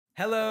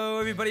Hello,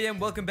 everybody, and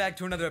welcome back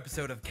to another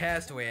episode of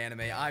Castaway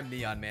Anime. I'm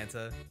Neon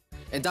Manta.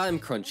 And I'm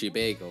Crunchy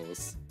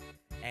Bagels.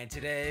 And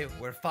today,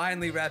 we're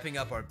finally wrapping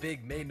up our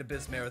big Made in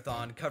Abyss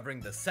marathon covering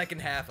the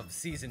second half of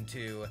Season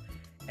 2.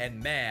 And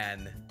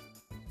man...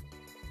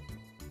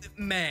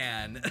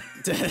 No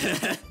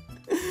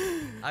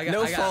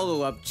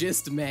follow-up,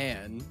 just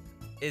man.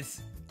 It's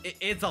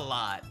a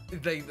lot.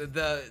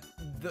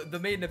 The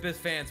Made in Abyss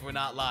fans were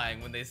not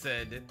lying when they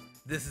said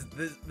this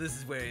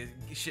is where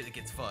shit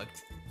gets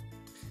fucked.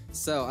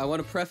 So, I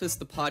want to preface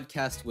the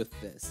podcast with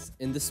this.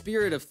 In the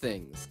spirit of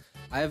things,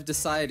 I have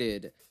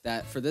decided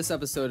that for this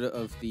episode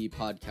of the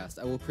podcast,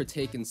 I will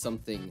partake in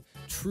something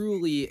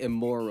truly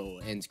immoral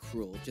and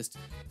cruel, just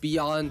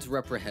beyond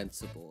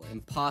reprehensible,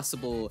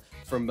 impossible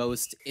for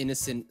most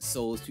innocent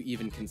souls to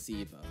even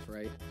conceive of,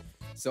 right?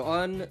 So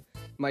on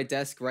my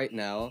desk right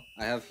now,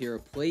 I have here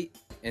a plate,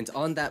 and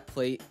on that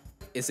plate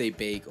is a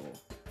bagel.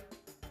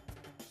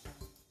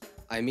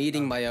 I'm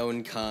eating my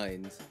own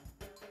kind.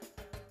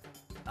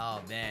 Oh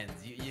man,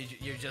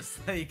 you're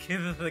just like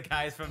the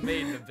guys from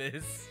Made in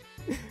Abyss.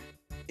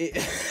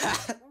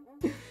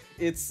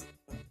 It's,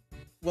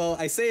 well,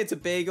 I say it's a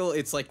bagel,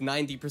 it's like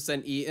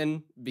 90%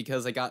 eaten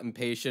because I got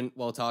impatient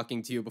while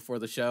talking to you before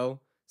the show,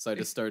 so I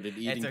just started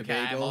eating the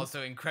bagel. I'm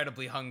also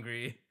incredibly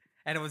hungry,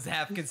 and I was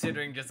half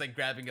considering just like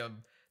grabbing a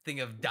thing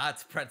of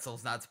Dots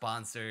pretzels, not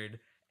sponsored,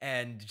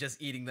 and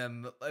just eating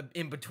them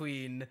in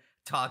between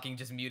talking,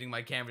 just muting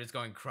my camera, just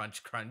going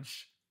crunch,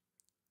 crunch.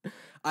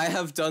 I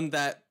have done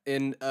that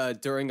in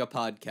during a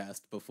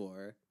podcast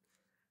before.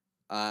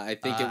 I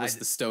think it was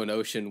the Stone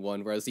Ocean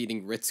one where I was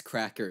eating Ritz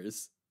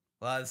crackers.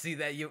 Well, see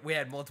that we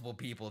had multiple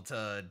people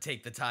to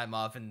take the time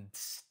off and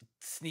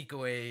sneak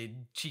away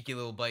cheeky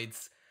little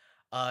bites.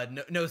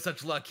 No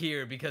such luck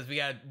here because we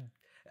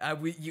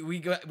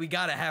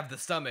gotta have the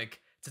stomach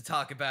to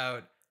talk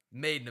about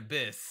Made in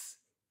Abyss,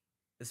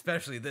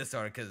 especially this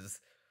arc,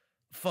 cause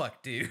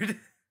fuck, dude.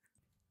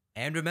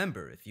 And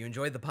remember, if you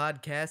enjoyed the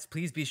podcast,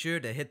 please be sure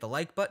to hit the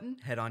like button,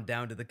 head on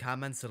down to the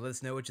comments to let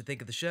us know what you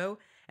think of the show,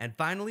 and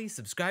finally,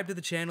 subscribe to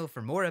the channel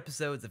for more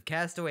episodes of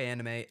Castaway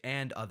Anime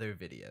and other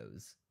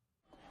videos.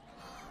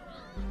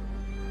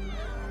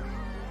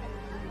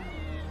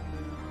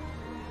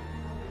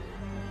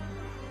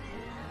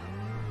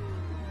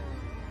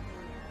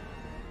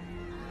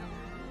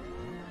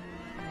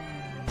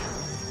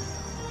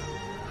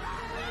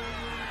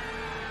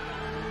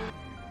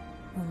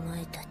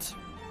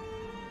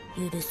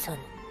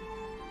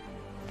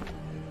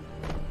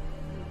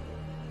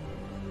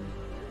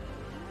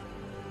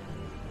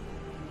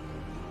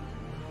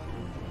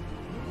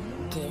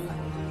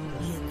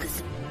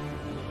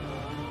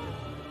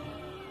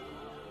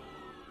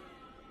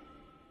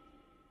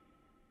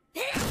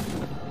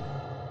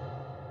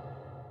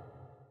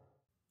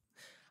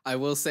 I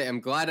will say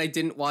I'm glad I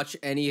didn't watch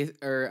I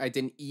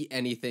didn't eat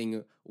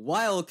anything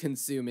while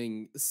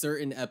consuming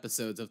certain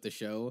episodes of the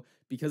show,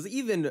 because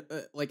even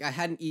like I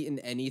hadn't eaten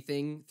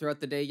anything throughout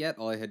the day yet.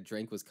 All I had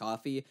drank was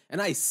coffee,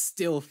 and I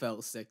still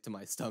felt sick to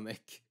my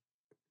stomach.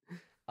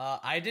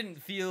 I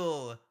didn't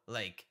feel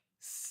like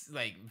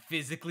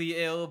physically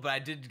ill, but I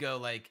did go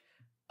like,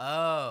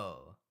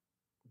 oh.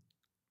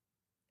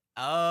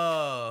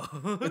 I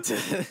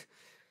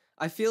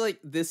feel like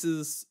this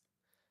is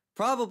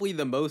probably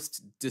the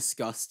most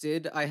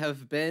disgusted I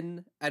have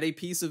been at a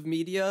piece of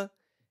media,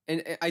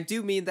 and I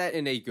do mean that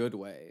in a good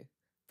way,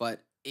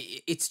 but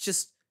it's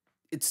just,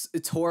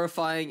 it's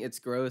horrifying, it's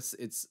gross,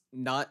 it's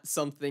not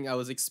something I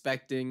was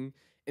expecting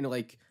in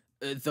like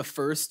the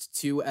first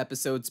 2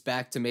 episodes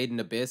back to Made in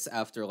Abyss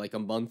after like a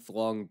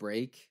month-long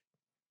break.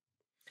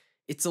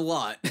 It's a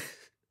lot.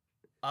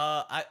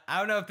 I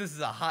don't know if this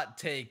is a hot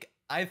take.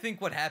 I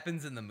think what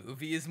happens in the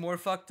movie is more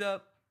fucked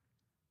up.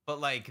 But,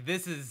 like,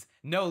 this is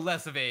no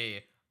less of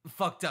a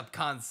fucked up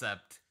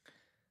concept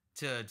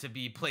to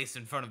be placed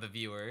in front of the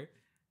viewer.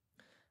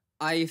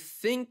 I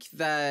think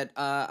that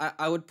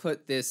I would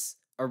put this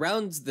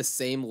around the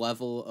same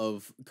level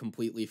of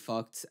completely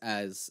fucked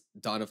as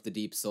Dawn of the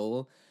Deep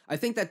Soul. I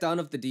think that Dawn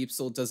of the Deep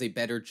Soul does a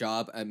better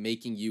job at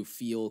making you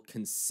feel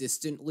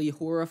consistently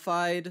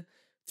horrified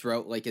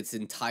throughout, like, its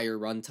entire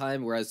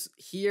runtime, whereas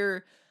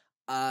here,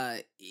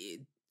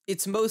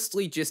 it's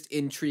mostly just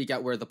intrigue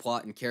at where the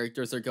plot and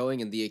characters are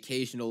going, and the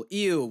occasional,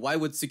 ew, why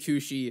would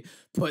Tsukushi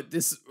put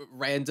this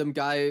random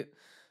guy,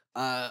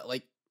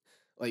 like,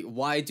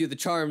 why do the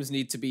charms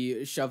need to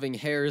be shoving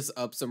hairs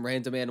up some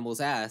random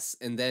animal's ass?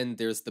 And then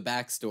there's the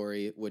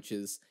backstory, which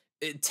is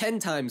 10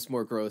 times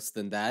more gross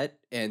than that,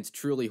 and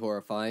truly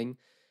horrifying.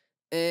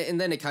 And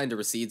then it kind of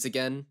recedes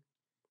again.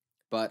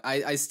 But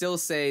I still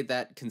say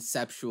that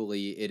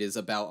conceptually it is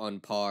about on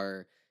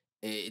par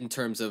in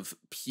terms of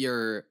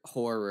pure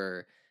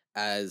horror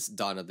as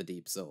Dawn of the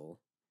Deep Soul.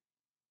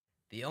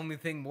 The only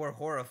thing more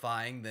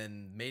horrifying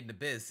than Made in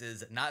Abyss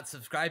is not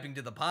subscribing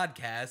to the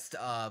podcast.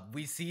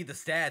 We see the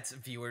stats,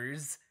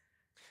 viewers.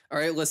 All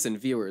right, listen,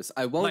 viewers.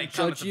 I won't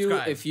judge you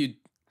if you...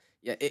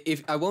 Yeah,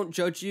 if I won't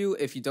judge you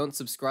if you don't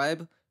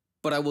subscribe,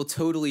 but I will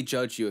totally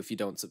judge you if you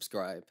don't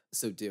subscribe.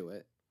 So do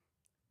it.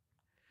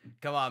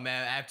 Come on,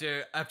 man.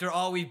 After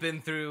all we've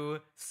been through,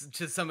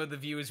 to some of the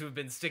viewers who have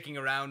been sticking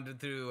around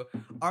through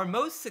our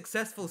most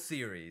successful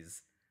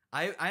series,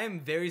 I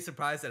am very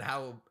surprised at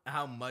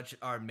how much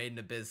our Made in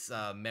Abyss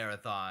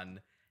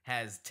marathon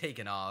has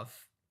taken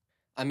off.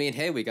 I mean,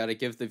 hey, we gotta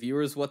give the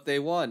viewers what they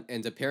want,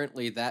 and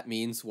apparently that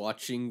means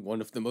watching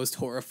one of the most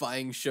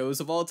horrifying shows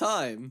of all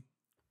time.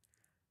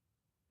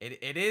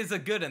 It is a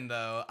good one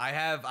though. I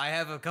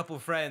have a couple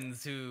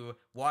friends who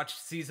watched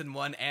season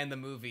 1 and the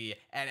movie,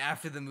 and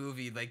after the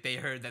movie, like they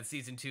heard that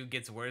season 2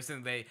 gets worse,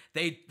 and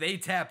they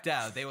tapped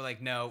out. They were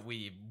like, "No,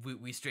 we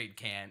straight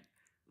can't."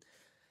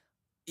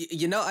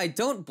 You know, I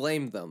don't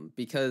blame them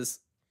because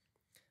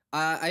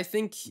I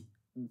think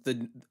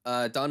the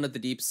Dawn of the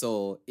Deep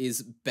Soul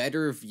is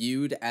better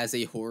viewed as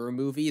a horror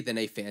movie than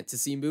a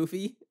fantasy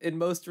movie in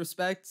most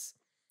respects,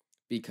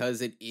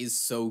 because it is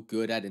so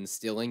good at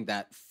instilling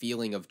that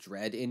feeling of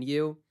dread in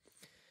you.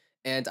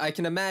 And I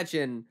can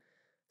imagine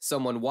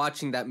someone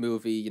watching that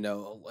movie, you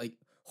know, like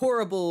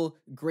horrible,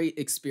 great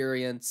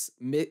experience,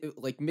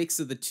 like mix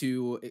of the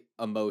two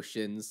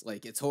emotions.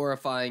 Like it's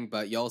horrifying,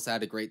 but you also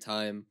had a great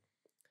time.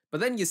 But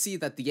then you see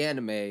that the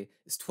anime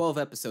is 12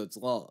 episodes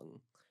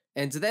long.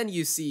 And then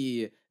you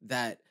see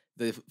that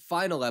the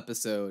final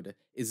episode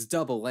is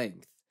double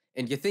length.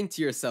 And you think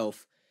to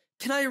yourself,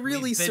 can I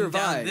really survive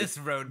down this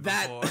road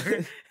that?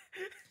 before?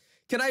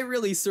 Can I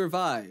really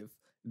survive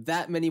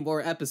that many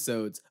more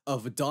episodes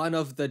of Dawn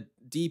of the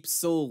Deep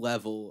Soul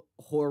level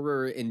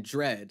horror and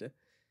dread?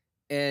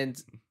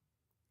 And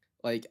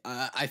like,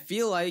 I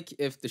feel like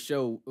if the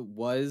show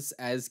was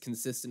as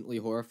consistently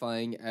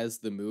horrifying as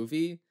the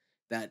movie,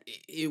 that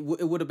it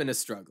would have been a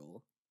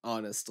struggle,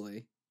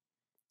 honestly.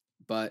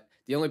 But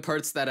the only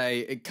parts that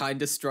I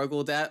kind of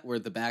struggled at were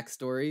the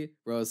backstory,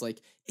 where I was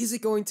like, is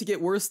it going to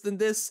get worse than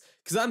this?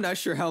 Because I'm not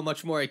sure how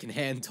much more I can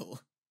handle.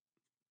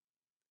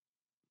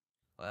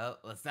 Well,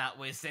 let's not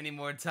waste any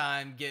more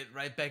time. Get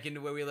right back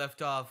into where we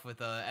left off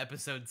with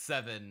episode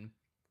 7.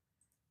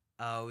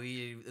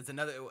 It's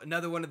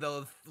another one of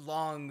those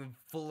long,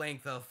 full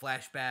length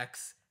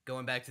flashbacks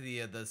going back to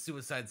the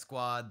Suicide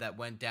Squad that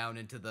went down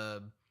into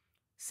the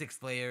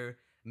 6th layer,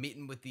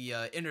 meeting with the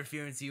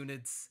interference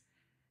units.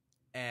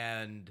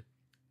 And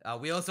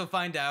we also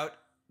find out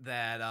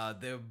that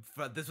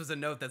this was a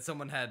note that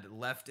someone had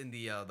left in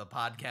the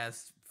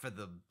podcast for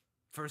the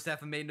first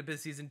half of Made in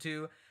Abyss season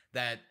 2.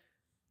 That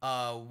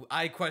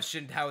I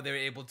questioned how they were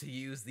able to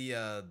use the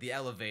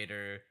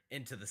elevator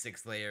into the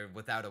 6th layer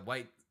without a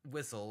white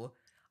whistle.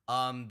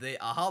 The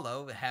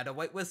Hollow had a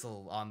white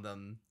whistle on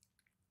them,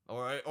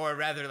 or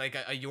rather, like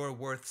a Your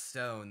Worth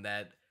stone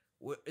that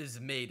is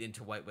made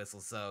into white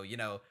whistle. So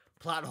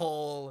plot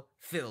hole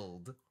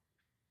filled.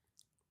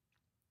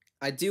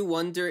 I do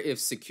wonder if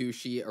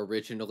Tsukushi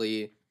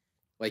originally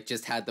like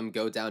just had them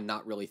go down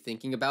not really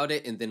thinking about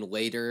it, and then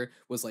later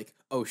was like,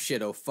 oh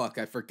shit, oh fuck,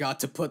 I forgot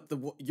to put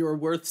Your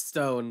Worth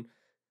stone.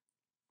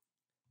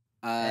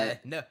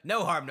 No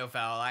harm, no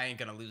foul. I ain't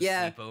gonna lose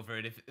sleep over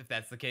it if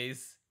that's the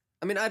case.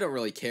 I mean, I don't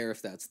really care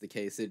if that's the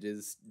case. It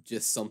is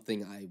just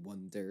something I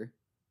wonder.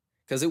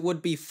 Because it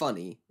would be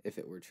funny if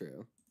it were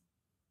true.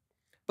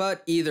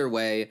 But either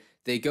way,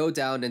 they go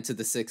down into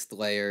the 6th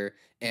layer,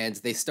 and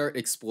they start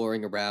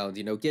exploring around,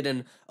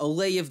 getting a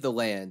lay of the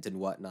land and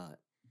whatnot.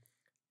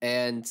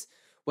 And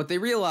what they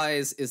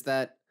realize is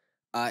that,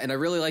 and I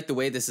really like the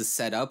way this is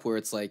set up, where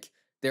it's like,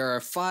 there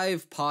are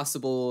 5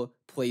 possible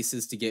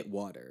places to get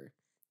water.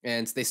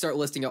 And they start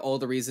listing out all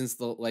the reasons,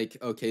 like,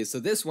 okay, so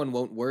this one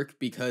won't work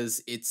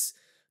because it's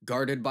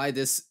guarded by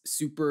this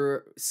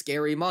super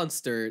scary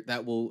monster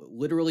that will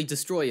literally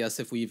destroy us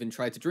if we even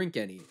try to drink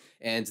any.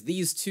 And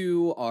these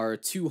 2 are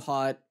too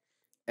hot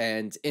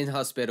and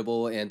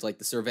inhospitable, and like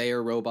the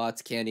surveyor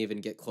robots can't even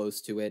get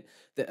close to it.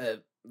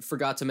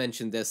 Forgot to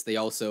mention this, they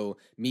also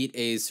meet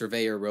a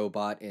surveyor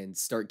robot and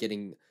start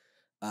getting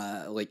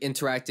like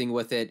interacting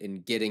with it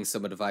and getting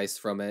some advice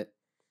from it.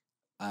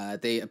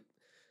 They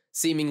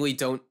seemingly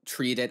don't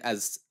treat it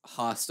as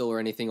hostile or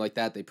anything like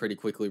that. They pretty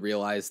quickly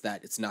realize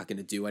that it's not going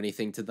to do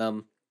anything to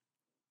them.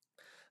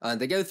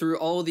 They go through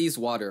all these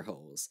water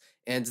holes,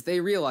 and they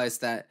realize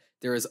that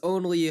there is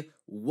only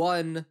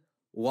one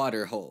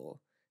water hole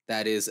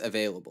that is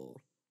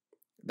available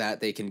that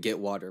they can get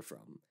water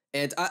from.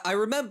 And I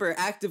remember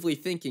actively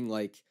thinking,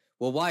 like,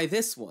 well, why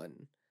this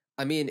one?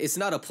 I mean, it's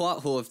not a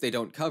plot hole if they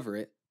don't cover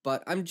it,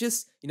 but I'm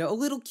just, a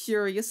little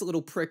curious, a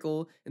little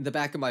prickle in the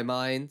back of my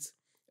mind.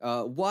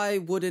 Why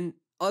wouldn't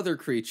other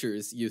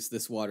creatures use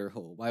this water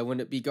hole? Why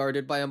wouldn't it be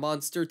guarded by a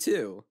monster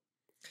too?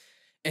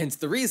 And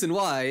the reason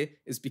why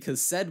is because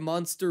said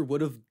monster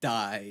would have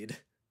died.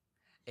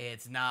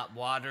 It's not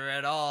water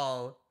at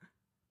all.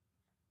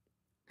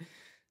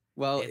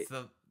 Well,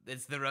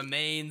 it's the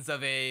remains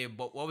of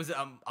what was it?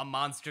 A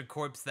monster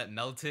corpse that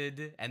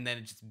melted and then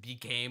it just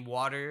became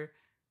water.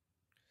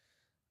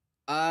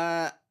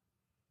 Well,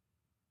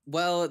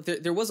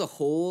 there was a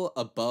hole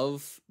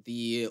above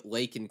the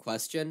lake in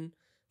question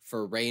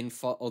for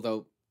rainfall,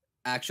 although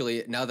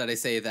actually, now that I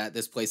say that,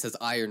 this place has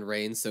iron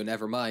rain, so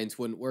never mind,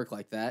 wouldn't work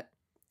like that.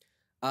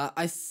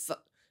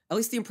 at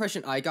least the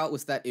impression I got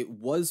was that it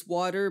was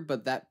water,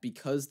 but that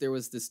because there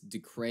was this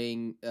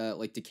decaying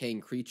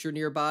creature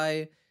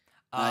nearby,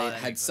 I That had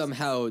makes more sense.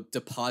 somehow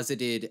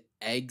deposited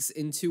eggs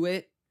into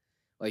it.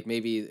 Like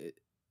maybe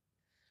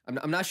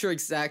I'm not sure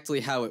exactly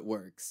how it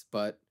works,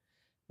 but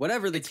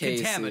whatever the It's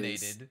case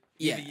contaminated. is,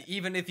 yeah,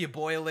 Even if you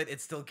boil it,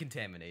 it's still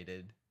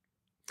contaminated.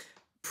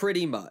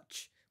 pretty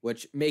much.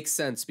 Which makes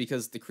sense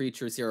because the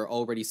creatures here are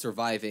already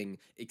surviving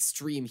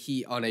extreme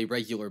heat on a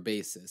regular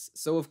basis.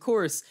 So of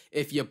course,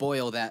 if you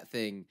boil that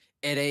thing,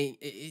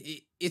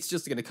 it's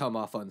just gonna come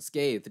off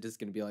unscathed. It's just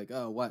gonna be like,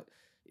 oh, what?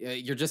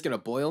 You're just gonna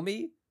boil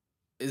me?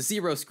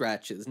 0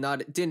 scratches.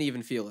 Didn't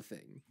even feel a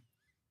thing.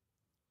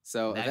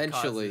 So That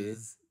eventually,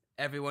 causes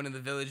everyone in the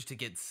village to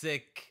get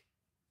sick,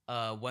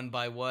 one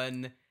by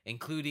one,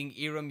 including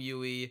Iram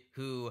Yui,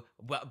 who,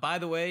 by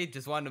the way,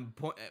 just wanted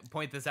to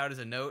point this out as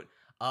a note.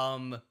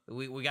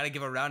 We got to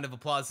give a round of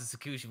applause to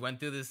Tsukushi. Went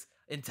through this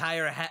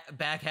entire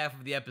back half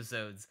of the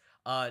episodes.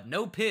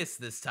 No piss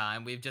this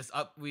time. I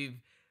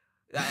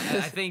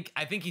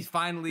think he's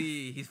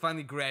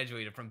finally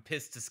graduated from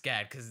piss to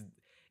scat because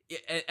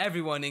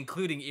everyone,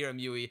 including Iram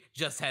Yui,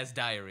 just has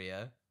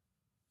diarrhea.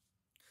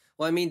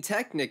 well, I mean,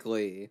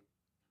 technically,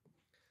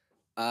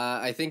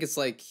 I think it's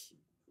like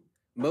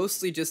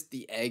mostly just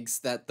the eggs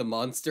that the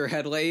monster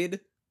had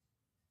laid.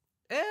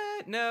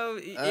 No,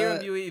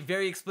 Iram Yui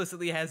very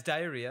explicitly has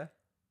diarrhea.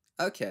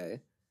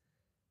 Okay.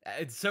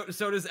 So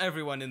does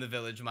everyone in the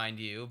village, mind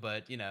you,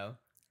 but you know.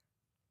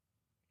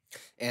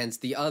 And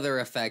the other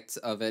effect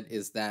of it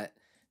is that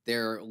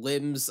their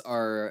limbs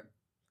are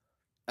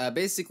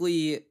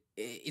basically,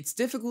 it's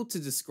difficult to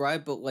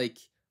describe, but like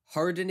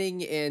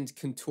hardening and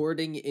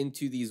contorting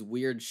into these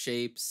weird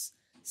shapes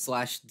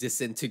 /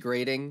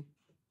 disintegrating.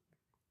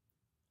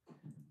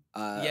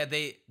 Yeah,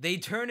 they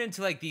turn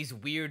into like these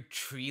weird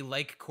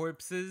tree-like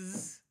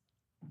corpses.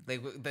 They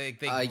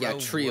grow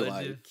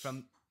tree-like. wood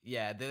from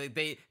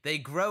they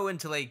grow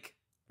into like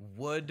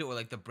wood or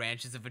like the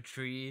branches of a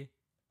tree.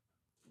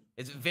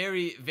 It's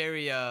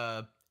very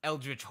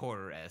Eldritch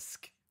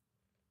horror-esque.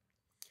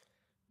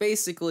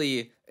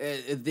 Basically,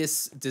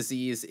 this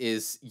disease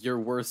is your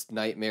worst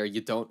nightmare.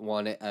 You don't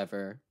want it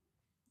ever.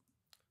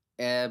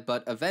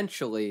 But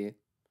eventually,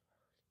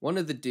 one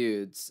of the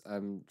dudes,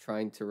 I'm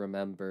trying to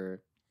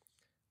remember,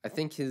 I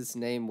think his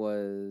name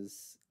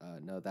was...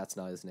 no, that's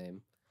not his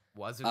name.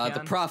 Wazukyan?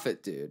 The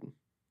prophet dude.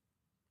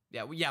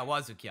 Yeah,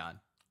 Wazukyan.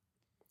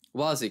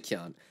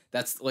 Wazukyan.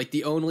 That's like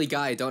the only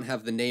guy I don't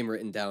have the name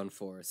written down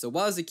for. So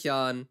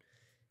Wazukyan,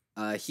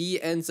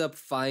 he ends up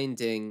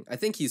finding... I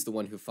think he's the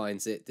one who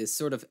finds it. This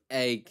sort of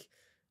egg...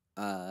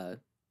 the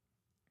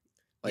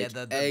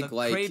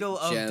cradle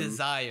gem. of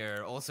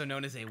desire, also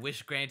known as a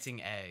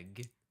wish-granting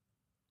egg.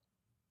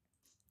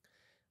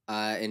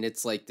 And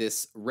it's like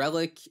this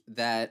relic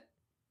that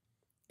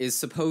is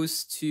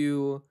supposed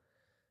to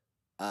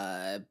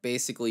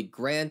basically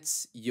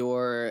grant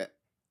your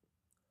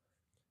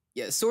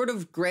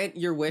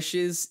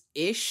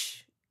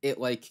wishes-ish. It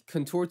like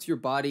contorts your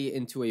body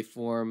into a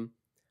form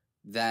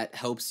that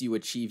helps you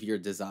achieve your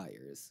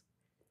desires.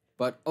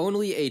 But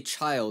only a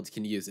child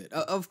can use it.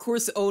 Of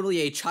course, only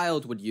a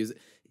child would use it.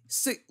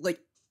 Like,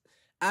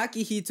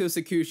 Akihito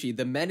Tsukushi,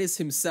 the menace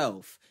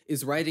himself,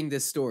 is writing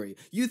this story.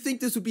 You think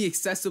this would be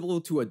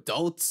accessible to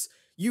adults?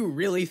 You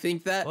really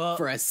think that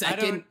for a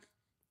second?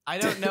 I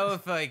don't know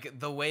if like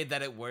the way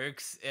that it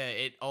works,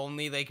 it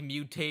only like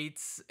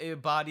mutates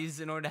bodies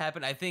in order to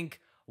happen. I think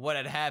what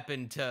had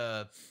happened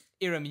to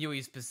Iram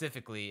Yui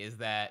specifically is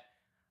that,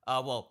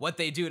 what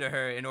they do to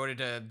her in order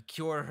to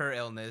cure her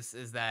illness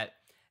is that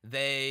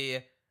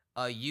they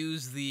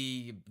use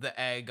the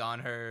egg on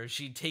her.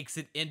 She takes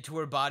it into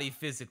her body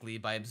physically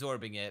by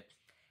absorbing it,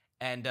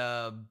 and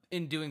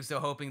in doing so,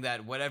 hoping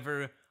that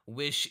whatever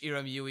wish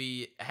Iram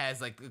Yui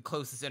has like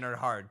closest in her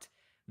heart,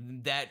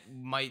 that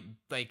might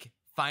like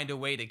find a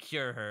way to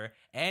cure her,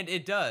 and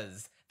it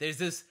does. There's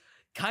this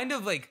kind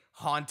of like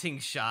haunting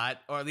shot,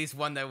 or at least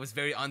one that was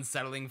very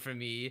unsettling for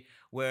me,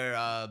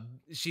 where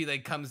she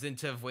like comes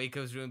into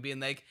Vueko's room being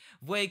like,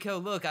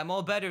 Vueko, look, I'm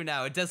all better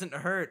now, it doesn't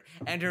hurt,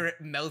 and her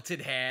melted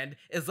hand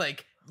is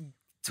like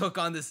took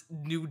on this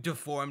new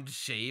deformed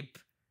shape.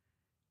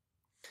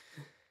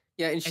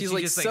 Yeah, and she's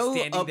like just, so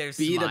standing there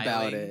upbeat smiling.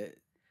 about it.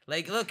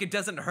 Like, look, it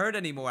doesn't hurt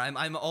anymore,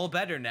 I'm all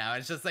better now.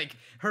 It's just like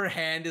her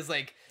hand is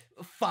like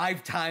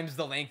 5 times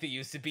the length it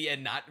used to be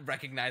and not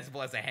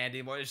recognizable as a hand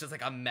anymore. It's just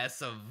like a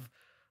mess of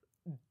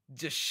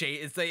just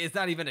shape. It's like, it's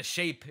not even a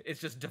shape,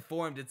 it's just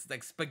deformed. It's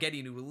like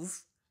spaghetti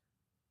noodles.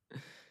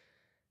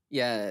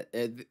 Yeah,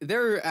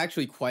 there are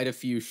actually quite a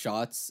few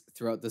shots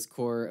throughout this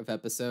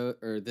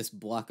this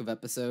block of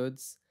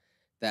episodes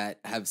that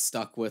have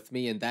stuck with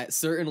me, and that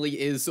certainly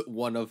is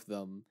one of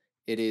them.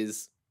 It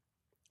is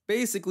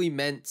basically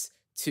meant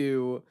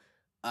to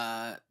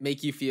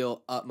make you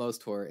feel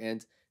utmost horror,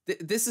 and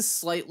this is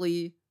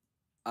slightly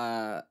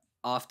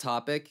off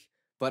topic,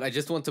 but I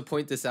just want to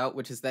point this out,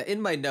 which is that in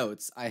my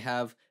notes, I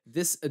have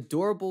this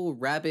adorable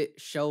rabbit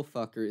shell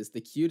fucker is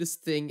the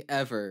cutest thing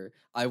ever.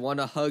 I want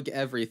to hug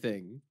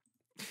everything.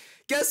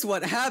 Guess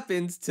what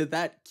happened to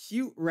that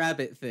cute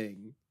rabbit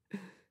thing?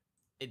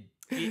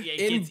 it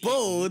In gets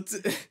bold,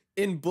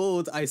 in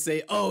bold, I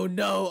say, "Oh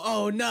no,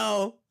 oh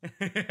no."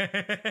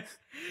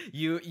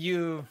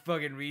 You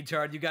fucking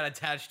retard! You got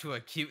attached to a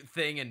cute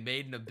thing and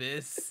made an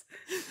abyss.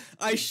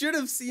 I should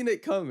have seen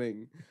it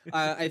coming.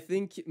 I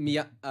think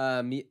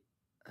Mianya.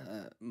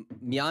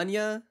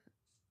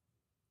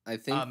 I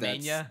think that's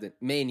Mania. the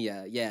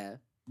Mania. Yeah,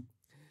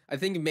 I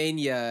think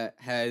Mania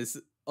has.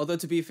 Although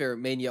to be fair,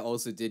 Mania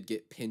also did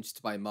get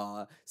pinched by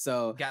Ma.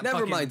 So Got never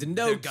fucking mind.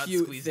 No their guts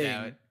cute squeezed thing.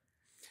 out.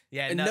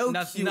 Yeah, And no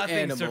cute nothing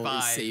animal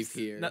survives. is safe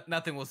here.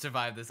 Nothing will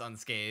survive this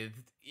unscathed,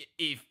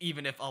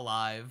 even if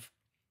alive.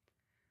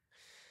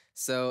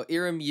 So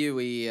Iram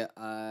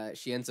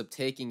she ends up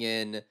taking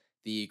in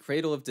the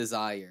Cradle of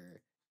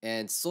Desire,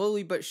 and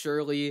slowly but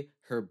surely,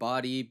 her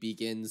body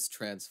begins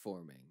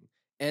transforming.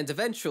 And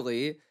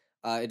eventually,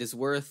 it is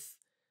worth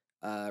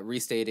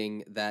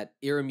restating that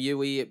Iram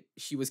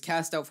she was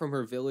cast out from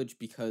her village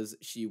because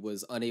she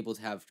was unable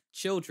to have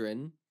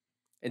children.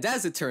 And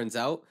as it turns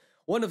out,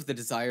 one of the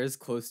desires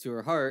close to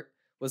her heart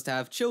was to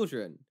have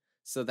children,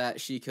 so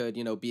that she could,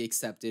 be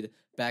accepted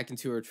back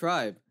into her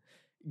tribe.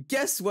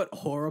 Guess what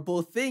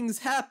horrible things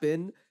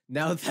happen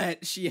now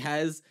that she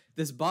has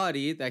this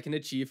body that can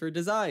achieve her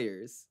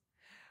desires?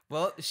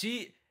 Well,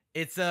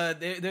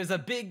 there's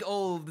a big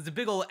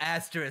old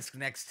asterisk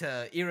next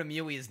to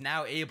Iramui is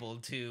now able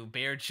to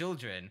bear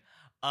children.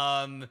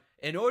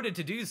 In order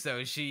to do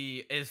so,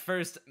 she is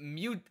first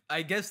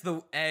I guess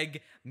the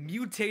egg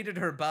mutated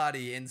her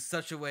body in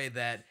such a way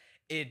that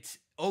it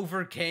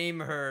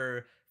overcame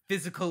her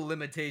physical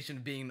limitation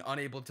of being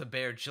unable to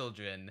bear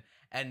children.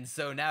 And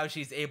so now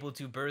she's able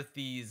to birth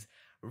these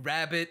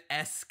rabbit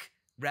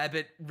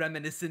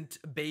reminiscent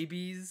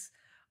babies.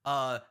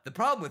 The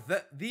problem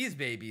with these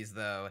babies,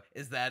 though,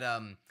 is that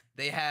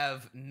they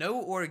have no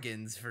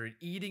organs for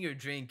eating or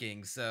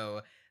drinking,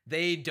 so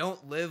they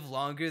don't live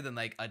longer than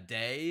like a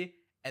day,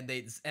 and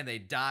they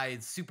die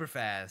super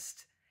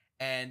fast.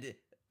 And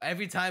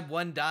every time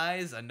one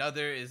dies,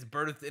 another is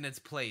birthed in its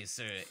place.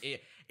 Or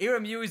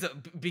Iramui's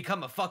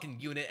become a fucking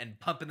unit and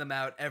pumping them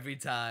out every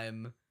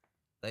time.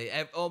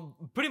 Like,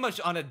 pretty much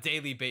on a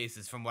daily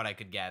basis, from what I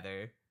could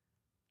gather.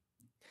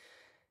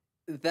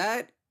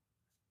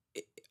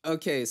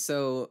 Okay,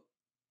 so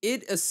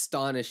it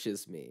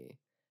astonishes me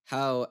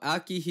how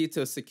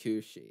Akihito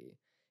Tsukushi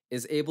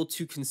is able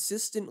to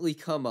consistently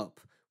come up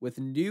with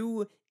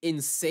new,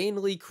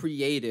 insanely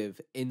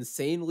creative,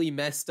 insanely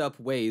messed up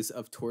ways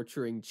of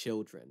torturing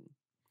children.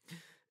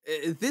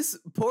 This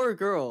poor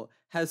girl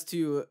has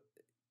to...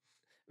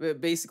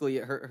 Basically,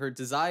 her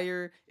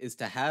desire is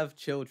to have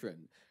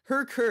children.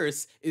 Her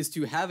curse is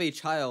to have a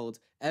child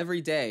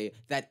every day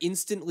that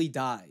instantly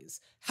dies.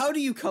 How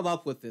do you come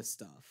up with this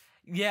stuff?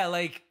 Yeah,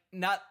 like,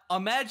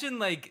 imagine,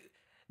 like,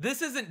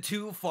 this isn't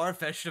too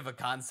far-fetched of a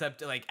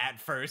concept, like, at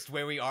first,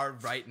 where we are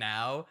right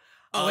now.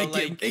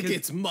 It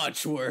gets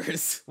much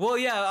worse. Well,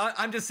 yeah,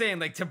 I'm just saying,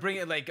 like, to bring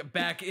it, like,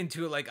 back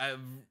into, like, a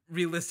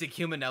realistic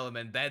human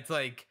element, that's,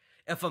 like,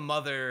 if a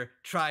mother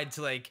tried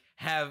to, like,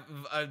 have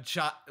a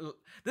child...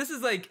 This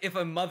is, like, if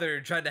a mother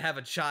tried to have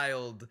a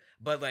child,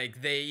 but,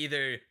 like, they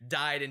either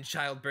died in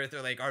childbirth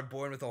or, like, are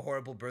born with a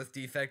horrible birth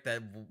defect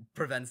that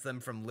prevents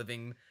them from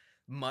living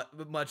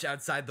much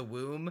outside the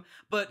womb.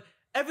 But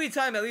every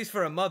time, at least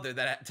for a mother,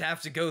 that to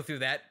have to go through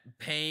that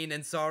pain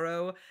and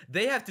sorrow,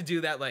 they have to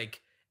do that,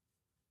 like,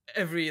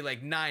 every,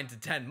 like, 9 to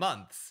 10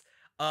 months.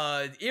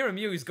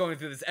 Iramu is going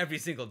through this every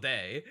single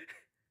day.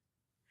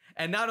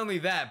 And not only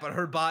that, but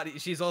her body,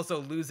 she's also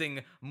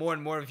losing more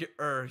and more of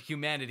her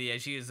humanity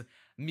as she is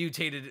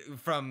mutated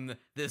from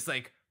this,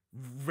 like,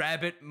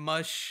 rabbit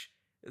mush,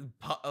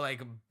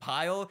 like,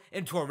 pile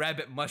into a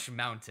rabbit mush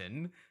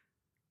mountain.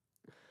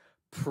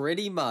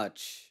 Pretty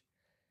much.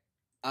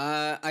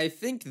 I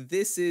think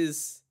this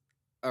is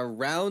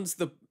around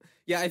the...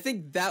 Yeah, I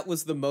think that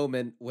was the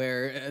moment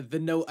where the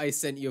note I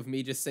sent you of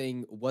me just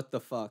saying, what the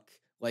fuck?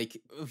 Like,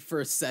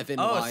 for 7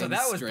 lines straight. Oh, so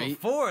that was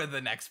before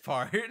the next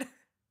part.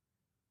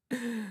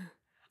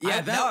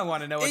 Yeah, now I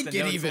want to know what the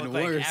notes even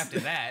look worse. like after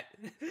that.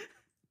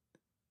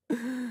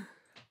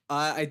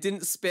 I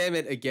didn't spam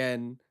it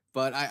again,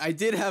 but I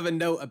did have a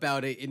note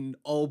about it in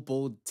all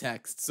bold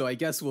text, so I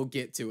guess we'll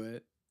get to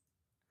it.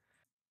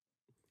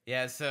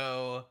 Yeah,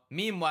 so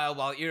meanwhile,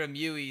 while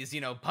Iramui is,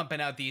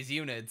 pumping out these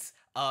units,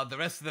 the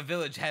rest of the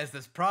village has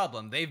this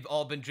problem. They've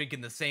all been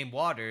drinking the same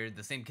water,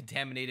 the same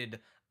contaminated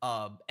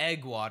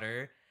egg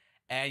water,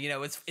 and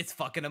it's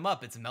fucking them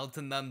up. It's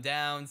melting them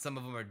down. Some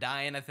of them are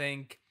dying, I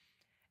think.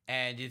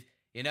 And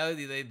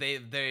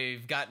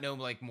they've got no,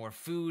 like, more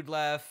food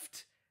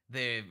left.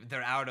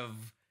 They're out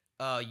of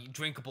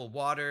drinkable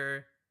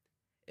water.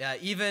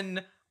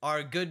 Even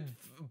our good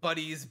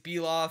buddies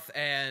Beloff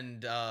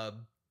and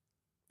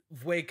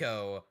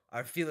Vueko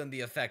are feeling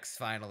the effects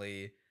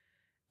finally.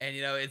 And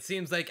it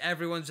seems like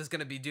everyone's just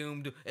gonna be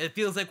doomed. It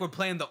feels like we're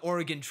playing the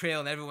Oregon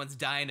Trail and everyone's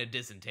dying of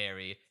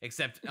dysentery.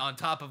 Except on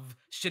top of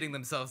shitting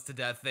themselves to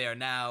death, they are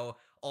now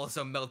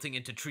also melting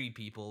into tree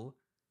people.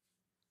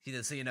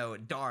 So,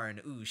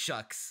 darn, ooh,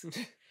 shucks.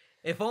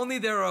 If only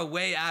there were a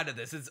way out of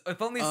this.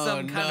 If only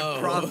some kind of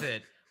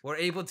profit we're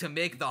able to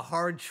make the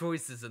hard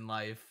choices in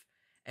life,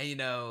 and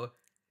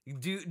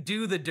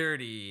do the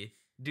dirty.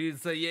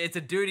 Dude, so yeah, it's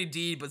a dirty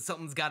deed, but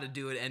someone's got to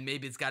do it, and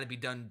maybe it's got to be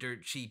done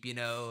dirt cheap,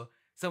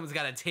 Someone's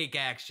got to take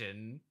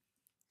action.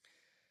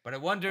 But I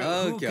wonder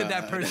who could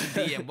that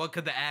person be, and what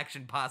could the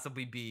action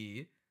possibly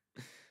be?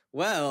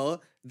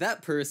 Well,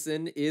 that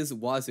person is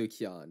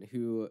Wazukyan,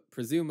 who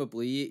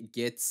presumably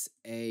gets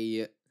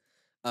a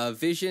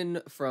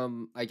vision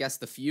from, I guess,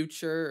 the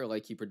future, or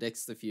like he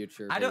predicts the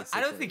future. I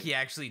don't think he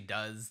actually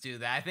does do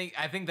that.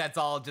 I think that's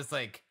all just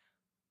like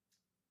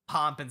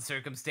pomp and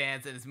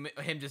circumstance, and it's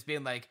him just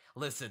being like,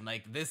 listen,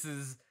 like this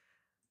is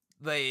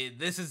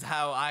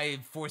how I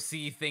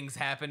foresee things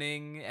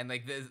happening, and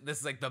like this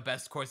is like the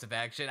best course of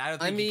action. I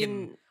don't think he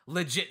can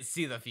legit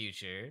see the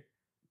future.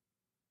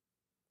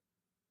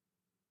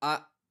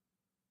 I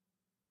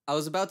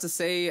was about to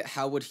say,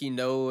 how would he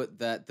know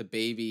that the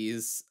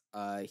babies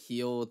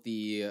heal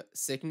the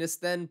sickness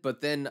then? But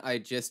then I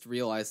just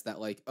realized that,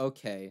 like,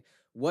 okay,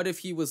 what if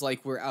he was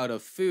like, we're out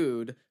of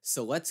food,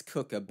 so let's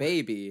cook a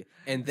baby,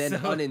 and then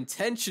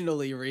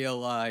unintentionally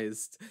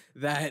realized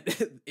that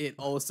it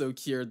also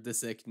cured the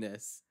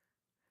sickness.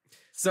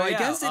 So I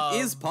guess it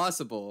is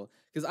possible,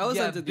 because I was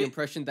under the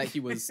impression that he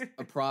was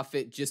a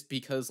prophet just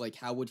because, like,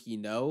 how would he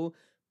know?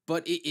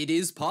 But it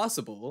is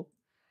possible.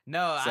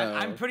 No,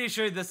 I'm pretty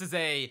sure this is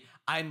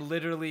I'm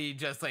literally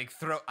just like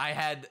I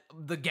had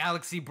the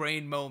galaxy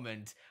brain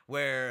moment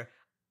where,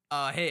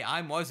 hey,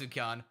 I'm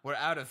Wazukyan, we're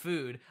out of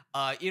food.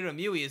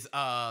 Iramui is,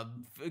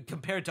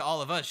 compared to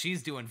all of us,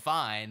 she's doing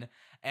fine.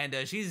 And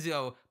she's,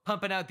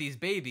 pumping out these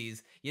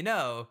babies.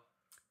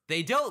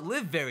 They don't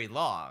live very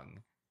long.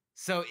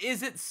 So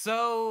is it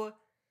so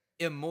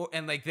immoral?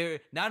 And like,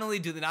 not only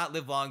do they not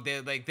live long,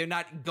 they're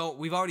not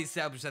we've already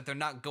established that they're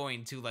not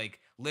going to like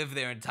live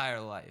their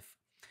entire life.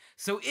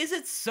 So is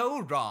it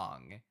so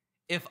wrong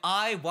if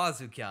I,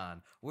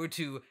 Wazukyan, were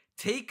to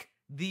take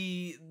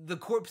the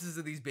corpses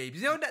of these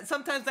babies,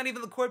 sometimes not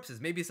even the corpses,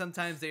 maybe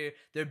sometimes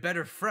they're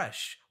better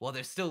fresh while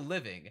they're still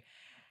living,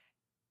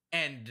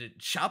 and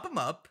chop them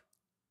up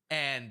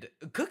and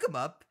cook them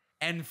up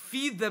and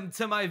feed them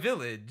to my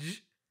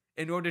village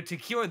in order to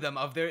cure them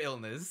of their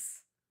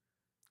illness?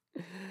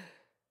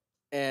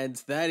 And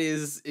that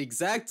is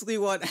exactly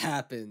what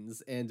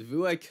happens, and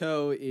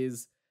Vueko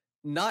is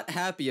not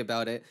happy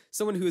about it.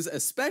 Someone who is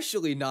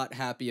especially not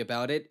happy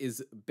about it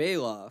is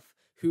Bailoff,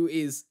 who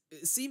is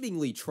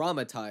seemingly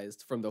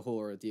traumatized from the whole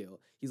ordeal.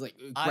 He's like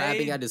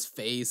grabbing at his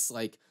face,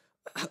 like,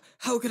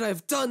 how could I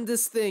have done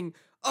this thing?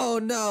 Oh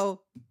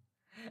no.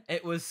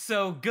 It was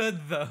so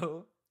good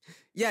though.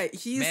 Yeah,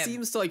 he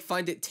seems to like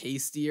find it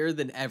tastier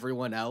than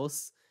everyone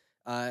else.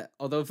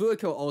 Although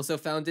Vueko also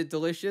found it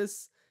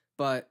delicious,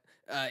 but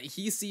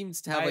he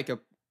seems to have like a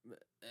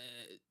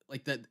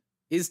like that.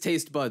 His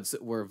taste buds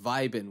were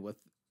vibing with.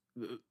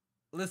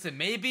 Listen,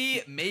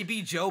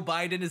 maybe Joe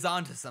Biden is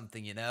onto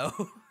something,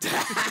 that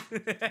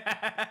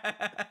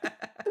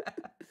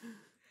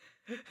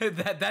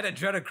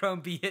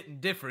adrenochrome be hitting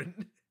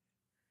different.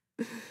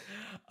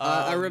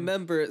 I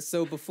remember,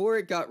 so before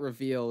it got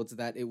revealed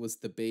that it was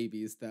the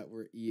babies that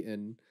were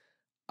eaten,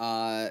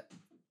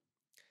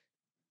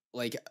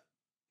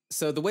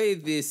 so the way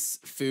this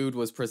food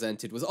was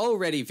presented was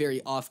already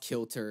very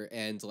off-kilter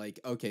and like,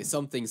 okay,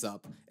 something's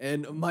up.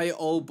 And my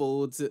old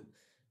bold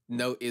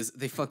note is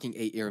they fucking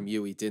ate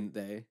Iramui, didn't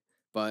they?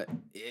 But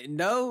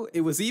no, it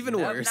was even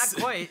worse.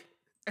 Not quite.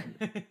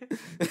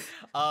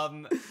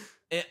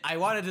 I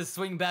wanted to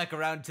swing back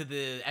around to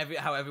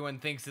how everyone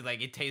thinks that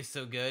like it tastes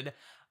so good.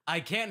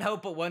 I can't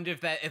help but wonder if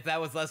that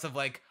was less of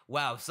like,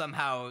 wow,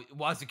 somehow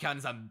Wazukyan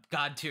is a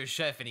god tier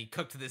chef and he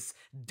cooked this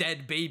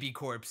dead baby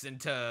corpse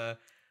into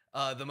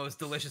the most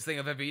delicious thing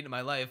I've ever eaten in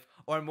my life,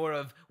 or more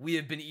of we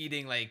have been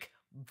eating like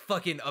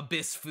fucking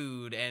abyss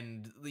food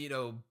and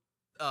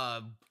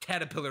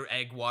caterpillar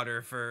egg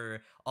water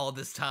for all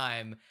this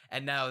time,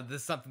 and now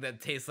this is something that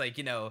tastes like,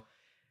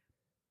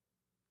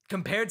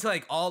 compared to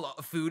like all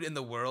food in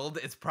the world,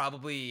 it's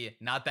probably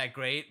not that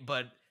great,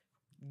 but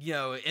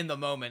in the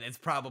moment it's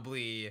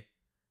probably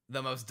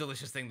the most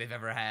delicious thing they've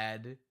ever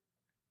had.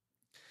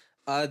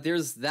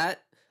 There's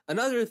that.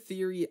 Another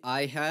theory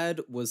I had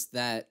was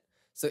that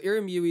so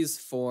Iramui's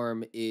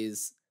form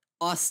is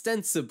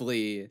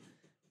ostensibly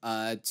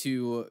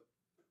to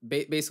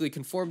basically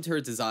conform to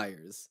her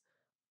desires.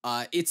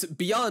 It's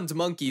beyond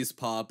monkey's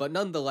paw, but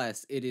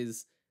nonetheless, it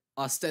is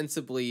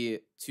ostensibly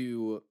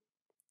to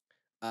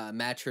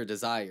match her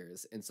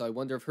desires. And so I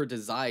wonder if her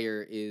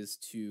desire is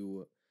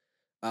to,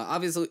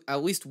 obviously,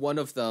 at least one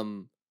of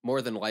them,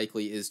 more than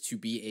likely, is to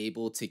be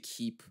able to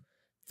keep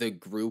the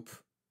group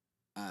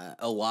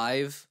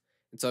alive.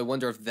 And so I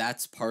wonder if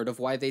that's part of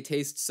why they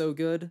taste so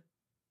good.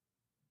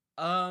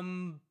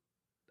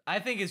 I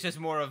think it's just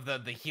more of the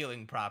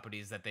healing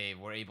properties that they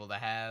were able to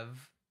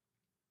have.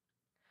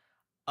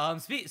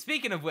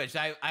 Speaking of which,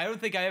 I don't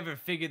think I ever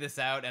figured this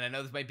out, and I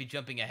know this might be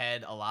jumping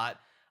ahead a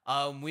lot.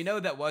 We know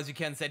that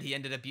Wazukyan said he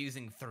ended up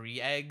using 3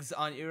 eggs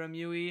on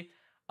Iramui.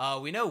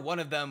 We know one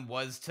of them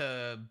was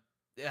to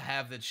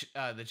have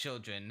the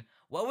children.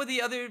 What were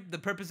the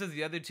purpose of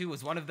the other 2?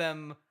 Was one of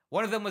them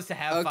One of them was to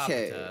have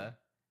Okay. Fabuta.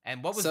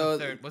 And what was So-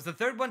 the third? Was the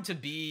third one to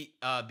be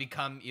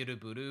become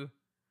Iruburu?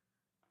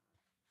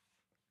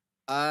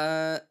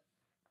 I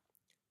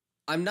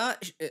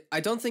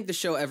don't think the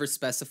show ever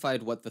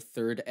specified what the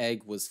third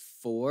egg was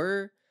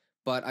for,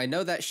 but I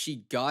know that she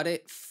got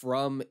it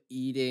from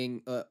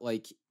eating,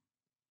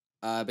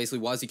 basically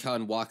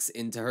Wazukan walks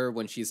into her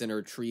when she's in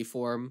her tree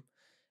form,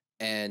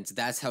 and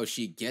that's how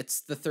she gets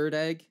the third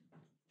egg.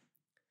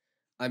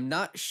 I'm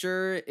not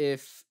sure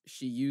if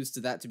she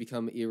used that to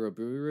become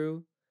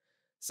Iroburu.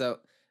 So,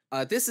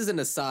 this is an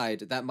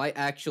aside that might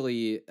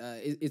actually,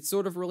 it's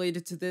sort of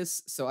related to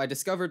this. So I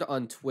discovered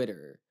on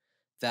Twitter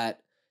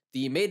that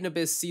the Made in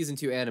Abyss Season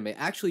 2 anime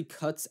actually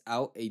cuts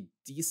out a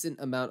decent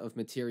amount of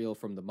material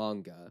from the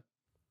manga.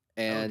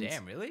 And oh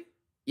damn, really?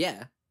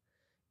 yeah,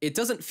 it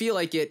doesn't feel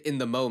like it in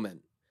the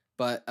moment,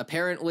 but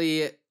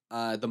apparently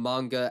the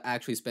manga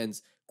actually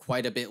spends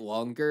quite a bit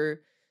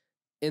longer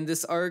in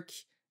this arc.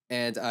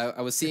 And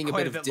I was seeing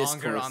Quite a bit of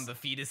discourse. longer on the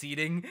fetus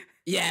eating.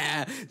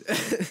 Yeah,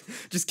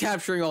 just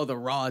capturing all the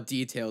raw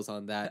details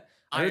on that.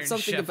 I heard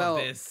something about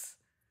Abyss.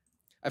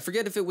 I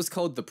forget if it was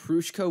called the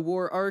Prushka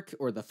War arc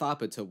or the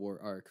Fabuta War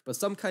arc, but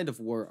some kind of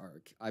war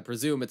arc. I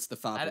presume it's the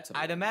Fabuta.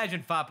 I'd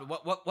imagine Fabuta.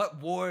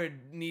 What war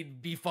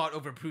need be fought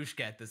over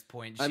Prushka at this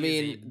point? I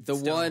mean,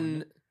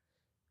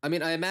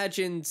 I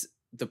imagined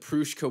the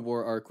Prushka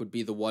War arc would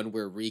be the one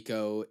where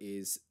Riko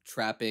is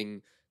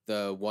trapping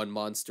the one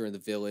monster in the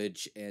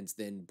village and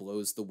then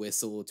blows the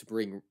whistle to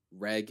bring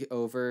Reg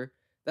over.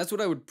 That's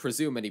what I would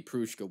presume any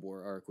Prushka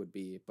War arc would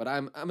be, but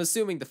I'm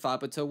assuming the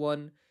Fabuta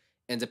one,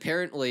 and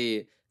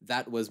apparently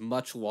that was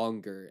much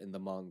longer in the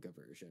manga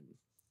version.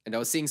 And I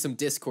was seeing some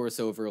discourse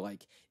over,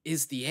 like,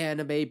 is the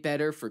anime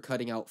better for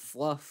cutting out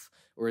fluff,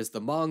 or is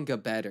the manga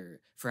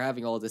better for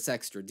having all this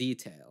extra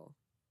detail?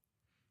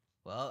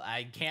 Well,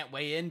 I can't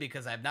weigh in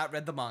because I've not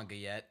read the manga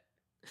yet.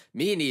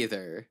 Me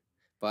neither,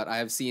 but I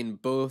have seen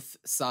both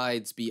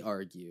sides be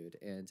argued,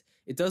 and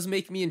it does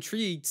make me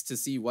intrigued to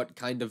see what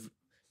kind of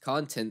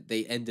content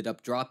they ended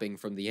up dropping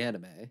from the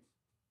anime.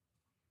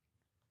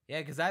 Yeah,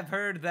 because I've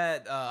heard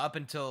that up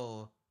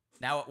until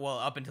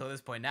this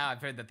point now,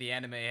 I've heard that the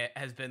anime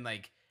has been,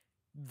 like,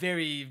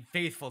 very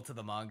faithful to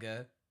the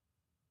manga.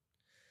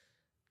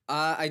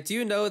 I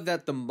do know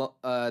that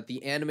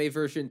the anime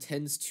version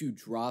tends to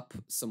drop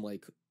some,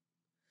 like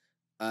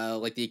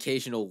the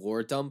occasional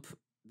lore dump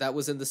that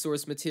was in the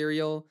source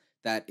material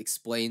that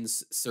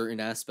explains certain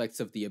aspects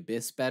of the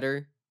Abyss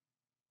better.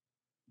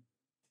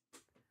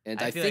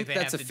 And I think like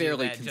that's a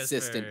fairly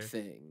consistent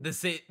thing.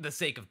 The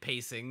sake of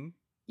pacing.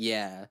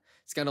 Yeah,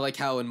 it's kind of like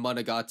how in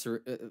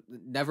Monogatari.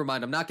 Never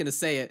mind, I'm not gonna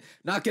say it.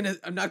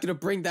 I'm not gonna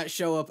bring that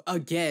show up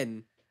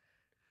again.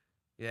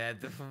 Yeah,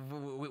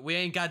 we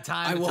ain't got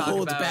time. I to will talk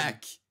hold about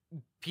back.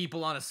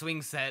 People on a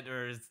swing set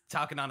or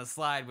talking on a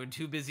slide. We're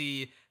too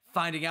busy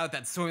finding out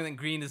that Soylent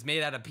Green is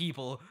made out of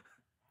people.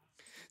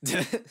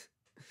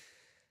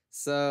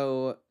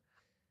 So,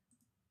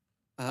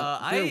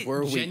 I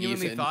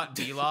genuinely thought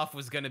Beloff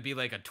was gonna be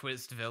like a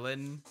twist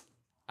villain.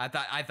 I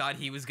thought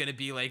he was gonna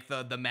be like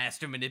the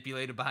master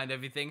manipulator behind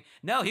everything.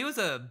 No, he was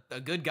a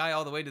good guy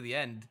all the way to the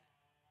end.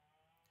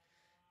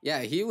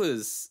 Yeah, he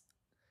was.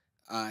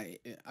 I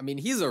mean,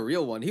 he's a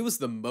real one. He was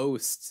the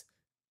most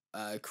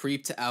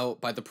creeped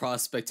out by the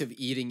prospect of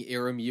eating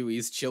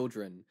Iramui's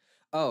children.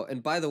 Oh,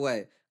 and by the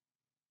way,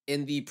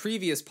 in the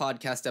previous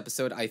podcast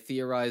episode, I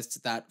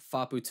theorized that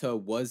Fabuta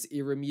was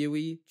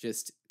Iramui,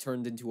 just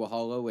turned into a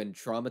hollow and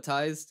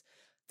traumatized.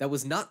 That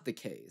was not the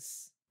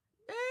case.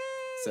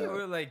 So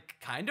we're like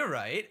kind of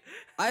right.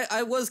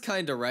 I was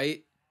kind of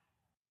right.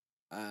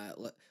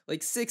 Like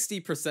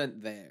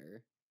 60%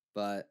 there,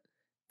 but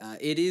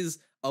it is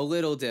a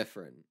little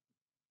different.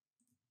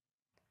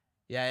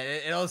 Yeah,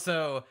 it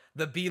also,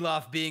 the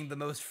Beloff being the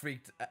most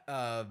freaked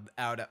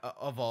out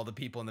of all the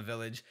people in the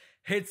village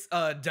hits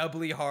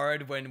doubly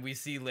hard when we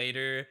see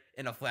later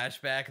in a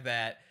flashback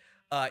that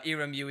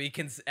Iramui,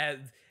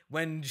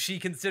 when she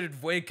considered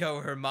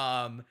Vueko her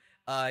mom,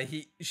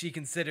 she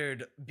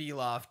considered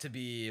Beloff to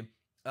be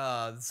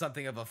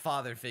something of a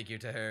father figure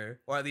to her,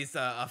 or at least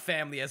a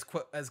family as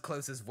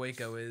close as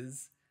Vueko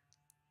is.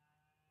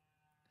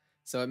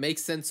 So it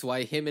makes sense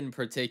why him in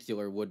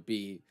particular would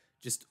be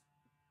just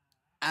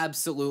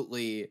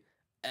absolutely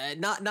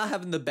not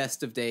having the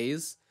best of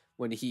days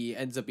when he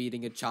ends up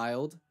eating a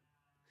child.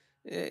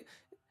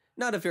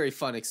 Not a very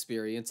fun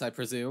experience, I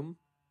presume.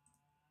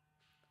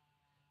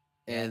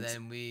 And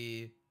then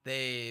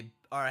they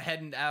are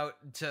heading out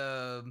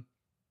to,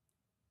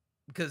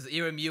 because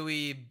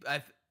Iramui,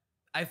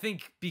 I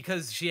think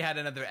because she had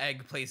another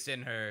egg placed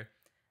in her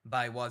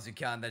by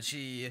Wazukan, that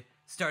she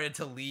started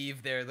to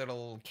leave their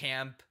little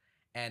camp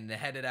and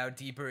headed out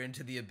deeper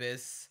into the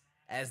abyss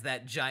as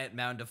that giant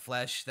mound of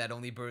flesh that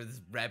only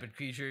births rabid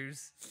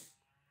creatures.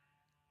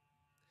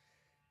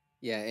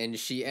 Yeah, and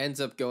she ends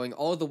up going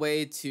all the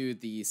way to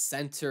the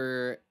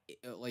center,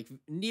 like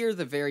near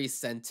the very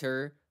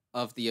center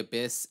of the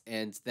abyss,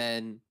 and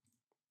then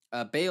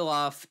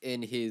Beloff,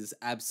 in his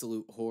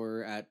absolute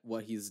horror at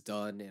what he's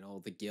done and all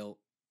the guilt,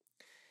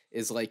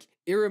 is like,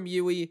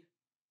 Iramui,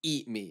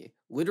 eat me,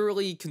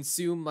 literally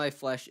consume my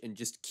flesh and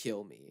just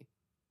kill me.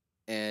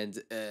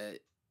 And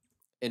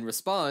in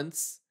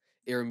response,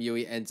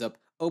 Iramui ends up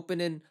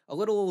opening a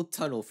little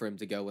tunnel for him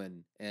to go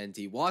in, and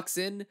he walks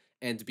in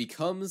and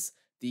becomes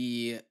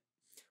the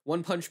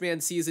One Punch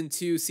Man Season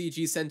 2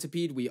 CG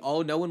centipede we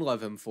all know and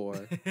love him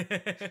for.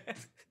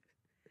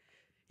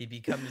 He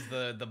becomes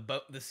the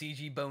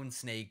CG bone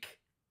snake.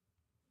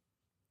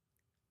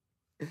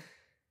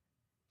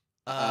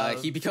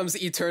 He becomes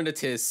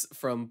Eternatus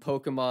from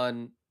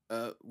Pokemon,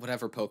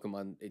 whatever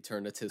Pokemon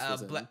Eternatus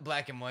was in.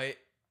 Black and White.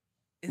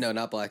 No,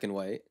 not Black and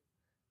White.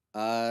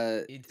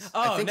 Oh,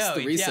 I think no, it's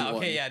the recent yeah, okay,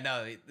 one. yeah,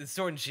 no, the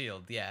Sword and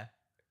Shield, yeah.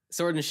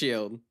 Sword and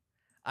Shield.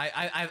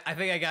 I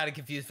think I got it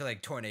confused for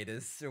like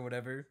Tornadus or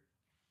whatever.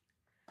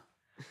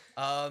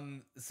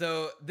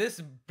 So this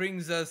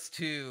brings us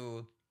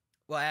to,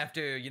 well,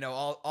 after, you know,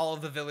 all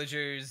of the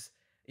villagers,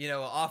 you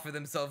know, offer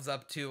themselves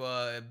up to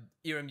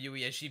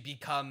Iramui as she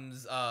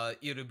becomes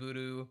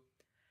Iruburu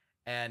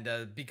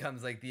and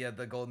becomes like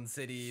the Golden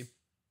City.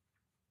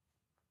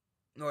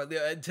 Or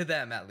to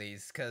them at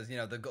least, because, you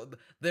know,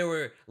 there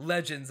were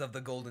legends of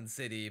the Golden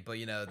City, but,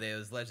 you know,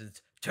 those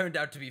legends turned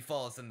out to be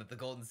false, and that the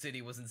Golden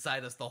City was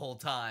inside us the whole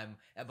time.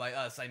 And by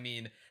us, I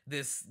mean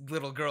this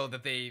little girl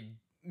that they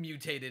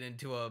mutated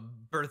into a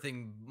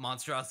birthing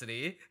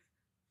monstrosity.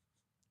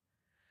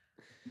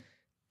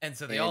 And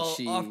so they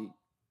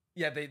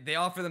they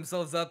offer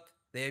themselves up.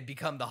 They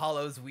become the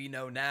Hollows we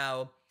know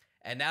now.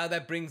 And now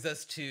that brings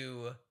us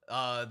to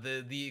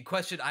the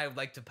question I would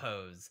like to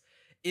pose.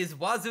 Is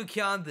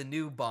Wazukyan the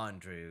new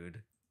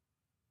Bondrude?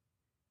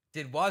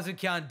 Did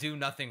Wazukyan do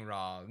nothing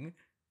wrong?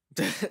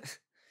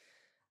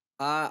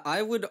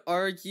 I would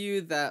argue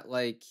that,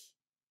 like,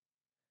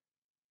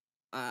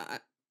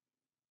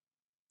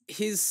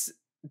 his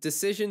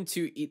decision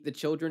to eat the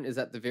children is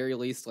at the very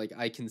least, like,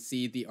 I can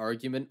see the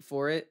argument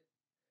for it,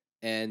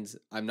 and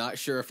I'm not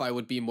sure if I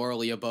would be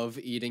morally above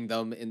eating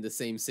them in the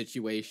same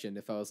situation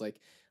if I was like,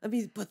 I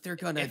mean, but they're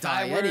gonna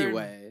die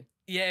anyway.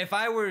 Yeah, if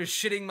I were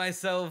shitting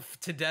myself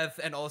to death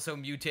and also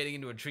mutating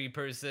into a tree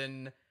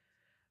person,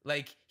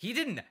 like, he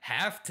didn't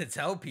have to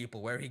tell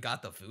people where he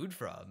got the food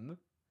from.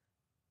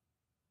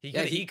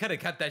 He could have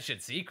kept that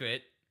shit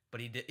secret,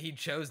 but he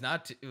chose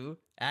not to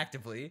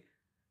actively.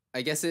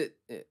 I guess it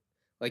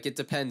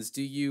depends.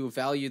 Do you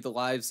value the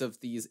lives of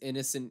these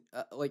innocent,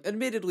 like,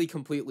 admittedly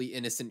completely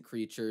innocent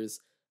creatures,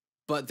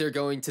 but they're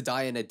going to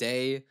die in a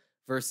day,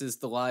 versus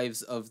the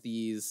lives of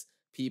these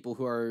people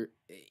who are,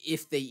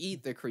 if they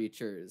eat the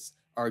creatures,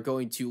 are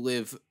going to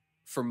live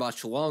for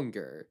much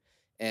longer,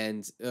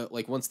 and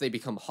like, once they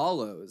become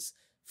hollows,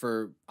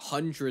 for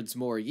hundreds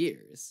more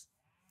years.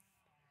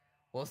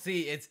 Well,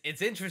 see,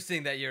 it's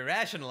interesting that you're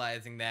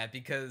rationalizing that,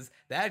 because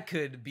that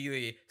could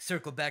be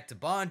circled back to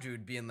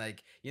Bondrude being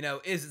like, you know,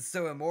 is it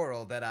so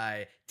immoral that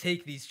I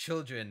take these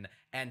children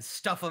and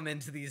stuff them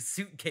into these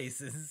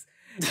suitcases?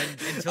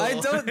 Until... I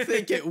don't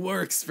think it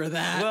works for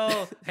that.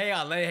 Well, hang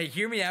on, hey,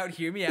 hear me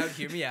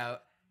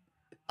out.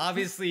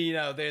 Obviously, you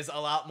know, there's a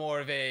lot more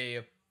of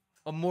a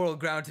moral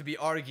ground to be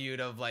argued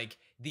of, like,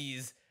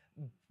 these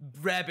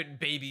rabbit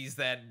babies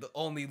that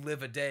only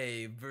live a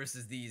day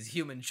versus these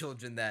human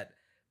children that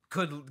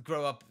could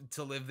grow up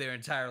to live their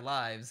entire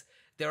lives.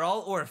 They're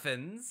all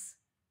orphans.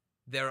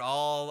 They're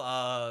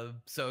all,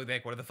 so,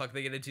 like, what the fuck are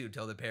they gonna do?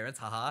 Tell their parents?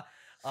 Haha.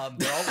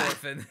 They're all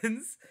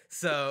orphans.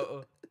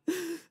 So,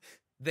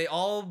 they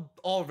all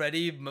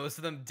already, most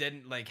of them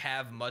didn't, like,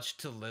 have much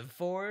to live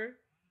for.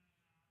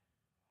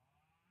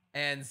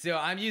 And so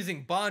I'm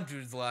using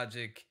Bondrude's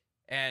logic,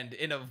 and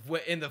in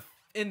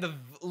the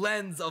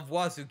lens of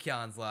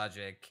Wasukyan's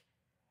logic.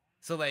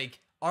 So, like,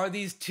 are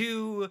these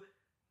two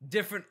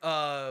different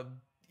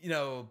you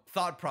know,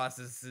 thought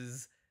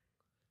processes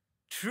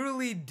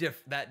truly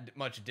that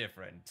much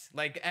different?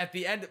 Like, at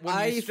the end,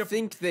 when you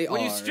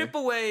strip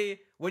away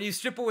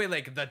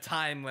like the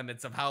time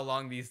limits of how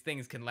long these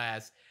things can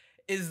last,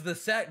 does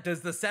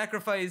the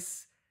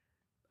sacrifice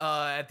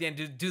at the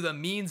end, do the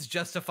means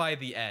justify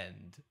the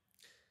end?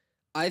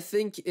 I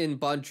think in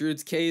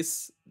Bondrude's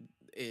case,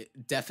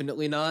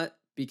 definitely not,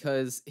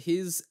 because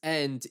his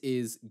end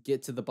is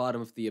get to the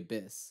bottom of the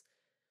abyss.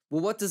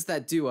 Well, what does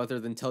that do other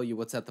than tell you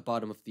what's at the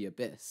bottom of the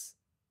abyss?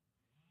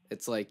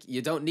 It's like,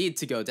 you don't need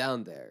to go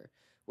down there.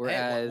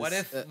 Whereas,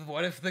 hey,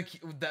 what if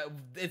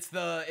it's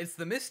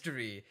the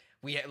mystery?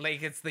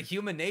 It's the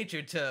human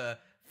nature to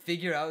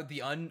figure out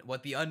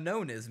what the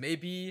unknown is.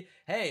 Maybe,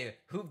 hey,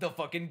 who the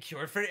fucking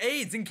cure for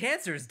AIDS and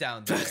cancer is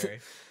down there?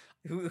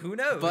 Who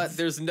knows? But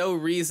there's no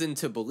reason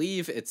to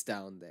believe it's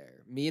down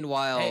there.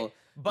 Meanwhile, hey,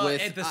 but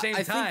at the same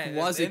time,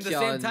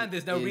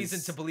 there's no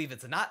reason to believe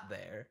it's not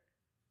there.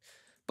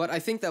 But I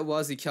think that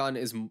Wazukyan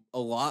is a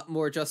lot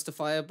more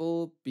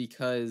justifiable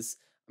because,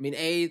 I mean,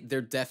 A,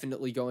 they're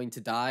definitely going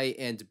to die,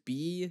 and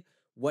B,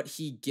 what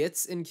he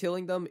gets in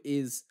killing them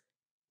is,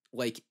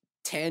 like,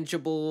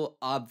 tangible,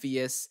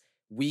 obvious,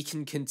 we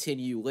can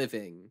continue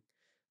living.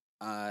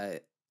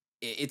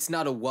 It's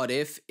not a what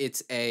if,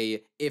 it's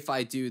a, if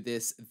I do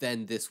this,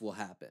 then this will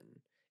happen.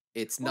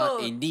 It's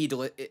not a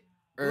needless...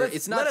 or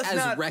it's not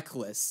as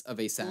reckless of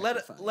a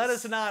sacrifice. Let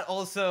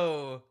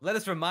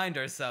us remind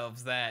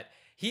ourselves that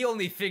he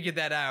only figured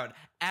that out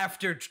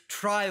after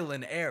trial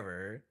and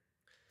error.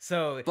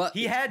 So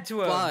he had to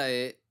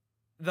have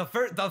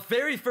the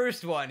very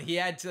first one. He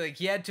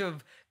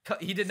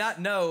did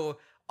not know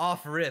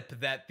off rip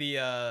that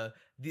the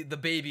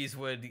babies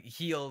would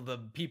heal the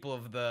people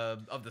of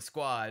the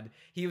squad.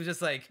 He was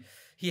just like,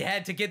 he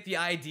had to get the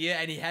idea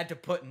and he had to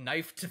put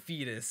knife to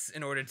fetus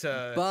in order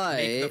to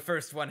make the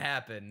first one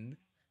happen.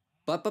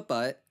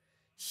 But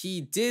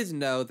he did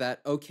know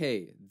that,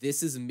 okay,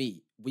 this is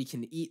meat. We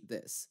can eat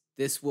this.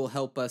 This will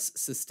help us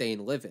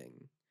sustain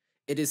living.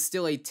 It is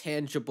still a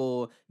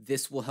tangible,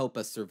 this will help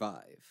us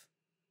survive.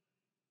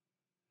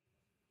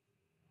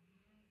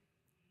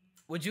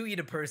 Would you eat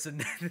a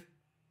person?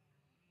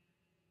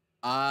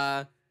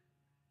 I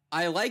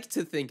like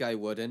to think I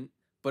wouldn't,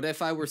 but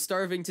if I were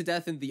starving to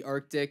death in the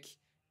Arctic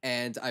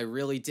and I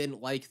really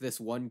didn't like this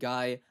one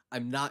guy,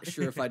 I'm not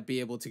sure if I'd be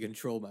able to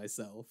control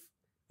myself.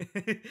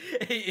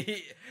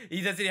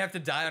 He doesn't have to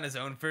die on his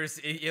own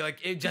first.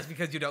 Just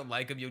because you don't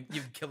like him,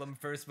 you'd kill him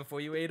first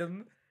before you ate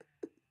him.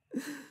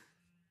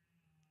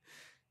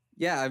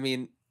 Yeah, I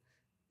mean,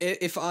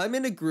 if I'm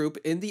in a group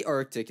in the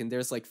Arctic and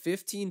there's like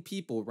 15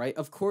 people, right?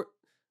 Of course,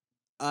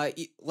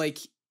 like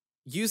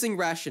using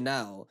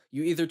rationale,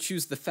 you either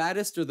choose the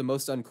fattest or the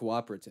most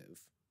uncooperative.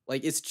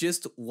 Like, it's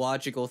just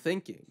logical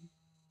thinking.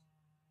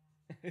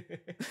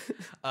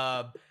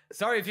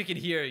 Sorry if you could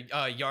hear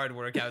yard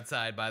work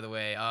outside, by the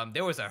way.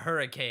 There was a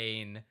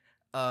hurricane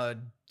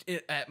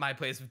at my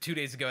place 2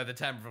 days ago at the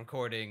time of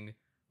recording.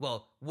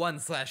 Well,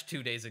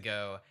 1/2 days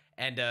ago.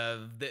 And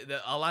a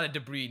lot of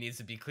debris needs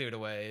to be cleared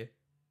away.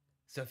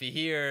 So if you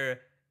hear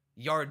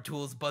yard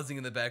tools buzzing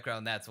in the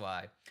background, that's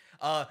why.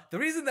 The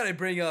reason that I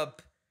bring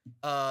up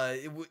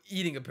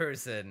eating a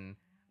person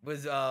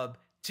was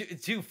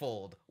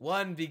twofold.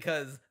 One,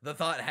 because the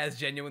thought has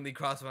genuinely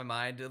crossed my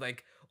mind,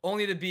 like,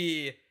 only to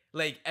be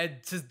like,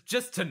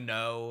 just to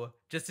know,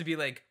 just to be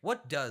like,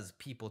 what does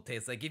people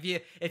taste like?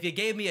 If you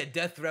gave me a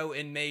death row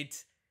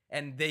inmate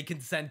and they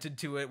consented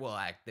to it, well,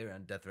 they're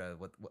on death row,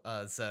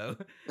 so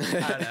I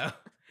don't know.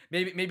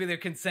 Maybe their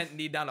consent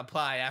need not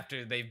apply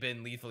after they've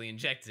been lethally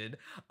injected.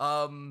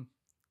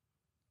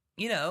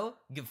 You know,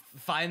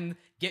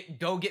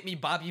 go get me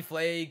Bobby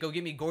Flay, go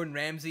get me Gordon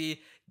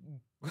Ramsay,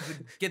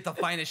 get the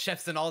finest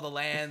chefs in all the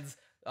lands,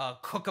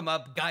 cook them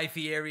up, Guy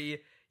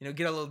Fieri, you know,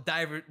 get a little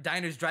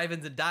diners,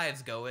 drive-ins, and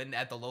dives going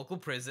at the local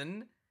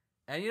prison,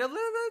 and, you know,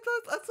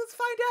 let's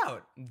find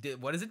out,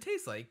 what does it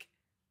taste like?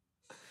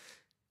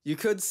 You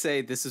could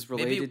say this is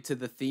related to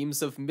the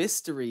themes of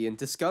mystery and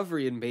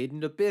discovery in Made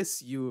in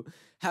Abyss. You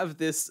have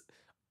this,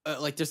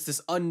 there's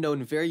this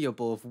unknown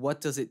variable of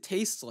what does it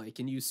taste like,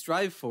 and you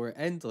strive for it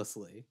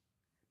endlessly.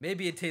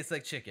 Maybe it tastes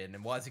like chicken,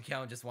 and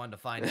Wazukion just wanted to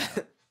find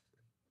out.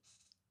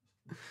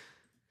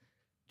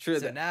 True,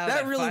 so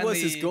that really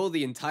was his goal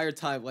the entire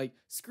time. Like,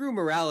 screw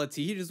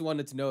morality, he just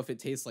wanted to know if it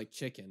tastes like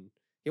chicken.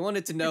 He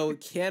wanted to know,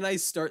 can I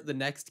start the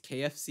next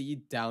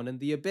KFC down in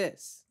the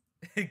abyss?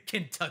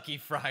 Kentucky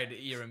Fried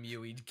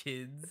Iramuid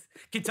kids.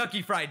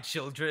 Kentucky Fried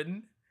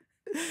Children.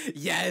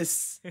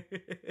 Yes!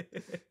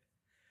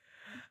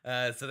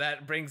 So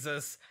that brings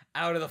us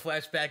out of the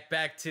flashback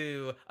back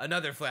to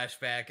another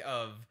flashback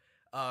of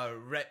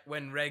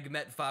when Reg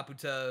met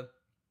Faputa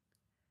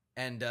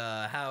and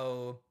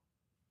how...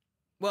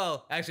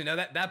 Well, actually, no,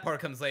 that part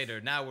comes later.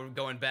 Now we're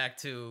going back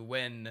to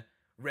when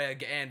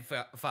Reg and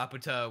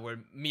Faputa were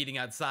meeting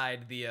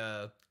outside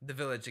the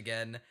village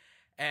again.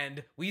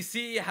 And we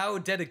see how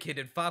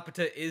dedicated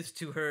Faputa is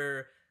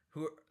to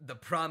the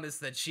promise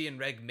that she and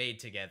Reg made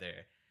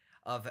together.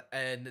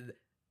 And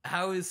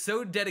how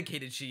so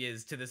dedicated she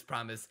is to this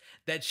promise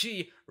that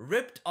she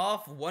ripped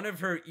off one of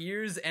her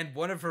ears and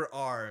one of her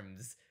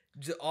arms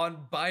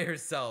by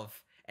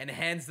herself and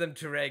hands them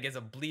to Reg as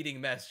a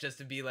bleeding mess, just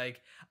to be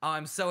like, oh,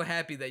 I'm so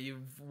happy that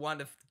you want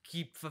to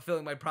keep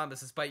fulfilling my promise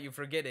despite you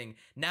forgetting.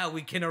 Now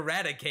we can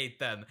eradicate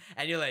them.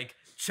 And you're like,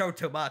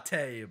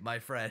 chotomate, my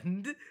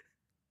friend.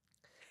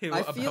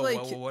 I feel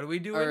like, what are we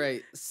doing? All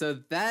right, so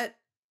that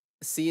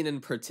scene in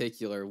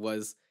particular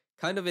was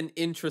kind of an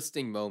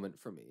interesting moment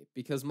for me,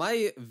 because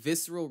my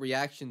visceral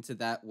reaction to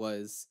that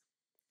was...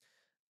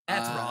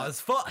 That's raw as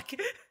fuck.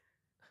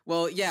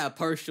 Well, yeah,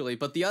 partially,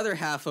 but the other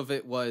half of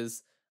it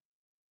was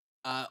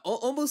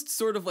almost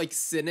sort of like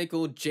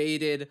cynical,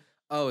 jaded,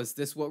 oh, is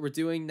this what we're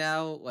doing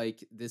now?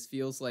 Like, this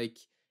feels like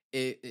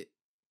this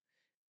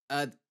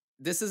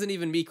isn't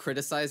even me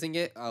criticizing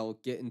it. I'll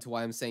get into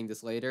why I'm saying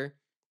this later.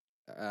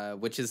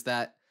 Which is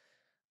that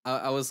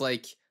I was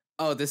like,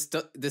 oh, this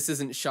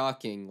isn't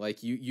shocking.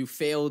 Like, you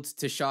failed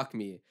to shock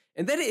me.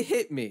 And then it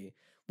hit me.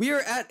 We are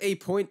at a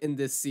point in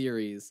this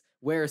series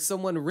where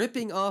someone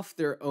ripping off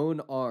their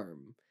own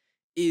arm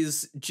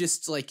is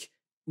just, like,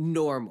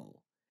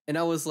 normal. And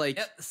I was like,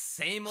 yep,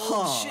 same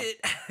old shit.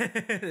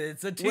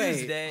 It's a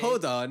Tuesday. Wait,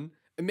 hold on.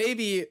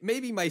 Maybe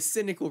my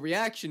cynical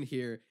reaction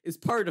here is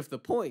part of the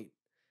point.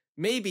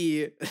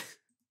 Maybe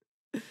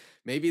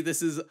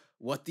this is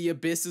what the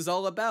abyss is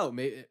all about.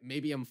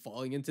 Maybe I'm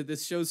falling into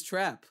this show's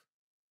trap.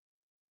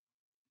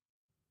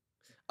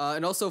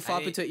 And also,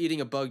 Faputa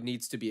eating a bug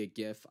needs to be a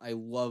GIF. I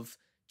love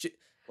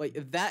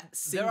like that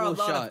single There are a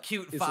lot shot of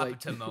cute is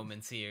Faputa like...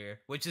 moments here,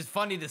 which is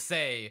funny to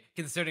say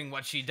considering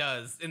what she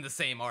does in the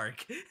same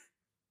arc.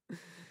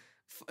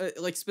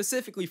 Like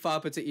specifically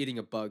Faputa eating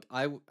a bug.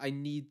 I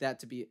need that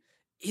to be.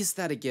 Is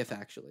that a GIF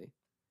actually?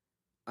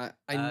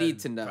 I need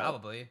to know.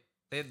 Probably.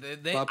 I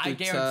Faputa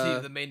guarantee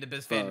you the Maiden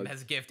Abyss fandom bug.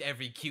 has gifted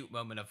every cute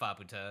moment of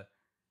Faputa.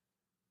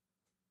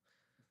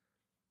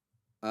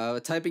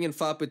 Typing in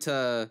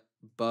Faputa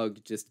bug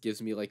just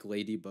gives me like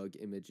ladybug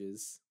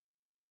images.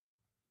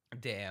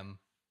 Damn.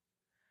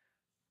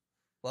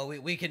 Well,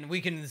 we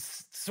can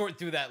sort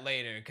through that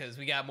later because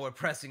we got more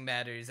pressing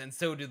matters, and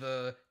so do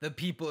the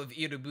people of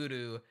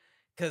Iruburu,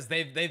 because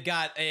they've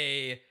got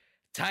a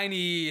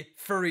tiny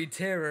furry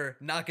terror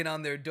knocking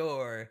on their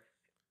door,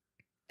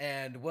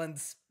 and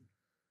once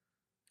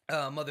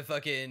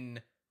motherfucking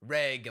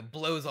Reg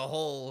blows a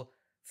hole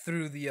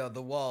through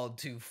the wall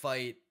to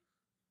fight,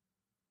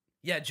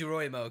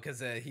 Juroimo, because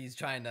he's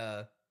trying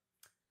to.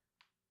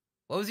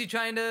 What was he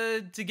trying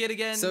to get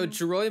again? So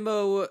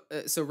Jiroimo,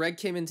 so Reg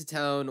came into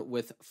town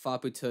with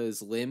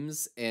Faputa's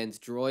limbs, and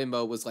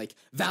Jiroimo was like,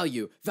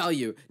 value,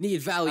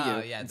 need value.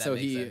 Oh, yeah, and that so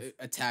makes he sense.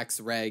 attacks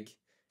Reg,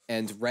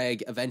 and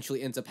Reg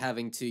eventually ends up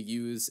having to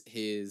use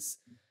his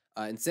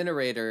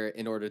incinerator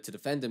in order to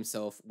defend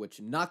himself,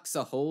 which knocks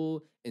a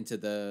hole into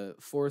the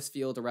force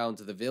field around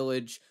the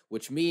village,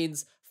 which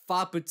means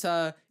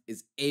Faputa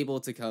is able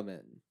to come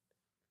in.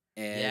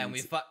 And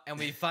And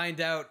we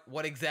find out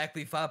what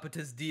exactly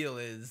Faputa's deal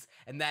is,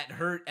 and that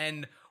hurt,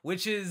 and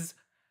which is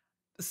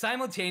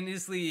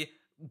simultaneously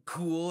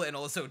cool and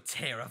also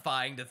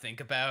terrifying to think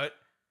about.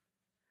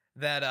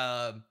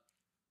 That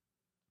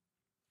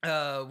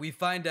we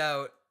find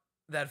out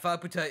that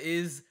Faputa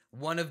is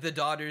one of the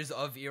daughters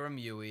of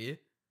Iramui,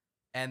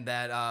 and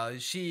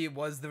that she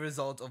was the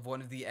result of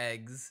one of the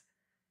eggs,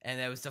 and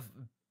that was to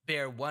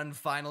bear one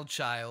final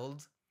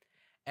child,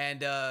 and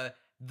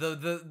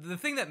the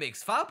thing that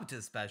makes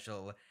Faputa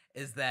special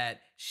is that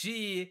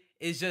she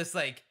is just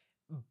like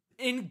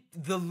in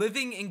the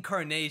living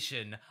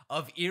incarnation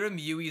of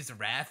Iramui's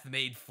wrath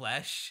made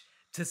flesh,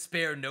 to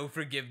spare no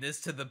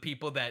forgiveness to the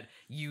people that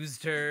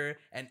used her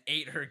and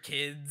ate her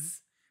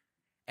kids.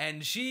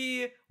 And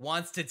she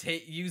wants to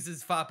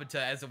uses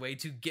Faputa as a way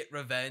to get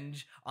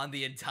revenge on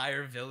the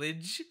entire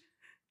village.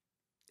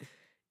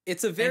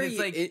 It's a very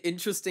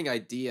interesting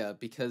idea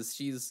because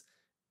she's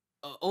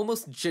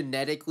almost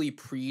genetically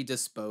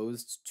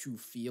predisposed to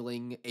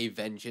feeling a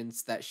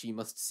vengeance that she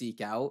must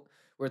seek out,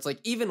 where it's like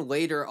even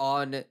later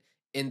on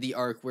in the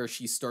arc where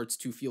she starts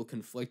to feel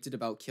conflicted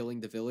about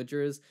killing the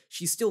villagers,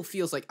 she still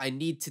feels like I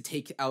need to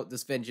take out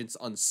this vengeance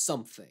on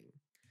something.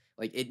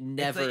 Like it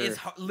never it's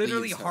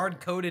literally leaves her.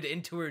 hard-coded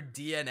into her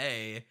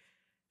DNA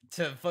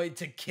to fight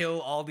to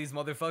kill all these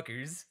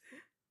motherfuckers.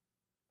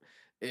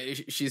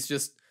 She's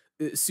just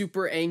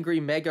super angry,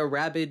 mega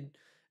rabid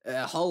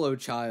hollow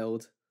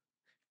child.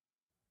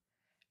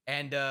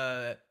 And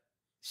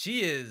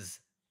she is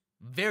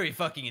very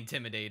fucking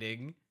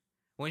intimidating.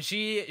 When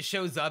she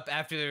shows up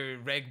after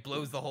Reg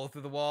blows the hole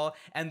through the wall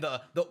and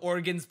the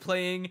organ's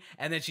playing,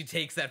 and then she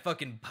takes that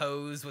fucking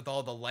pose with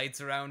all the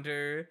lights around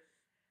her.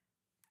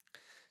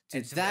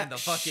 Dude, that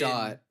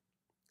shot.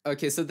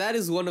 Okay, so that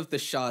is one of the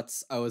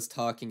shots I was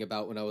talking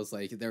about when I was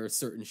like, there are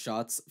certain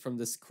shots from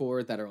this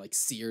core that are like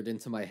seared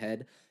into my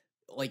head.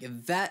 Like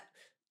that,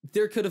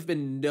 there could have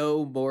been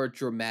no more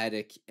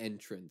dramatic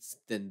entrance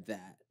than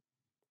that.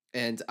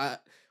 And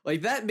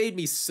that made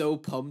me so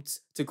pumped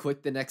to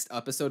click the next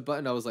episode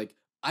button. I was like,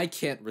 I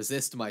can't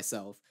resist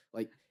myself.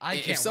 Like, I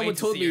can't if someone wait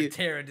to told see me her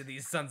tear into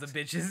these sons of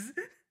bitches.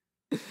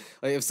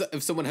 Like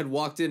if someone had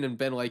walked in and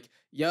been like,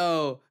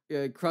 "Yo,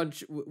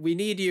 Crunch, we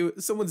need you.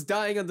 Someone's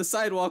dying on the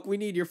sidewalk. We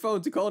need your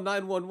phone to call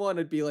 911."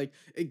 I'd be like,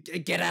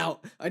 "Get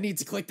out! I need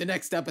to click the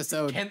next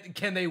episode."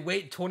 Can they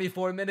wait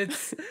 24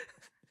 minutes?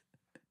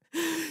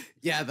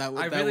 Yeah, that would.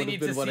 I that really would have need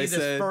been to what see I this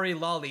said. furry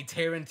lolly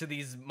tear into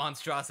these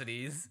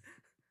monstrosities.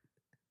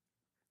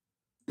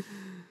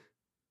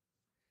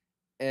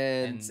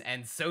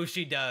 And so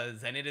she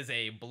does, and it is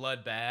a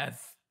bloodbath.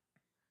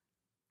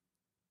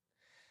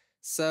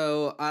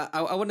 So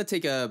I want to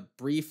take a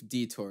brief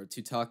detour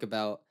to talk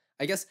about,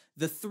 I guess,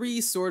 the three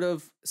sort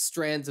of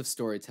strands of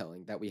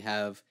storytelling that we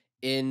have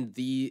in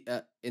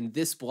in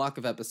this block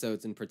of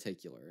episodes in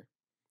particular,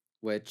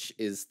 which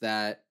is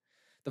that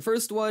the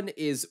first one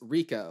is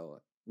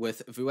Riko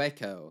with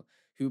Vueko,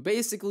 who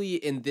basically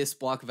in this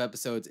block of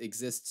episodes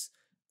exists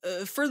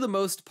for the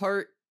most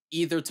part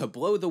either to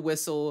blow the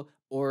whistle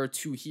or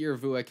to hear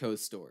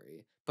Vueko's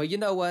story. But you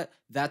know what?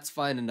 That's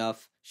fine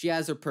enough. She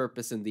has her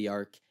purpose in the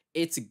arc.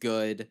 It's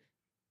good.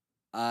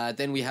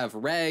 Then we have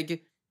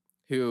Reg,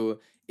 who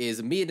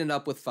is meeting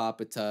up with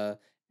Faputa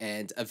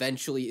and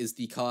eventually is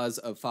the cause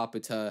of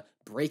Faputa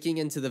breaking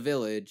into the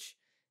village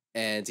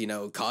and,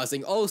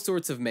 causing all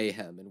sorts of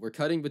mayhem. And we're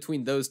cutting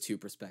between those two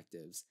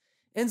perspectives.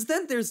 And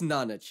then there's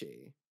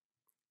Nanachi.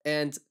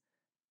 And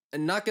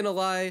I'm not gonna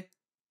lie,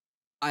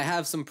 I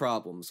have some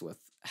problems with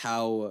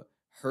how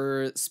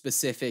her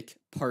specific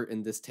part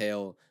in this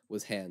tale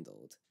was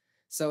handled.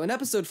 So in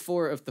episode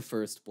 4 of the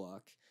first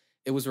block,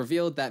 it was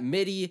revealed that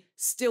Mitty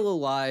still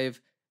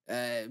alive.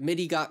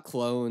 Mitty got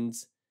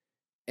cloned,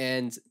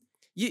 and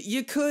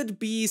you could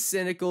be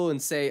cynical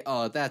and say,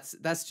 "Oh,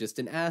 that's just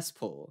an ass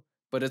pull."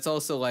 But it's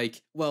also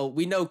like, well,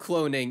 we know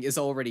cloning is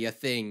already a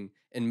thing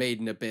in Made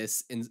in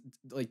Abyss, and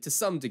like to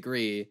some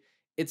degree,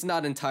 it's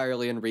not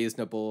entirely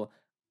unreasonable.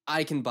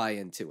 I can buy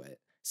into it.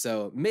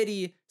 So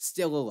Mitty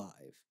still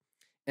alive,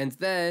 and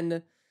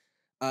then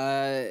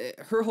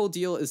her whole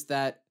deal is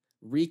that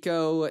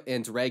Rico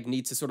and Reg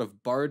need to sort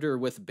of barter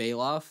with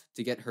Bailoff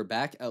to get her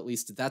back. At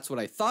least that's what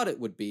I thought it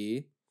would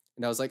be.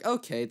 And I was like,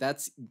 okay,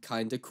 that's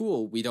kind of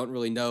cool. We don't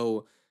really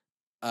know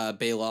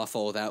Bailoff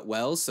all that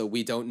well, so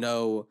we don't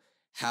know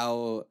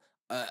how...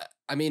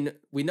 I mean,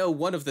 we know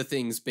one of the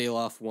things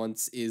Bailoff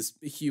wants is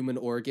human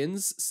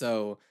organs,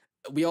 so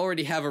we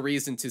already have a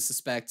reason to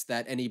suspect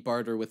that any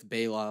barter with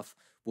Bailoff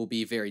will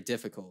be very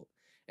difficult.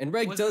 And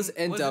Reg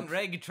wasn't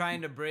Reg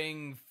trying to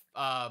bring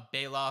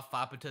Bailoff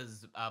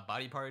Faputa's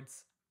body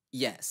parts?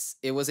 Yes,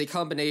 it was a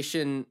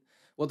combination.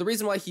 Well, the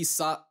reason why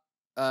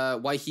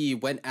why he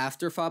went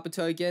after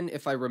Faputa again,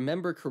 if I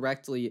remember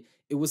correctly,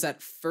 it was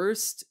at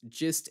first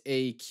just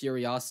a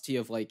curiosity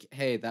of like,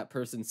 hey, that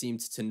person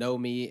seemed to know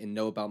me and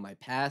know about my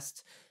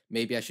past.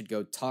 Maybe I should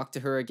go talk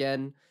to her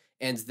again.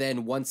 And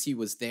then once he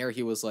was there,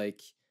 he was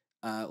like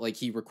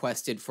he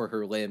requested for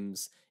her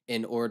limbs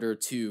in order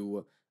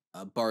to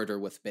barter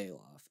with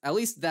Bailoff. At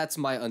least that's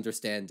my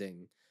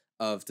understanding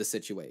of the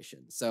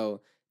situation.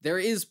 So there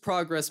is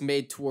progress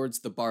made towards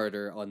the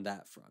barter on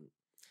that front.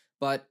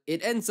 But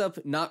it ends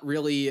up not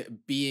really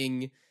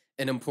being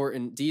an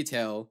important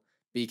detail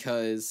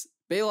because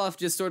Bailoff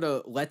just sort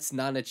of lets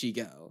Nanachi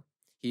go.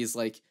 He's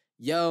like,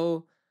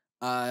 yo,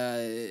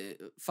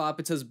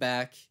 Faputa's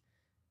back,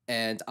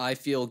 and I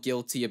feel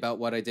guilty about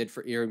what I did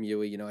for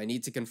Irimui. You know, I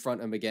need to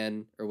confront him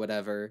again or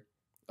whatever.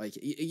 Like,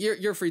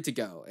 you're free to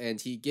go.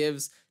 And he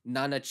gives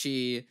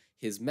Nanachi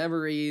his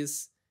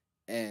memories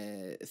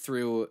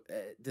through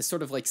this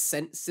sort of like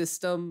scent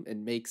system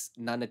and makes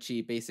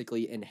Nanachi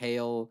basically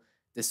inhale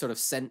this sort of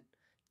scent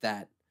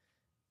that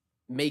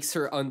makes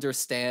her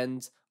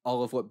understand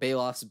all of what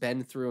Bailoff's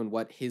been through and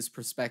what his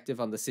perspective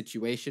on the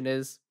situation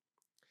is.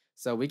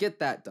 So we get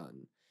that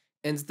done.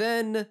 And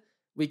then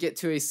we get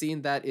to a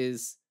scene that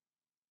is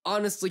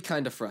honestly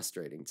kind of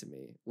frustrating to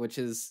me, which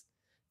is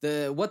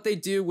what they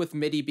do with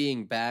Mitty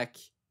being back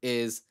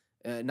is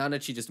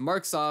Nanachi just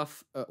marches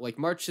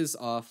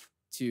off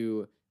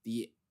to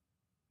the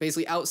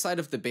basically outside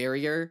of the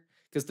barrier,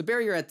 because the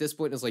barrier at this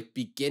point is like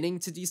beginning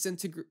to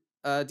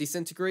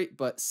disintegrate,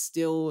 but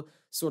still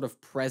sort of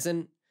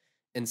present.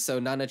 And so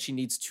Nanachi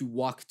needs to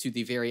walk to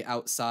the very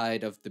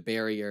outside of the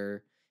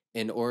barrier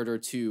in order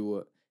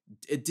to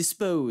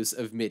dispose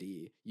of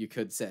Mitty, you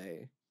could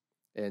say,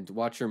 and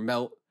watch her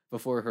melt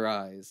before her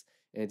eyes.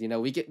 And you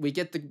know, we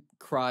get the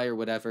cry or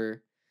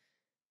whatever.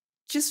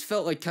 Just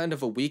felt like kind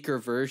of a weaker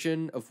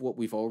version of what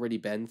we've already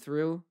been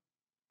through.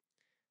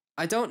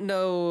 I don't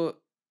know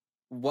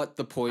what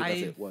the point of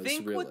it was. I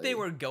think what they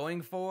were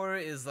going for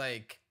is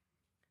like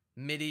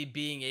Mitty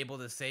being able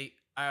to say,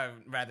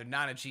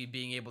 Nanachi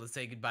being able to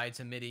say goodbye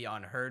to Mitty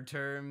on her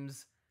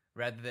terms,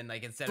 rather than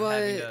like instead of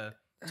having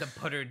to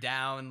put her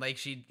down like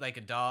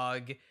a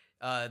dog.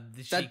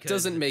 That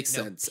doesn't make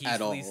sense at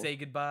all. Say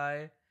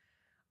goodbye.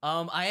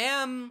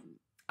 I'm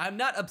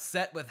not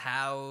upset with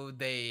how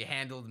they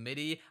handled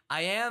Mitty.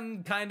 I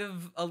am kind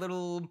of a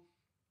little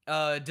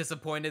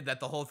disappointed that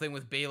the whole thing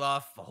with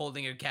Bailoff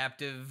holding her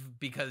captive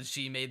because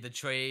she made the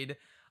trade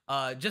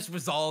just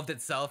resolved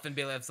itself, and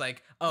Bailoff's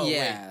like, oh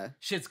yeah, wait,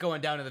 shit's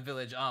going down in the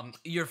village.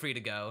 You're free to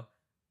go.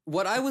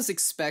 What I was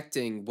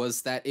expecting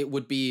was that it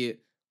would be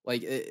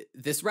like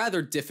this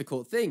rather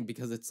difficult thing,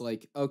 because it's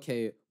like,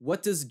 okay,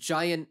 what does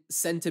giant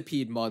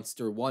centipede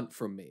monster want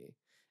from me?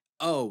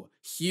 Oh,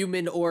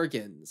 human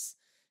organs.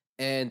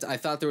 And I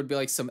thought there would be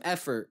like some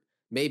effort.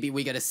 Maybe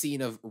we get a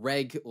scene of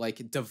Reg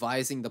like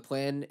devising the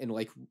plan, and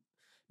like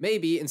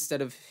maybe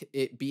instead of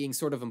it being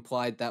sort of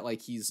implied that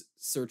like he's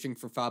searching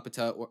for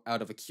Faputa or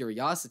out of a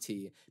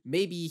curiosity,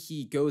 maybe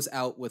he goes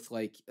out with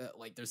like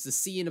there's the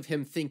scene of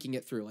him thinking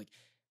it through, like,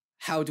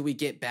 how do we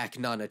get back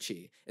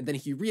Nanachi? And then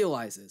he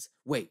realizes,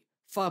 wait,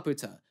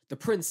 Faputa, the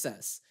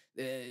princess,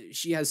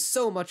 she has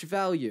so much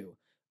value.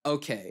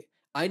 Okay,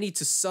 I need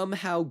to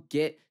somehow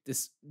get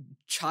this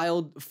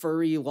child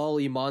furry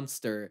lolly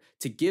monster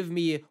to give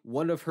me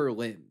one of her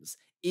limbs.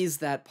 Is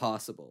that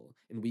possible?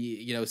 And we,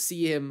 you know,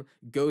 see him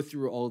go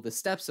through all the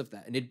steps of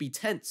that. And it'd be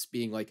tense,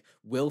 being like,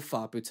 will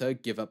Faputa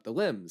give up the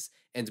limbs?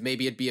 And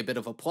maybe it'd be a bit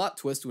of a plot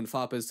twist when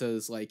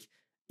Faputa's like,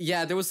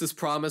 yeah, there was this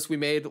promise we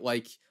made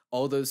like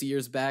all those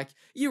years back.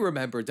 You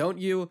remember, don't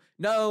you?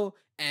 No,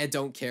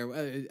 don't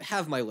care.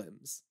 Have my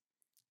limbs.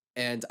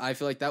 And I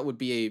feel like that would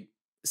be a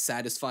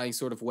satisfying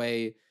sort of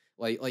way,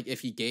 like if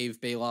he gave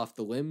Bailoff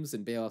the limbs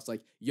and Bailoff's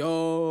like,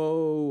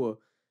 yo,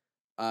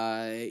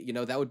 you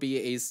know, that would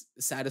be a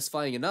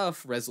satisfying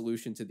enough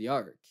resolution to the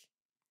arc.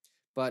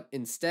 But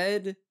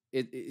instead,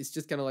 it's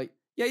just kind of like,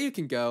 yeah, you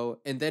can go,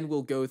 and then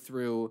we'll go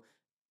through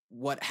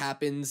what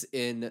happens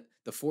in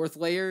the fourth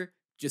layer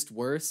just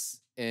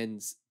worse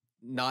and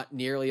not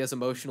nearly as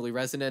emotionally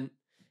resonant.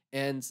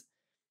 And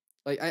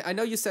like I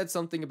know you said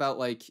something about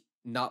like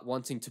not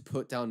wanting to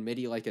put down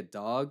Midi like a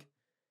dog,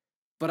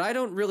 but I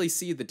don't really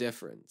see the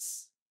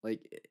difference.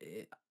 Like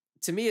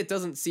to me, it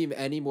doesn't seem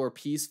any more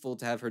peaceful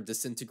to have her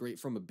disintegrate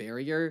from a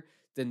barrier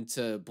than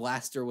to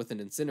blast her with an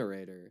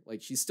incinerator.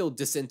 Like she's still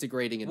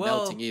disintegrating and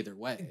melting either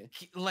way.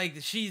 Like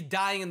she's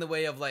dying in the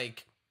way of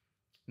like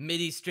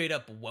Midi straight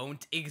up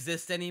won't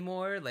exist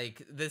anymore.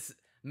 Like this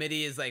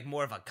Midi is like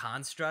more of a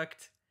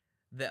construct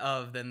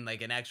than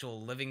like an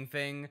actual living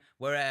thing.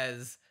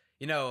 Whereas,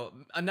 you know,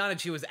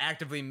 Nanachi was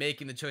actively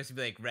making the choice to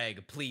be like,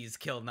 Reg, please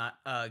kill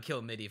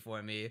Midi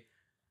for me.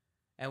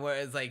 And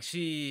whereas like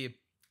she's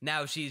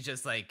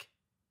just like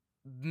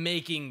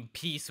making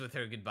peace with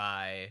her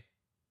goodbye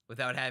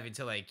without having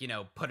to like, you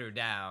know, put her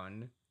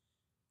down.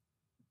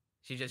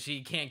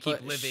 She can't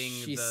keep living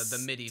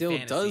the Midi still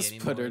fantasy does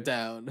anymore. Put her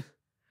down.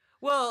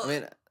 Well, I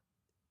mean,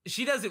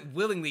 she doesn't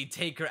willingly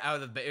take her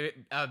out of the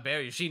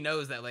barrier. She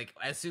knows that like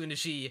as soon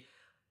as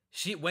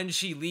when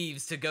she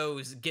leaves to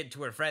go get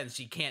to her friends,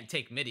 she can't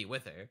take Midi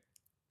with her.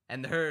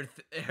 And her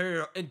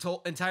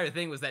entire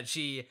thing was that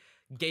she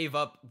gave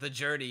up the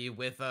journey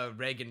with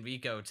Reg and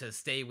Rico to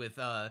stay with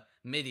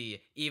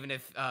Midi, even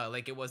if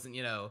like it wasn't,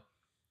 you know,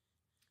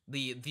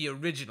 the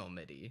original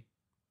Midi.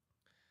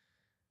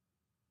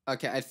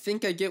 Okay, I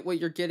think I get what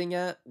you're getting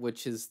at,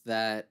 which is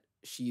that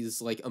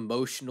she's like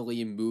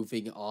emotionally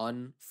moving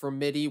on from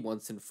Midi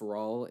once and for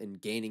all and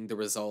gaining the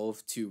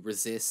resolve to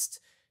resist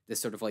this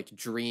sort of like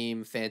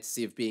dream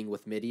fantasy of being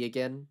with Midi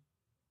again.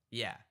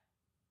 Yeah.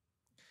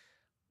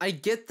 I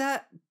get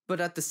that,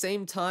 but at the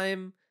same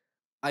time,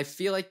 I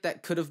feel like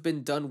that could have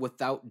been done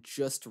without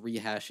just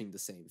rehashing the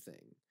same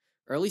thing.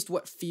 Or at least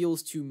what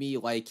feels to me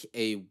like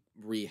a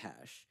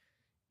rehash.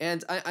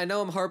 And I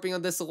know I'm harping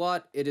on this a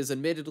lot. It is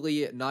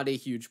admittedly not a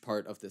huge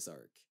part of this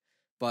arc.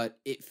 But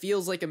it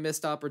feels like a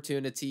missed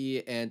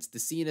opportunity, and the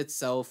scene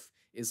itself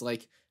is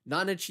like,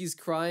 Nanachi's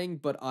crying,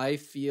 but I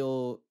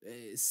feel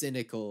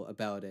cynical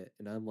about it.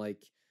 And I'm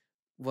like,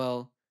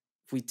 well,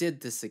 if we did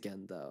this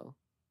again, though.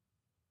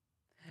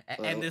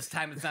 And this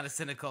time it's not a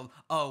cynical,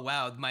 oh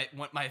wow,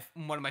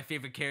 one of my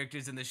favorite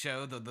characters in the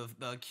show,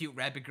 the cute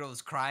rabbit girl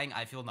is crying,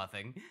 I feel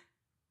nothing.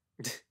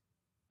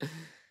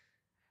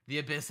 The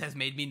abyss has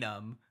made me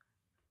numb.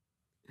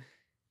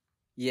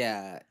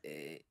 Yeah.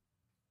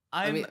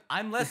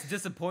 I'm less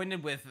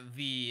disappointed with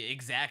the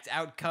exact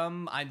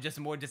outcome. I'm just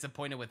more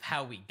disappointed with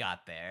how we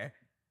got there.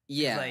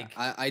 Yeah, like,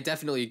 I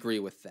definitely agree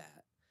with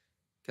that.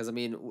 Because, I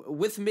mean,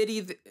 with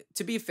Midi,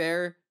 to be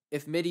fair,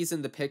 if Midi's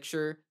in the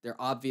picture, there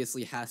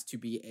obviously has to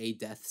be a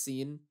death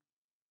scene.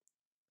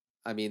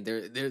 I mean,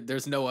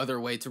 there's no other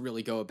way to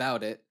really go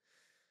about it.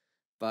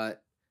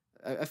 But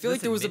I feel like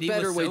there was a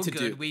better way to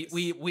do it.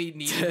 We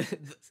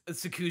needed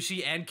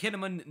Tsukushi and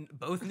Kinema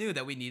both knew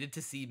that we needed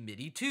to see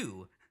Midi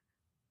too.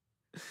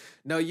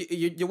 No,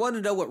 you want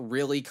to know what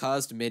really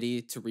caused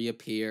Midi to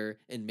reappear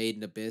in Made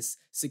in Abyss?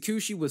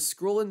 Tsukushi was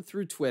scrolling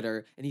through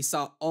Twitter and he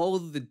saw all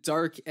of the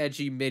dark,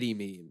 edgy Midi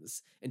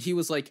memes. And he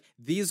was like,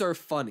 these are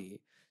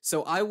funny.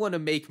 So I want to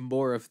make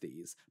more of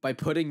these by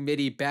putting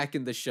Midi back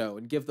in the show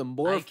and give them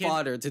more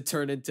fodder to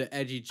turn into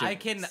edgy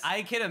jokes.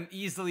 I can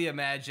easily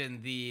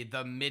imagine the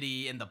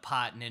Midi in the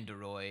pot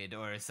Nindoroid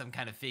or some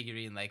kind of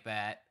figurine like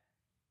that.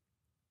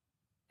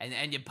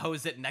 And you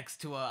pose it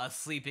next to a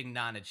sleeping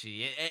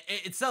Nanachi.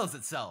 It sells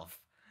itself.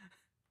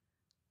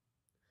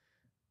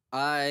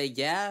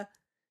 Yeah.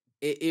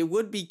 It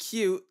would be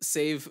cute,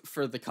 save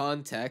for the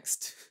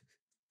context.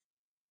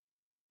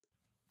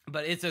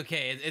 But it's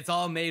okay. It's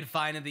all made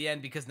fine in the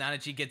end because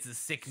Nanachi gets a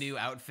sick new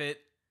outfit.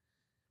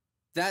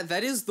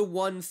 That is the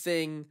one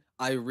thing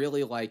I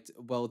really liked.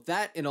 Well,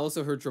 that and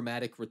also her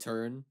dramatic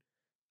return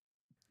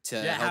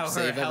to help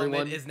save everyone.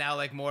 Helmet is now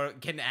like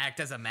can act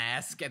as a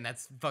mask, and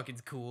that's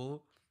fucking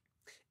cool.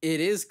 It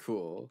is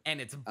cool.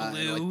 And it's blue.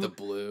 And like the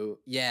blue.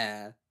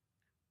 Yeah.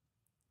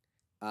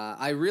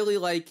 I really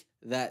like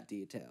that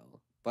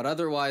detail. But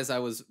otherwise, I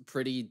was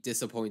pretty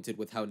disappointed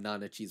with how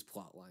Nanachi's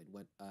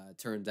plotline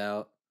turned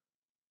out.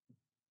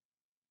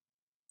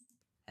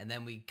 And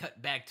then we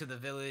cut back to the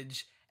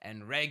village,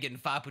 and Reg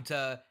and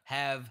Faputa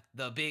have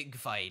the big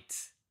fight.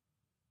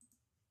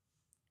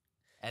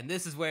 And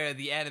this is where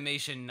the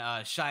animation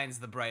shines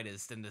the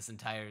brightest in this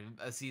entire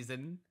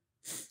season.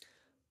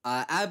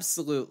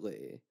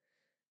 Absolutely.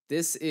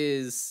 This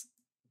is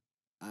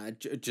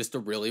just a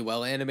really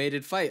well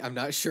animated fight. I'm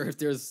not sure if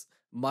there's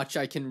much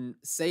I can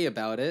say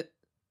about it.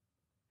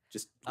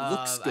 Just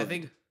looks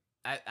good.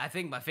 I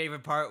think my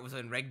favorite part was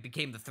when Reg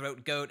became the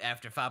throat goat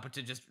after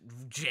Faputa just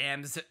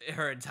jams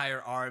her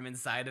entire arm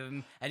inside of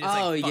him and just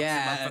fucks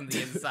him up from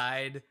the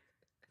inside,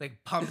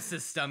 like pumps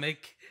his stomach.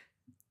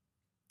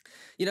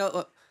 You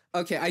know,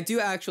 okay, I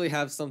do actually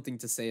have something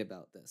to say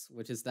about this,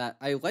 which is that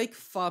I like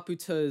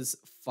Faputa's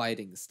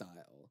fighting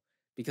style.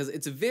 Because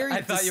it's very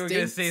I thought you were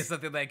going to say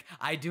something like,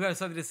 I do have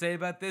something to say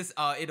about this.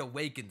 It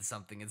awakened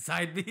something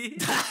inside me.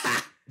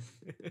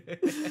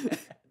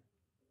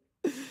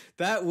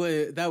 That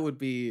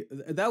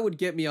would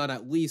get me on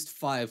at least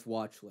 5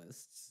 watch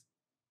lists.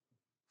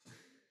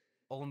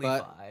 Only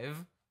But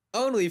 5.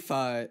 only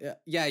 5.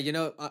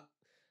 Yeah,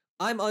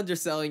 I'm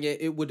underselling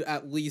it. It would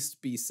at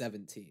least be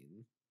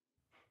 17.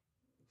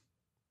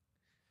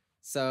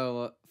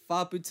 So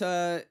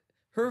Faputa,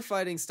 her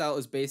fighting style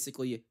is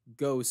basically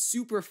go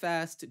super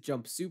fast,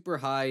 jump super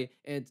high,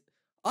 and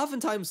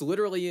oftentimes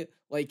literally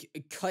like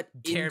cut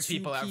Tear into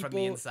people out from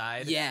the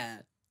inside. Yeah,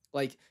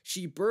 like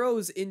she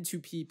burrows into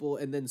people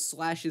and then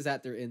slashes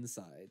at their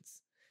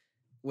insides,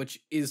 which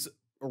is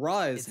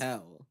raw as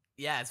hell.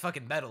 Yeah, it's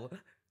fucking metal.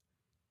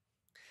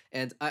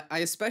 And I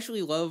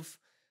especially love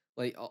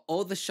like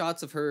all the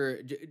shots of her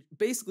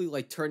basically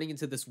like turning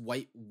into this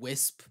white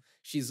wisp.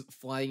 She's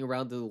flying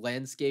around the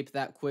landscape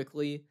that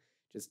quickly,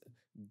 just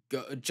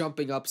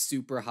jumping up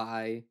super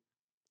high.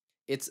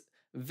 It's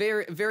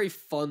very, very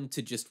fun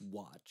to just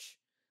watch.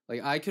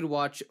 Like I could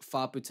watch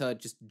Faputa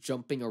just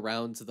jumping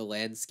around to the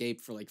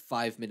landscape for like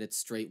 5 minutes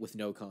straight with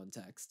no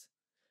context.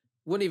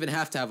 Wouldn't even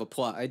have to have a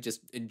plot. I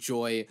just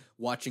enjoy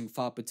watching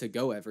Faputa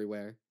go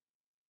everywhere.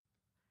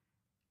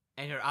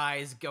 And her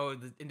eyes go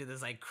into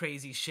this like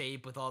crazy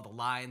shape with all the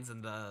lines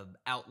and the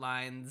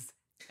outlines.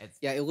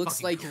 Yeah, it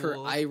looks like cool. her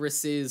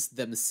irises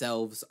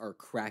themselves are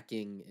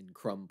cracking and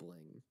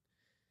crumbling,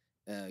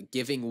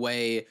 giving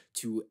way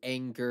to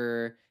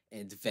anger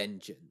and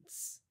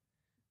vengeance.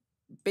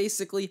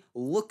 Basically,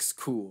 looks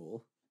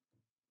cool.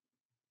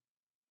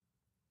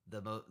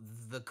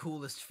 The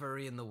coolest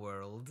furry in the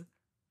world.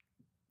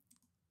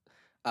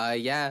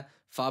 Yeah,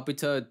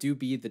 Fabuta do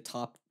be the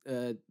top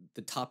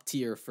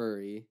tier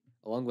furry,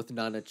 along with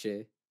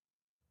Nanache.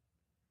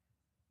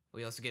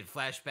 We also get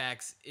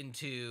flashbacks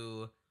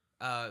into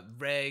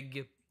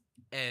Reg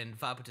and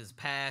Faputa's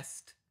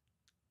past,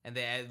 and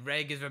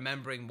Reg is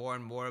remembering more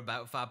and more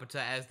about Faputa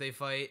as they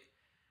fight.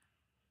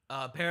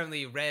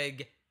 Apparently,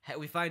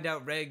 we find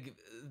out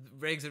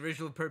Reg's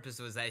original purpose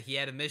was that he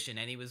had a mission,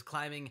 and he was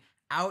climbing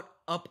up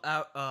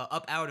out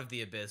of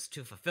the abyss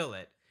to fulfill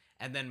it.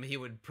 And then he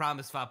would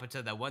promise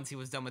Faputa that once he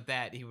was done with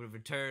that, he would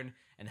return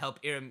and help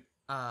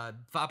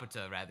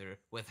Faputa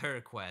with her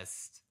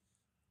quest.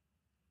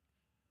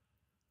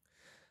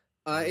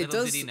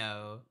 Little did he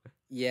know.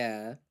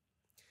 Yeah.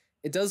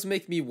 It does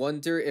make me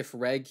wonder if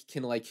Reg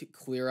can, like,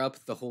 clear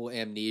up the whole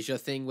amnesia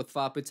thing with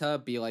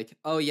Faputa. Be like,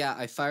 oh yeah,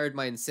 I fired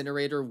my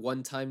incinerator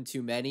one time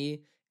too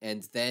many,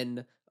 and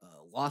then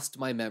lost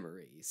my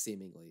memory,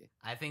 seemingly.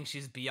 I think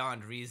she's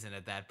beyond reason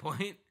at that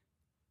point.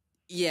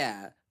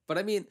 Yeah, but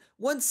I mean,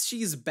 once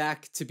she's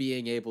back to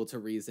being able to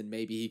reason,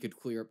 maybe he could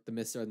clear up the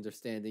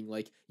misunderstanding.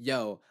 Like,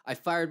 yo, I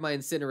fired my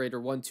incinerator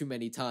one too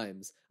many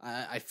times.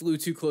 I flew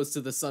too close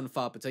to the sun,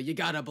 Faputa. You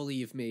gotta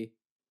believe me.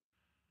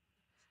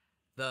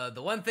 The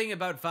one thing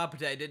about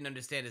Faputa I didn't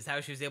understand is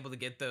how she was able to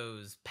get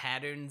those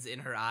patterns in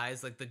her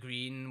eyes, like the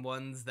green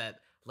ones that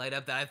light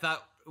up, that I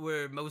thought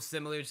were most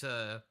similar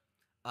to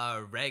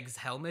Reg's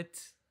helmet.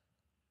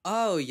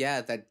 Oh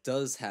yeah, that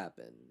does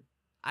happen.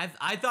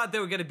 I thought they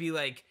were gonna be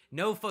like,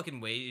 no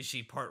fucking way is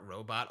she part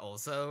robot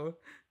also.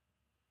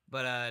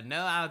 But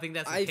no, I don't think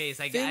that's the case.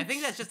 I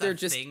think that's just a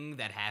thing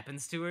that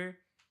happens to her.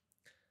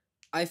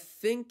 I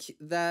think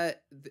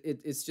that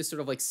it's just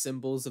sort of like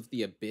symbols of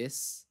the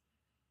abyss,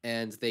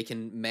 and they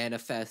can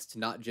manifest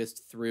not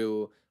just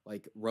through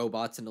like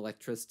robots and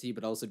electricity,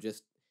 but also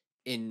just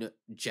in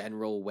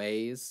general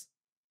ways.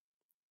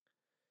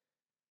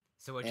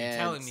 So what you're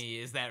telling me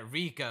is that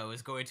Rico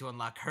is going to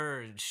unlock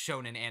her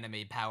shonen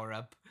anime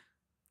power-up.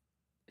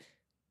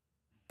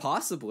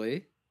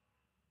 Possibly.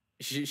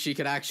 She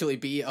could actually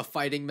be a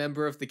fighting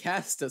member of the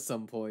cast at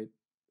some point.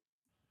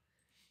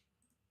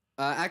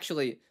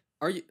 Actually,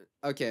 are you...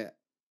 Okay,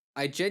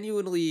 I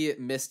genuinely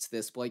missed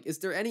this, but, like, is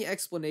there any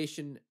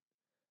explanation...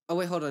 Oh,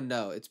 wait, hold on,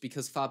 no. It's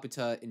because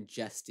Faputa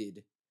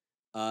ingested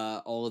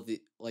all of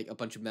the... Like, a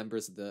bunch of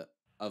members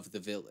of the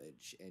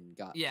village and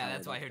got... Yeah,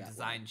 that's why her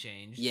design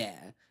changed.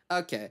 Yeah.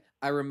 Okay,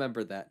 I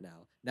remember that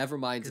now. Never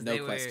mind,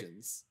 no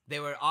questions. They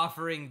were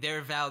offering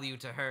their value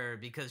to her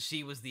because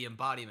she was the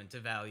embodiment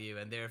of value,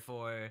 and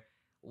therefore,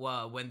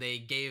 well, when they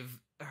gave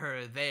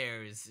her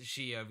theirs,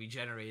 she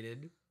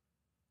regenerated.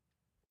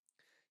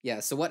 Yeah,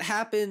 so what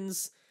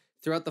happens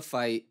throughout the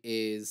fight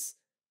is...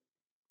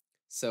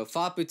 So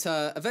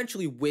Faputa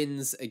eventually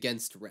wins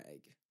against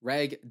Reg.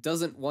 Reg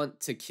doesn't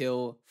want to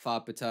kill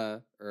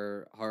Faputa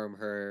or harm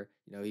her.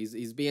 You know,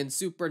 he's being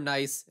super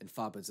nice, and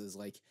Faputa's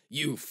like,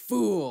 "You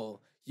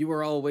fool! You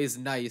were always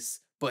nice,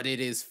 but it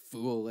is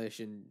foolish,"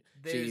 and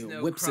she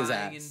whips his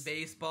ass. In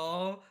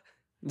baseball.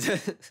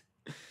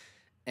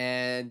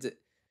 And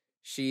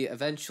she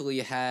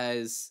eventually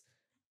has,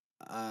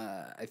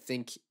 I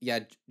think,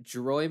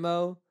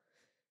 Jeroimo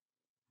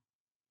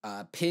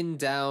pin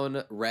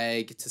down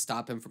Reg to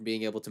stop him from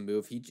being able to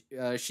move.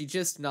 She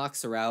just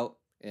knocks her out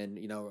and,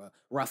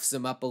 roughs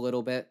him up a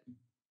little bit.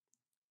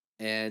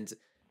 And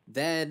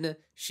then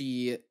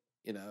she,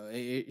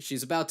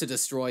 she's about to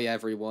destroy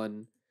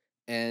everyone.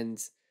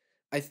 And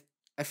I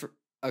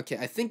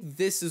think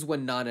this is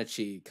when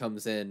Nanachi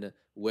comes in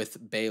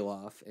with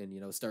Bailoff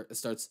and,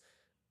 starts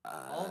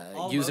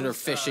using her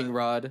fishing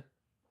rod.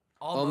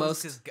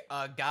 Almost, because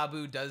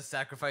Gabu does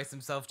sacrifice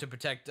himself to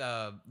protect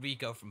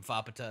Riko from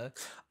Fapata.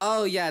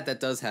 Oh yeah, that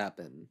does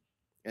happen.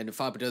 And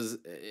Fapata's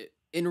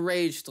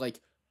enraged,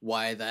 like,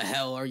 why the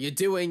hell are you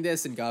doing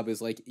this? And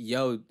Gabu's like,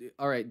 yo,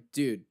 all right,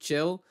 dude,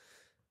 chill.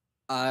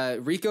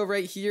 Riko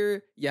right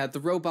here, yeah, the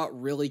robot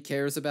really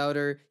cares about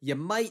her. You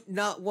might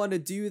not want to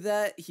do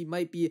that. He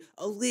might be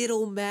a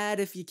little mad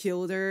if you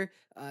killed her.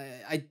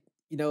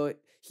 You know,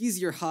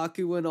 he's your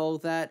Haku and all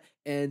that,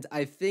 and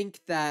I think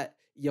that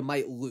you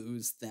might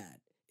lose that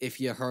if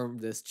you harm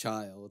this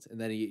child. And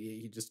then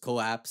he just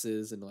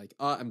collapses and like,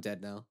 oh, I'm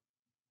dead now.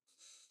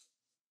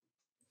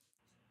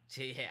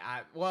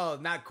 Well,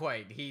 not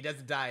quite. He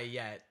doesn't die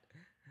yet.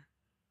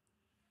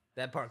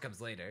 That part comes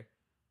later.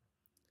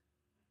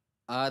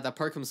 That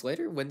part comes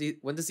later? When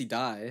does he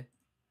die?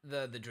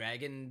 The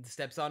dragon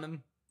steps on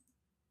him.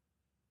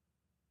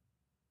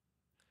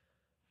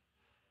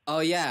 Oh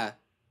yeah.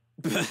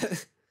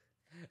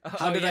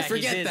 How did I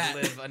forget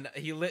that?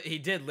 He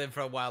did live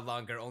for a while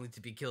longer, only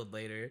to be killed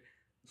later.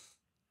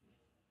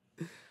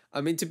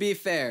 I mean, to be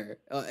fair,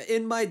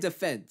 in my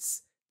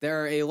defense,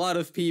 there are a lot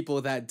of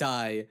people that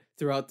die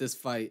throughout this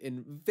fight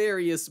in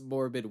various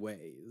morbid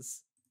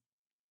ways.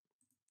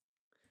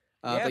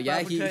 But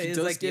yeah, he does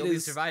like get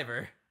his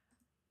survivor.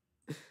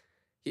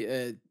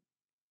 Yeah,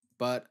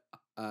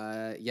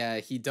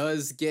 he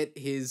does get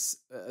his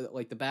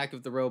like the back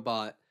of the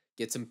robot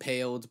gets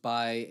impaled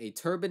by a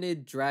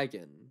turbanid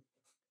dragon.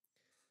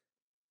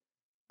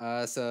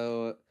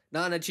 So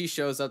Nanachi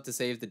shows up to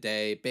save the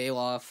day.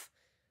 Bailoff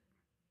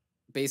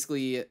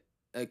basically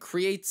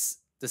creates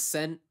the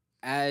scent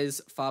as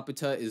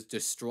Faputa is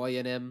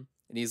destroying him,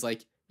 and he's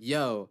like,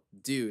 yo,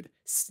 dude,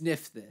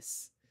 sniff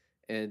this.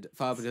 And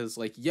Faputa's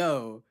like,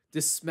 yo,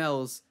 this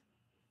smells,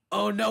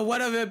 oh no,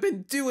 what have I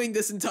been doing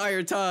this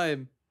entire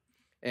time?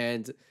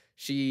 And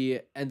she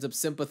ends up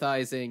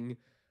sympathizing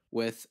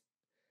with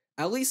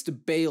at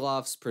least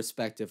Bailoff's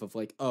perspective of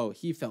like, oh,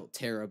 he felt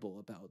terrible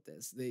about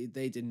this.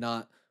 They did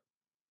not,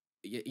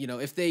 you know,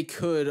 if they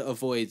could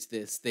avoid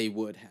this, they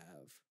would have.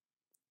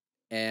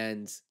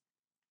 And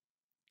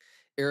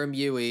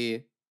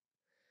Iramyui,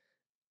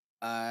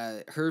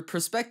 her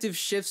perspective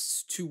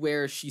shifts to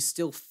where she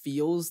still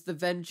feels the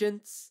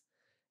vengeance,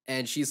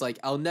 and she's like,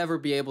 I'll never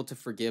be able to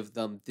forgive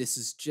them. This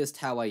is just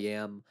how I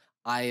am.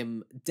 I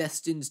am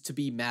destined to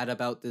be mad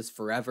about this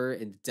forever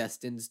and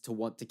destined to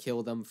want to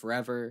kill them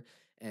forever.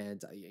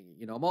 And,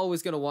 you know, I'm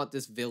always going to want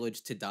this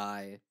village to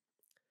die.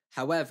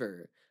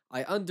 However,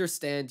 I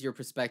understand your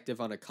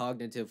perspective on a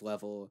cognitive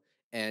level,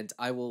 and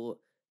I will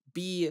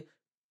be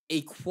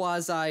a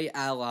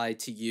quasi-ally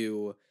to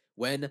you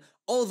when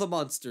all the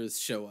monsters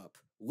show up.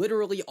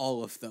 Literally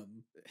all of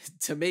them.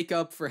 To make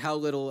up for how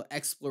little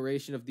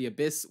exploration of the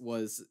abyss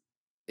was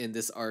in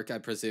this arc, I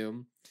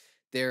presume.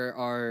 There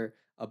are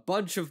a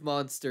bunch of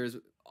monsters,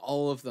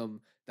 all of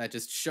them, that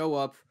just show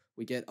up.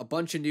 We get a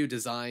bunch of new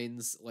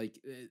designs, like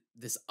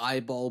this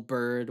eyeball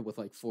bird with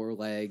like 4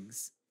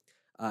 legs.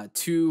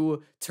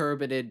 2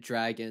 turbanid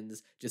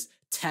dragons just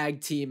tag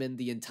teaming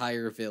the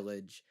entire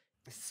village.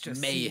 It's just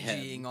mayhem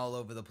CGing all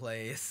over the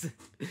place.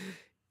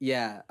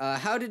 Yeah.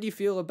 How did you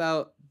feel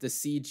about the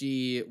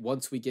CG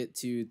once we get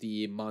to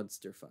the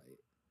monster fight?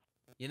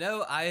 You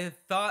know, I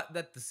thought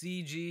that the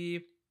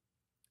CG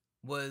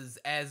was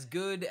as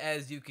good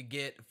as you could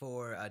get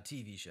for a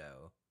TV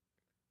show.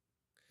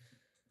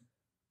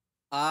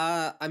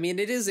 I mean,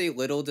 it is a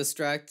little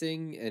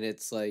distracting, and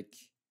it's like,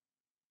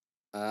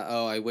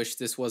 oh, I wish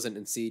this wasn't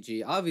in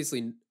CG.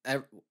 Obviously,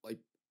 like,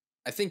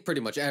 I think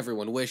pretty much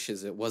everyone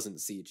wishes it wasn't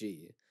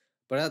CG.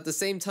 But at the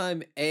same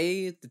time,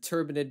 A, the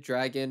turbanid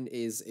dragon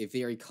is a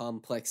very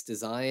complex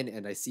design,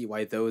 and I see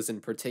why those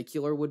in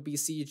particular would be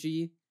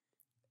CG.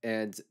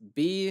 And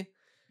B,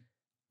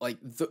 like,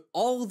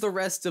 all the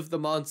rest of the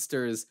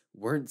monsters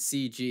weren't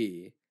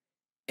CG.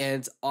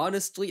 And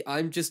honestly,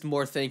 I'm just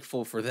more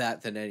thankful for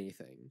that than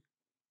anything.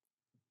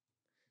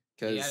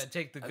 You gotta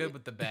take the good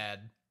with the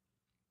bad.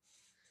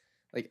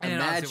 Like,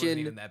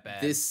 imagine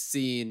this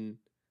scene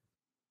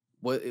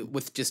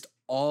with just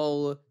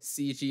all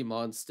CG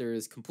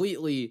monsters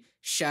completely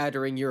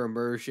shattering your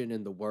immersion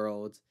in the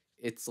world.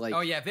 It's like,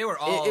 oh yeah, if they were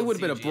all it would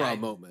have been a bra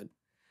moment.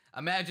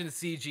 Imagine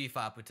CG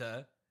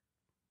Faputa.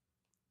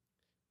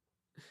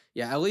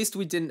 Yeah, at least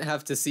we didn't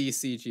have to see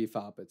CG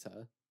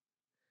Faputa.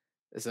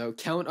 So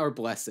count our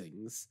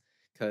blessings,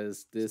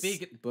 because this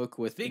book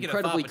with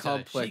incredibly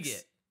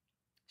complex.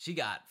 She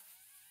got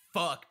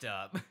fucked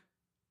up.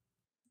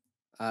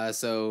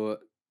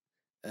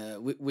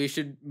 We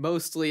should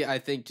mostly, I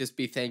think, just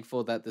be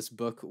thankful that this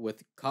book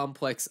with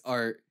complex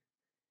art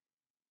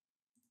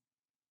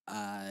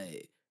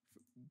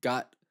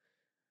got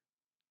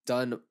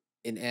done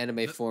in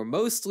anime form,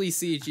 mostly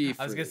CG free.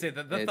 I was gonna say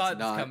the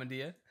thought is coming to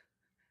you.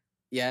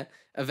 Yeah,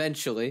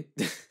 eventually.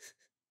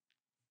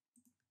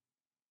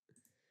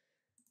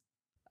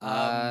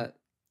 As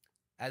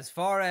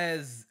far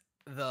as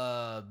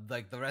the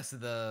rest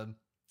of the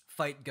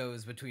fight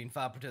goes between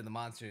Faputa and the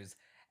monsters,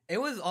 it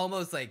was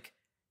almost like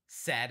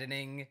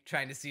saddening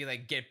trying to see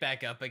like get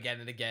back up again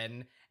and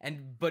again,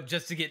 but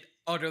just to get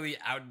utterly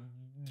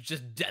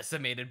just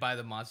decimated by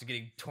the monster,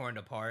 getting torn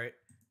apart.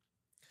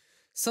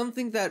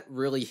 Something that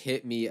really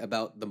hit me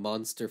about the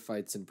monster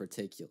fights in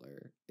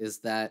particular is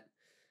that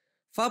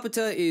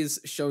Faputa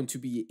is shown to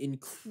be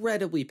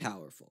incredibly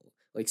powerful,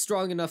 like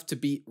strong enough to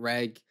beat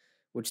Reg,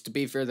 which, to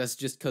be fair, that's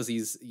just because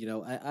he's,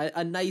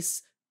 a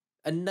nice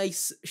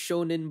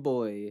shonen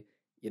boy.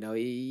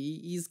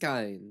 He's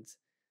kind,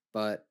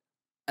 but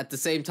at the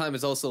same time,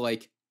 it's also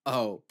like,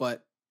 oh,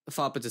 but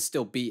Faputa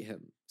still beat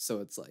him,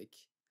 so it's like,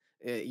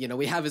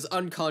 we have his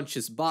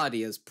unconscious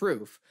body as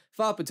proof.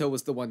 Faputa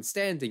was the one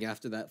standing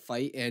after that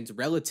fight and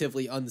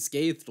relatively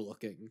unscathed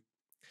looking.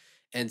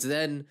 And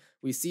then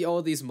we see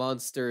all these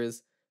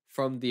monsters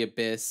from the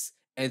abyss,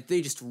 and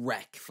they just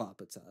wreck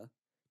Faputa.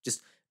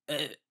 Just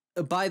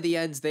by the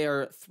end, they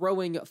are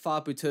throwing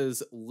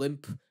Faputa's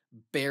limp,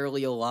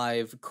 barely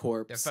alive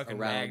corpse They're fucking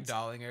around.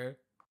 ragdolling her.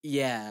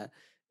 Yeah,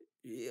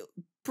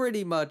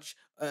 pretty much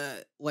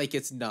like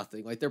it's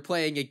nothing. Like they're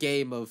playing a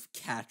game of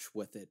catch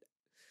with it.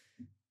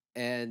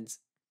 And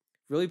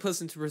really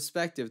puts into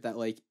perspective that,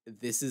 like,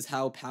 this is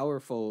how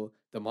powerful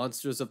the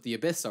monsters of the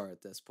abyss are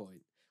at this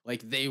point.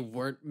 Like, they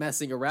weren't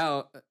messing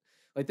around.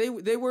 Like,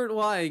 they weren't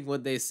lying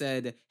when they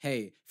said,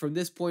 hey, from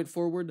this point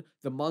forward,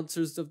 the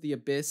monsters of the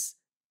abyss,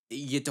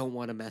 you don't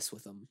want to mess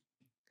with them.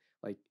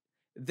 Like,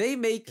 they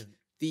make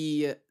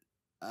the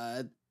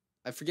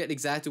I forget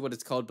exactly what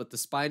it's called, but the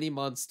spiny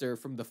monster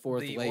from the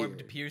fourth layer. The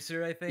orbed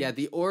piercer, I think. Yeah,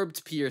 the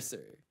orbed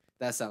piercer.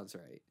 That sounds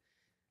right.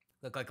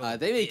 Look like a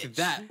they make bitch.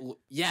 that.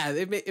 Yeah,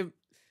 they make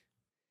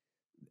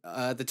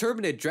the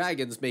Terminid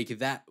dragons make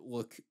that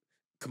look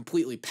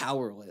completely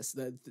powerless.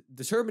 The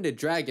Terminid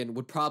dragon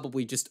would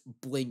probably just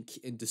blink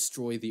and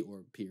destroy the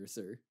orb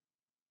piercer.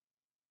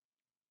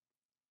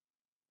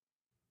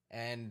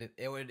 And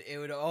it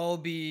would all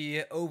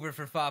be over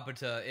for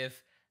Faputa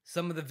if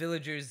some of the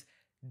villagers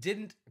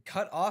didn't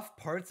cut off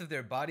parts of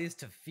their bodies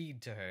to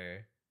feed to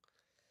her.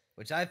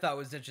 Which I thought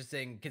was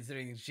interesting,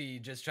 considering she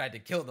just tried to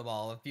kill them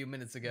all a few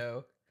minutes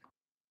ago.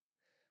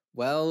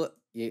 Well,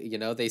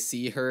 they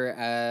see her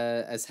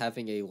as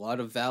having a lot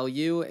of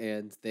value,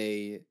 and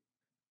they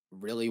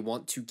really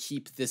want to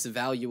keep this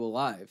value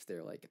alive.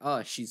 They're like,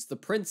 oh, she's the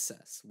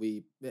princess.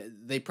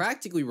 They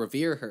practically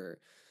revere her.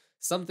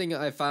 Something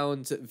I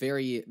found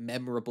very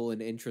memorable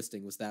and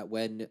interesting was that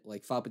when,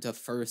 like, Faputa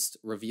first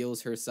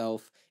reveals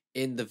herself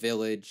in the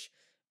village,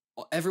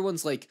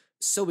 everyone's like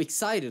so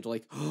excited,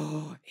 like,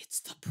 oh, it's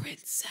the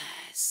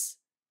princess.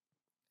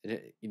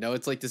 And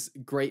it's like this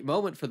great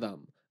moment for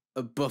them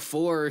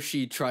before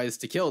she tries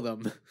to kill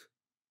them.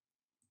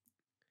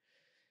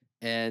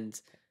 And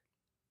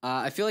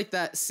I feel like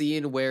that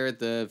scene where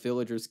the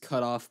villagers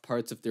cut off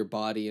parts of their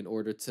body in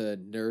order to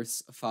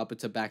nurse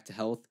Faputa back to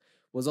health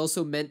was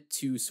also meant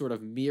to sort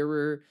of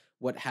mirror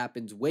what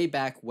happened way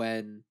back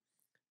when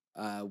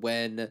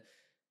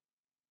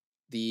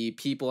the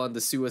people on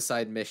the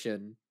suicide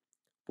mission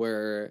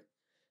were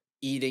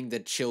eating the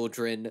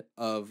children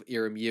of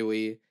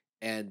Irimyui,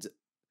 and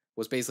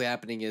what's basically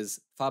happening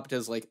is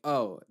Faputa's like,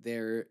 oh,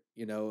 they're,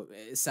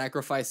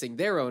 sacrificing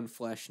their own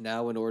flesh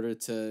now in order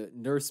to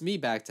nurse me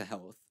back to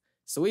health.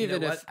 So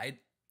even if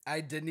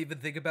I didn't even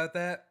think about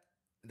that.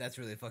 That's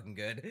really fucking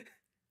good.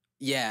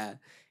 Yeah,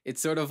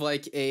 it's sort of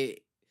like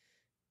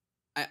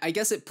I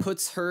guess it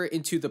puts her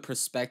into the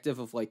perspective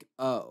of like,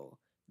 oh,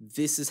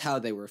 this is how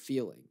they were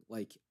feeling.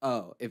 Like,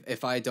 oh,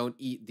 if I don't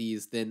eat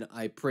these, then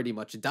I pretty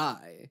much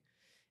die.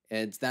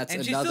 And that's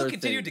another thing. And she still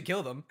continued to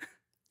kill them.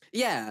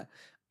 Yeah,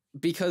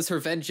 because her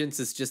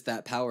vengeance is just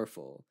that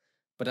powerful.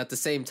 But at the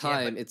same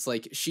time, it's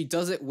like she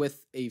does it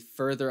with a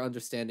further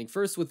understanding,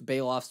 first with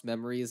Balof's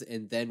memories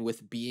and then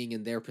with being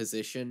in their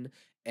position,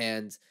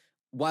 and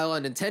while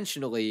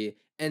unintentionally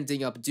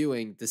ending up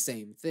doing the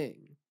same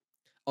thing.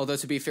 Although,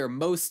 to be fair,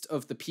 most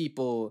of the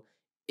people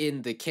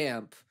in the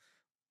camp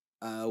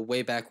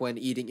way back when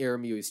eating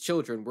Irimyui's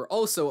children were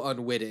also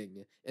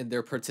unwitting in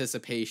their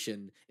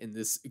participation in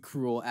this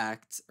cruel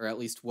act, or at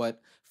least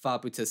what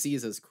Faputa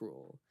sees as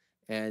cruel.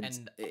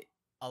 And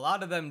a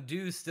lot of them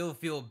do still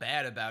feel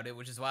bad about it,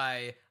 which is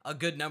why a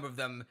good number of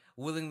them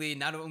willingly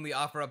not only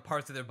offer up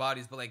parts of their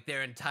bodies, but like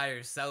their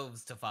entire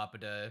selves to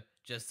Faputa,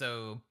 just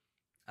so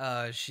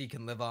she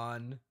can live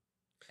on.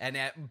 And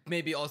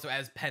maybe also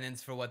as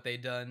penance for what they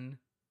done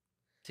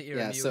to Irimyui.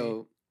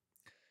 Yeah,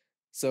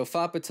 so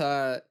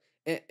Faputa,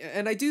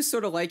 and I do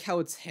sort of like how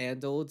it's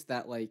handled,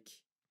 that like,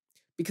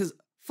 because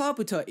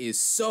Faputa is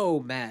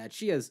so mad.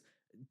 She has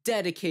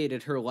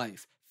dedicated her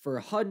life for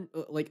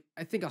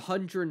I think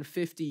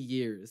 150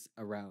 years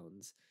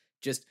around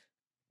just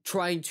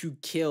trying to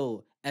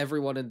kill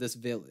everyone in this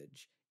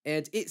village.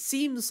 And it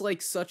seems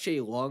like such a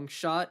long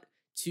shot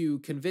to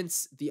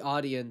convince the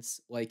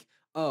audience, like,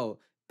 oh,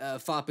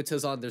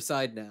 Faputa's on their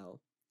side now.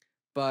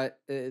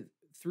 But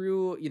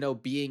through,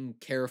 being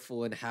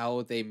careful in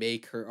how they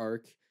make her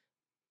arc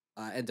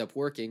end up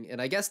working,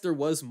 and I guess there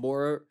was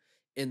more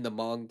in the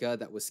manga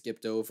that was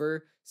skipped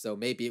over, so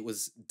maybe it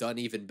was done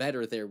even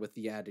better there with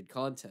the added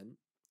content,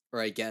 or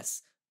I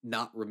guess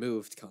not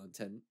removed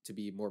content, to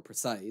be more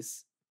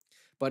precise.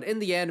 But in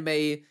the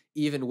anime,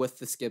 even with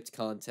the skipped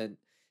content,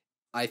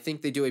 I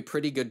think they do a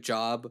pretty good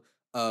job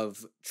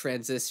of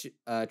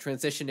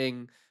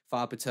transitioning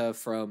Fapata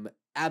from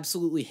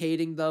absolutely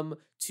hating them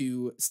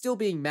to still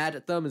being mad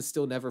at them and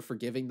still never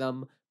forgiving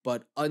them,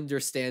 but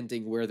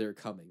understanding where they're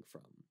coming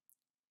from.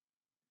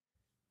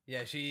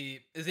 Yeah,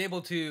 she is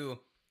able to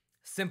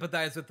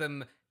sympathize with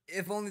them,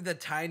 if only the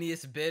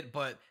tiniest bit,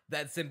 but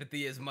that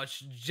sympathy is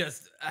much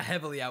just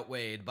heavily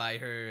outweighed by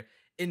her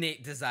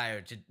innate desire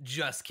to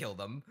just kill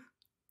them.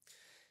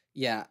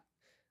 Yeah.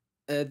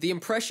 The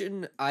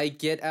impression I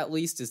get, at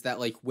least, is that,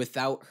 like,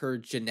 without her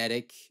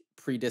genetic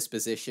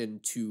predisposition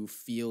to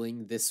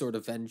feeling this sort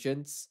of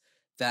vengeance,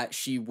 that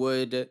she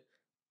would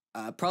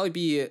probably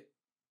be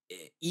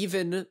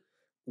even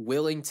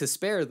willing to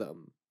spare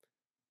them.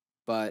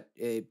 But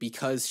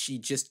because she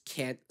just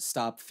can't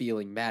stop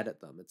feeling mad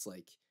at them, it's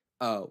like,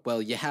 oh,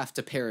 well, you have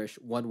to perish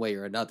one way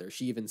or another.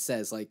 She even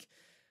says, like,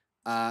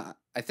 I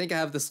think I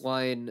have this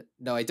line.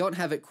 No, I don't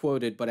have it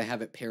quoted, but I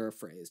have it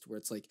paraphrased, where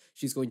it's like,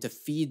 she's going to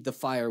feed the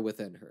fire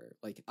within her.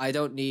 Like, I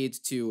don't need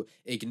to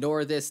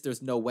ignore this.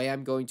 There's no way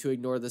I'm going to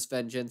ignore this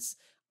vengeance.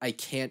 I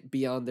can't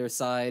be on their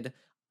side.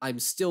 I'm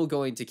still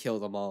going to kill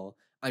them all.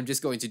 I'm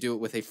just going to do it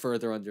with a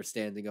further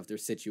understanding of their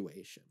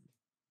situation.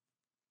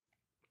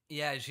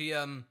 Yeah,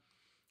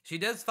 she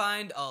does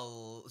find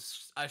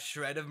a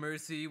shred of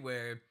mercy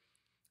where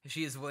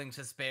she is willing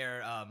to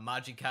spare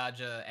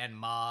Majikaja and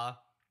Ma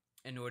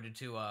in order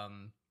to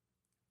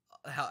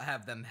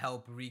have them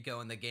help Rico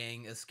and the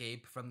gang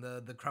escape from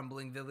the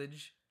crumbling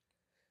village.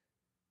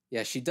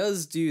 Yeah, she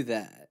does do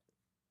that.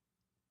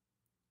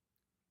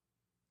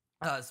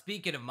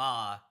 Speaking of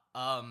Ma,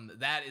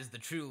 that is the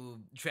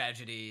true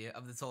tragedy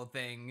of this whole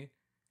thing.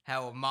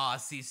 How Ma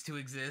ceased to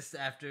exist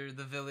after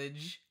the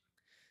village.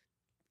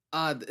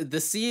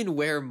 The scene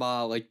where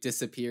Ma, like,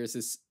 disappears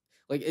is,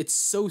 like, it's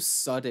so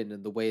sudden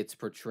in the way it's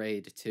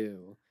portrayed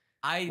too.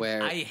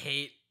 I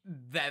hate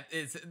that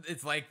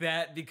it's like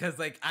that, because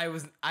like I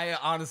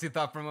honestly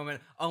thought for a moment,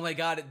 oh my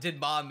god, did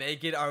Ma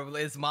make it, or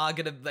is Ma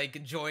gonna like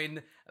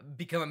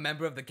become a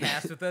member of the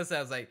cast with us? I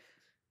was like,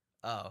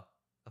 oh,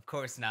 of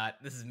course not.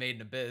 This is Made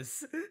in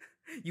Abyss.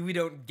 We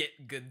don't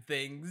get good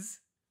things.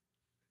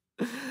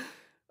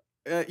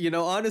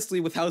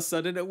 Honestly, with how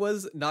sudden it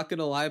was, not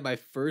gonna lie, my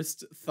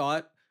first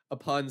thought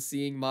upon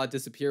seeing Ma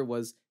disappear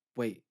was,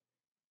 wait,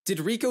 did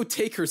Rico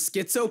take her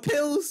schizo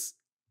pills?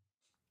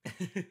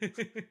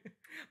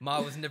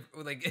 Ma was never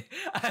like.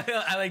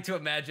 I like to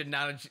imagine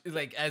Nanachi,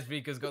 like, as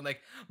Rico's going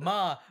like,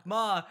 Ma,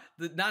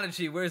 the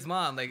Nanachi, where's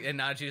Mom? Like, and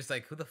Nanachi just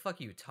like, who the fuck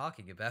are you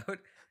talking about? Like,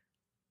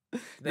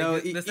 no,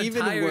 this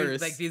even entire,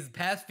 worse. Like, these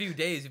past few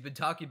days, you've been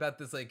talking about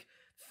this, like,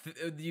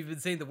 you've been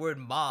saying the word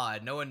Ma.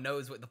 No one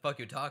knows what the fuck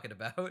you're talking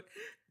about.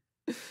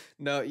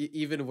 No,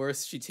 even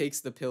worse. She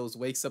takes the pills,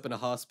 wakes up in a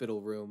hospital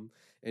room,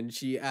 and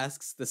she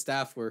asks the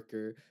staff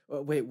worker,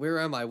 oh, "Wait, where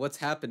am I? What's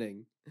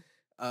happening?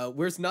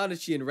 Where's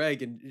Nanachi and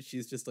Reg?" And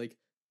she's just like,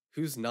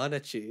 "Who's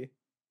Nanachi?"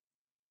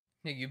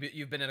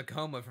 You've been in a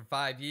coma for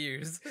 5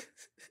 years.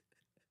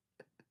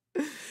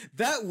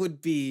 That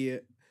would be,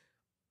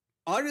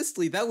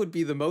 honestly, that would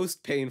be the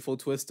most painful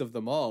twist of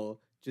them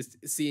all. Just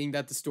seeing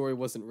that the story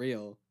wasn't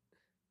real.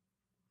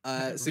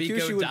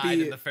 Rico died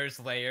in the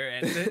first layer,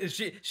 and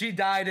she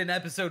died in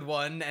episode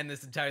 1, and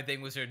this entire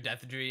thing was her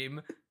death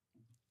dream.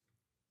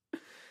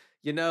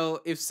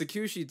 If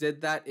Tsukushi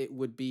did that, it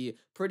would be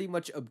pretty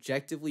much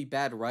objectively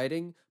bad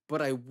writing,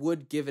 but I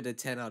would give it a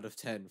 10 out of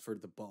 10 for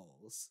the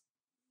balls.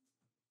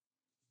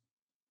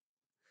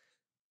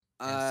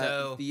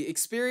 So the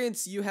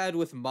experience you had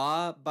with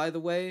Ma, by the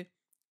way,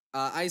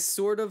 I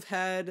sort of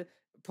had,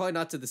 probably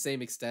not to the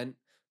same extent,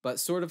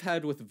 but sort of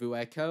had with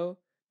Vueko,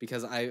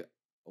 because I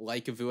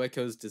like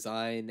Vueko's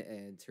design,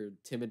 and her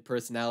timid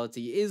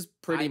personality is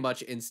pretty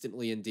much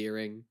instantly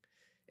endearing.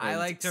 I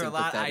liked her a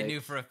lot. I knew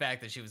for a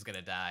fact that she was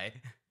gonna die.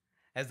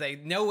 I was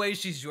like, no way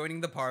she's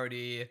joining the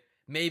party.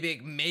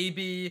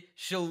 Maybe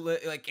she'll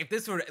like, if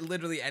this were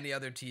literally any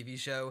other TV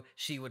show,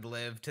 she would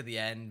live to the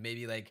end.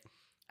 Maybe, like,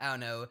 I don't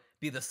know,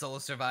 be the sole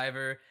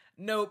survivor.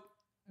 Nope.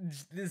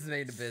 This is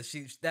Made in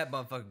Abyss. That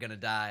motherfucker gonna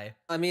die.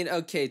 I mean,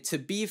 okay, to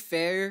be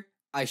fair,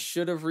 I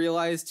should have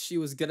realized she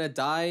was gonna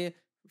die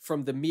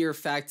from the mere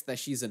fact that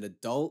she's an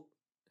adult,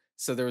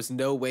 so there was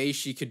no way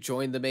she could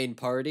join the main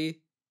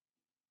party.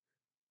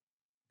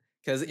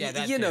 Because,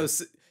 you know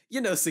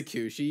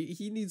Tsukushi,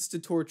 he needs to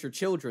torture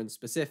children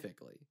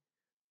specifically.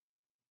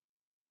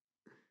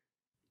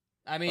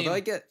 I mean,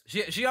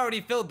 she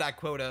already filled that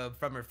quota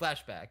from her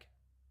flashback.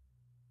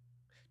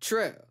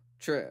 True.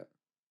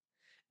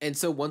 And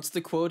so once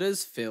the quota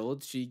is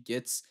filled, she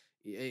gets,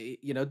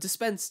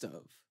 dispensed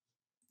of.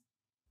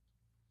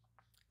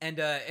 And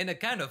in a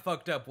kind of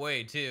fucked up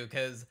way, too,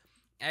 because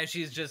as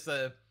she's just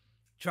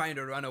trying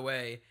to run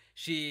away,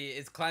 she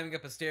is climbing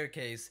up a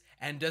staircase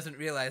and doesn't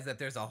realize that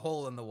there's a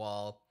hole in the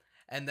wall,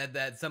 and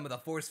that some of the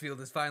force field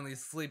is finally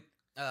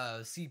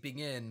seeping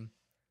in,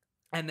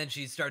 and then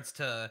she starts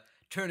to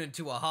turn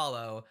into a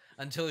hollow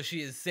until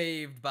she is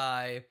saved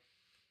by,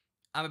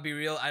 I'm gonna be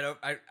real,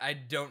 I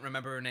don't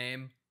remember her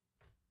name.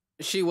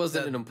 She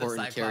wasn't an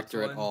important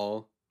character at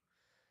all.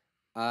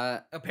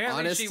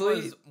 Apparently, she Honestly,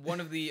 was one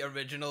of the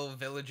original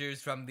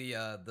villagers from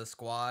the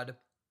squad,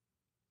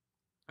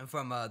 and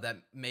from that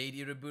made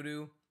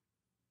Iraburu,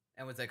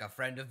 and was like a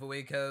friend of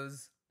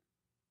Ueko's.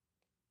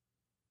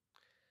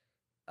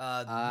 The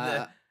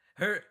uh,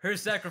 her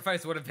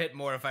sacrifice would have hit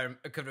more if I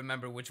could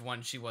remember which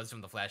one she was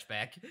from the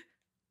flashback.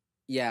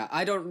 yeah,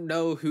 I don't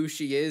know who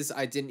she is.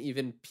 I didn't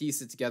even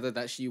piece it together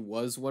that she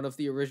was one of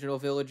the original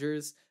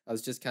villagers. I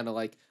was just kind of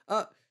like,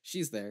 oh,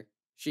 she's there.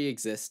 She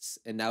exists,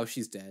 and now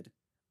she's dead.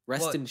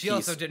 Rest Well, in she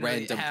also peace, didn't really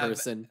random have.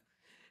 person.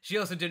 She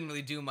also didn't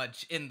really do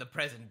much in the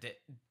present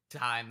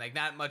time. Like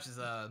not much as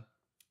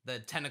the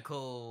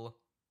tentacle,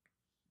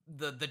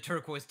 the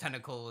turquoise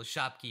tentacle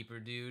shopkeeper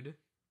dude.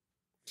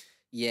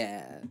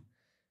 Yeah.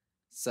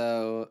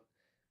 So,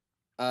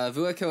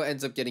 Vueko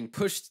ends up getting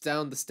pushed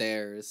down the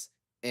stairs,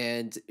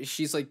 and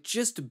she's like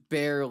just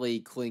barely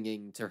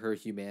clinging to her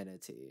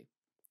humanity.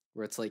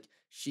 Where it's like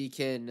she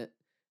can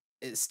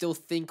still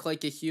think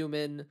like a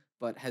human,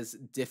 but has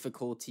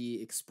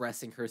difficulty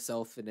expressing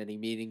herself in any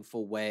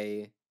meaningful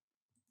way.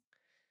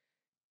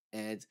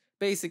 And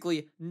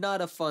basically,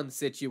 not a fun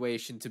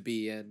situation to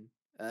be in.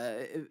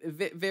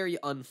 Very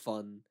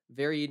unfun,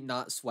 very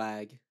not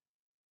swag.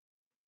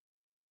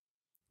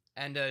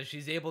 And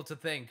she's able to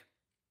think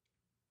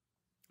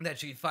that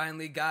she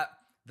finally got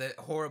the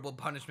horrible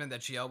punishment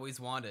that she always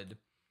wanted,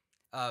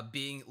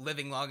 being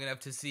living long enough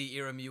to see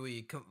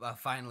Iramui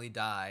finally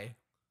die.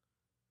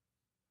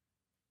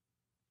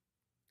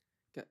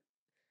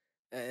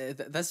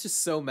 That's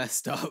just so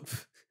messed up.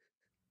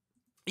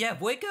 Yeah,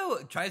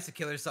 Waco tries to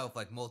kill herself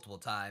like multiple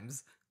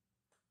times.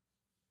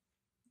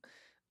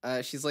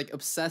 She's like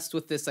obsessed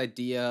with this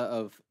idea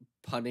of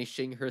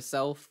punishing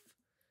herself.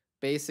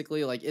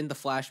 Basically, like in the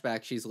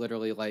flashback, she's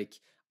literally like,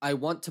 I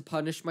want to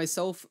punish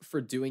myself for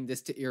doing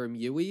this to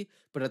Iramui,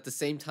 but at the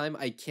same time,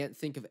 I can't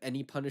think of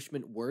any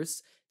punishment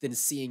worse than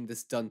seeing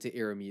this done to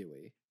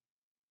Iramui.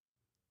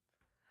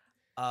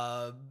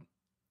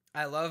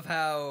 I love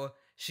how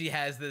she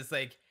has this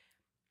like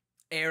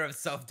air of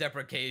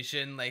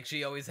self-deprecation. Like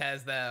she always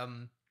has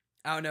the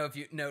I don't know if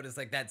you notice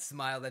like that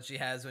smile that she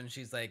has when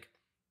she's like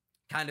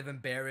kind of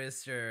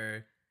embarrassed,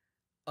 or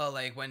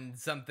like when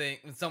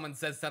someone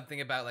says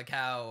something about like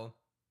how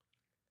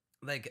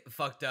like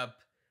fucked up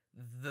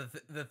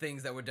the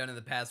things that were done in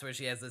the past, where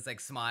she has this like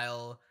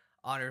smile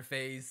on her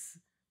face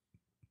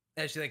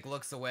as she like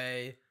looks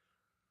away.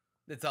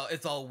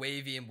 It's all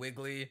wavy and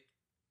wiggly.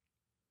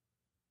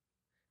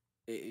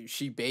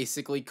 She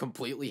basically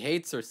completely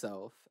hates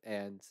herself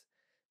and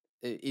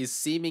is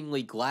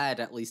seemingly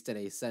glad, at least in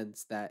a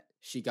sense, that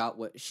she got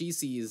what she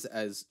sees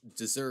as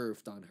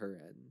deserved on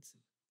her end.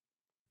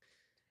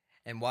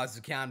 And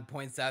Wazukan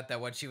points out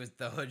that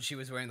the hood she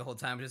was wearing the whole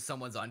time was just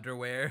someone's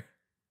underwear,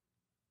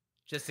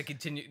 just to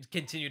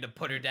continue to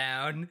put her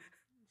down.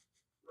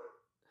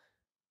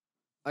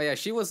 Oh yeah,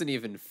 she wasn't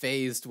even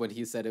phased when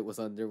he said it was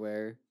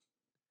underwear.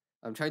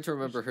 I'm trying to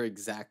remember her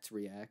exact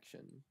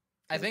reaction.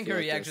 I think her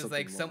like reaction is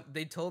like,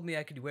 they told me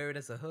I could wear it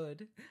as a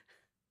hood.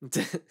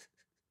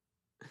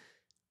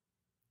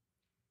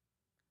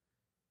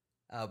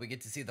 We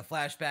get to see the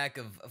flashback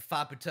of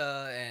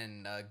Faputa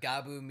and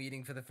Gabu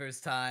meeting for the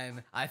first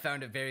time. I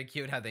found it very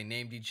cute how they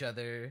named each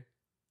other.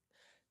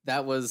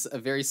 That was a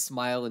very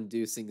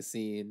smile-inducing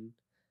scene.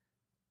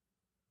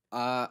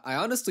 I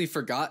honestly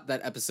forgot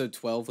that episode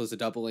 12 was a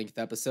double-length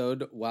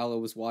episode while I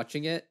was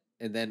watching it,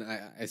 and then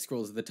I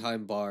scrolled to the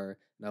time bar,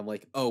 and I'm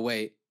like, oh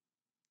wait,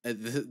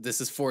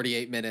 this is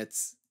 48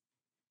 minutes.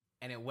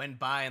 And it went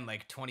by in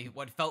like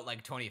what felt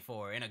like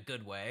 24 in a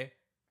good way.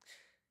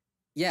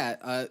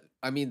 Yeah,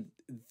 I mean,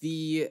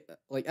 the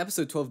like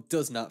episode 12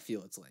 does not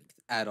feel its length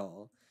at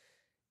all.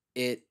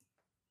 I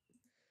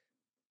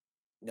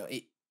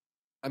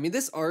mean,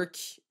 this arc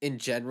in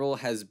general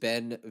has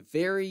been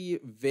very,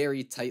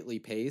 very tightly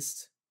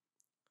paced,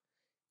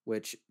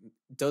 which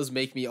does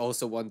make me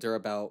also wonder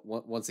about,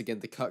 once again,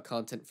 the cut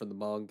content from the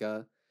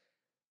manga.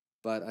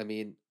 But I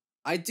mean,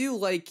 I do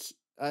like,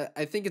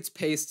 I think it's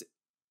paced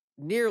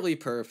nearly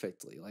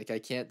perfectly. Like, I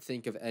can't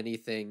think of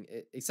anything,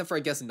 except for,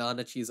 I guess,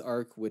 Nanachi's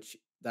arc, which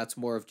that's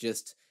more of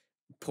just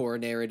poor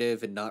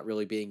narrative and not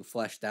really being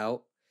fleshed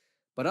out.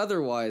 But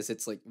otherwise,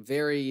 it's like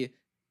very,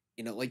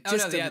 like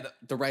just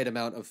the right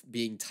amount of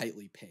being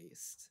tightly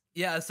paced.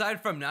 Yeah,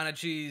 aside from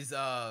Nanachi's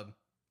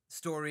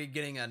story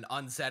getting an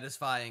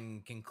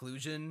unsatisfying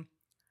conclusion,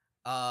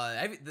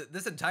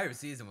 this entire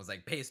season was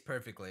like paced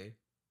perfectly.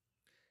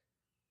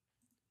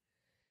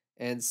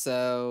 And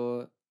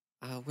so,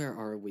 where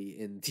are we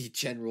in the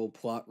general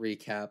plot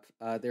recap?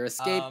 They're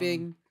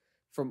escaping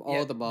from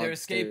all the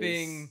monsters. They're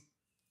escaping.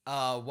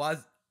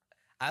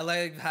 I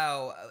like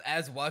how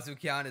as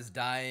Wazukian is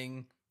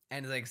dying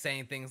and like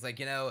saying things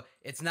like,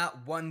 it's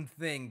not one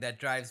thing that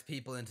drives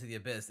people into the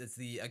abyss. It's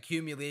the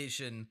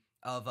accumulation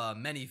of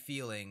many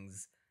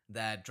feelings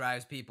that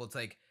drives people to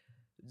like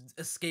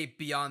escape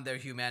beyond their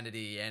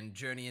humanity and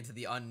journey into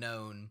the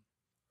unknown,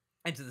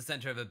 into the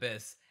center of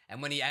abyss.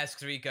 And when he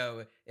asks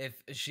Riko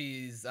if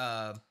she's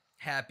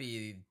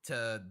happy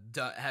to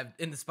have,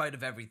 in spite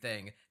of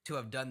everything, to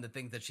have done the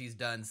things that she's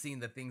done, seen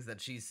the things that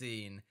she's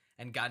seen,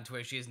 and gotten to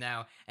where she is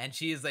now. And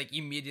she is like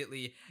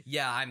immediately,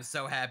 yeah, I'm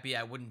so happy,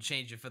 I wouldn't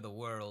change it for the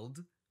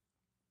world.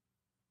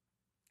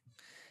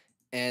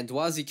 And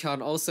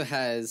Wazukan also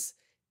has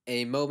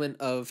a moment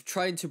of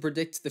trying to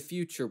predict the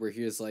future where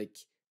he was like,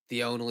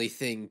 the only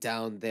thing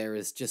down there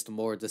is just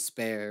more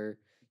despair.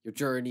 Your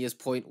journey is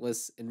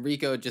pointless. And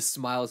Rico just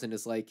smiles and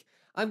is like,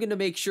 I'm gonna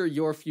make sure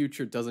your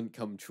future doesn't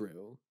come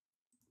true.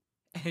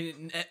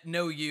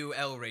 No U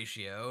L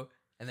ratio.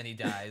 And then he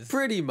dies.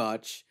 Pretty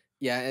much.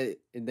 Yeah,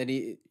 and then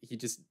he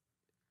just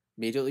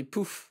immediately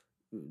poof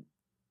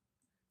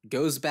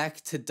goes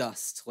back to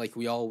dust, like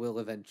we all will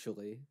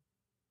eventually.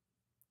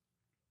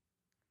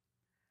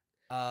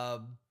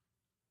 So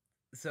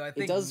I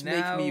think does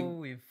now make me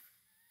we've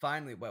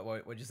finally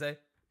what'd you say?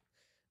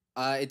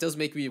 It does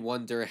make me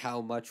wonder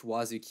how much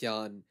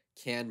Wazukyan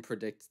can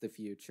predict the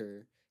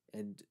future,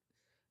 and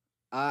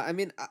I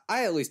mean,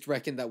 I at least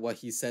reckon that what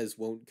he says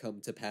won't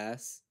come to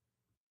pass.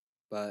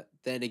 But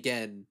then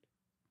again,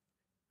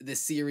 the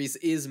series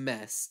is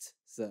messed,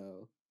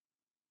 so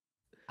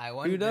I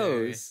wonder who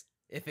knows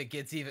if it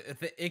gets even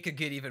if it could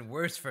get even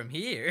worse from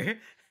here.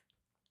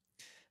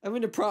 I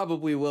mean, it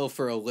probably will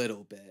for a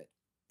little bit,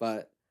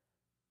 but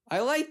I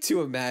like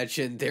to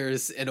imagine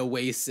there's an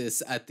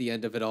oasis at the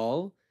end of it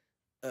all.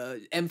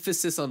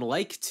 Emphasis on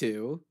like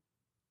to.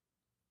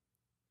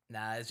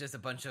 Nah, it's just a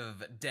bunch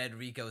of dead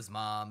Rico's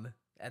mom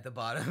at the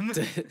bottom.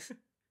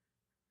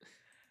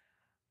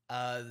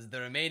 The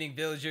remaining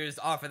villagers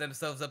offer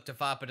themselves up to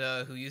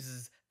Fapata, who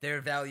uses their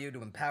value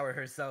to empower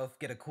herself,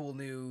 get a cool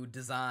new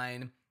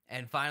design,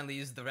 and finally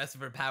use the rest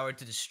of her power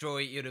to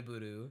destroy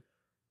Iraburu.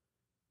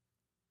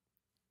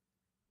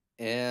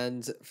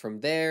 And from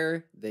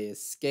there, they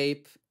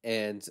escape,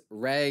 and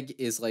Reg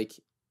is like,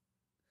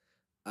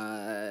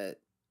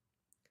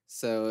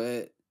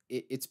 so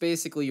it's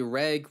basically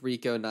Reg,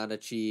 Rico,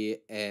 Nanachi,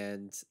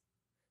 and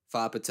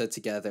Fapata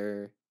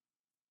together,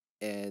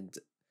 and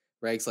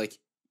Reg's like,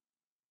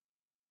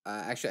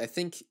 actually, I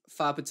think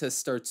Fapata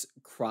starts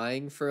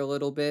crying for a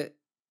little bit.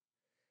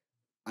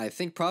 I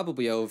think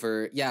probably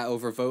over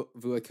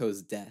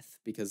Vuako's death,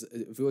 because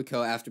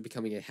Vuako, after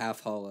becoming a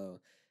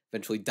half-hollow,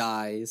 eventually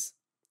dies.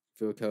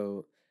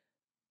 Vuako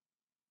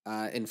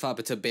and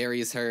Fapata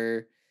buries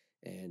her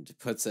and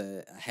puts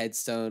a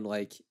headstone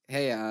like,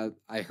 hey,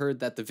 I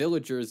heard that the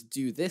villagers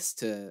do this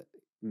to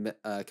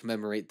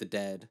commemorate the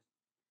dead.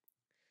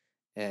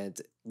 And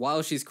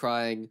while she's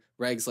crying,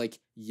 Reg's like,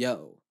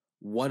 yo,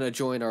 wanna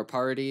join our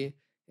party?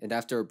 And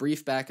after a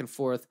brief back and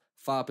forth,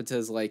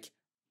 Fapata's like,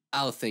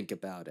 I'll think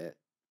about it.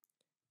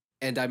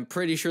 And I'm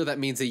pretty sure that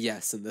means a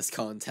yes in this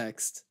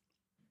context.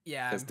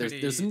 Yeah,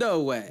 there's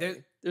no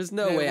way. There's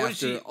no way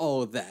after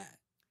all that.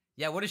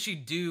 Yeah, what does she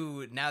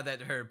do now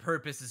that her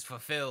purpose is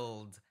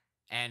fulfilled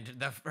and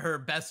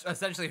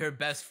essentially her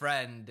best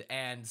friend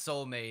and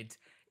soulmate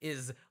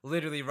is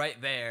literally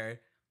right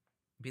there,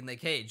 being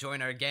like, hey,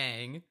 join our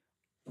gang.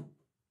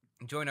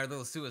 Join our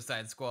little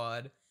suicide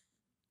squad.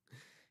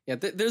 Yeah,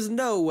 there's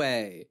no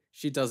way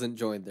she doesn't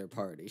join their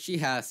party. She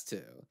has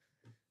to.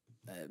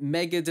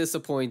 Mega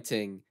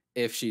disappointing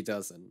if she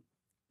doesn't.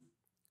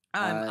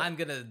 I'm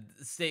gonna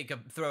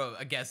throw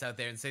a guess out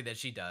there and say that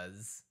she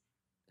does.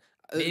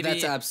 Maybe,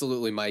 that's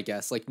absolutely my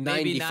guess. Like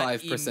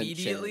 95%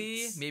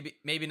 chance.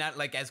 Maybe not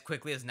like as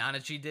quickly as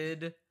Nanachi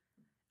did,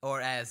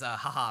 or as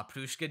Haha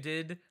Prushka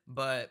did,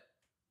 but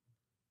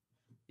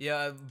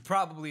yeah,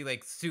 probably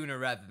like sooner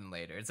rather than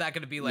later. It's not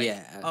gonna be like,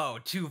 oh,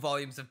 2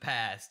 volumes have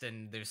passed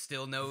and there's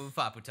still no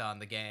Faputa on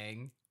the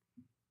gang.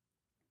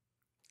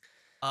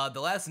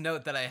 The last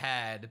note that I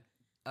had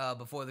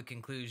before the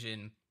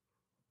conclusion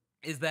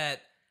is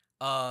that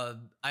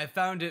I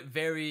found it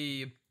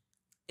very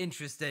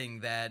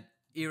interesting that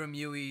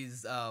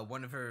Iramui's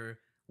one of her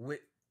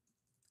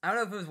I don't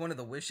know if it was one of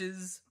the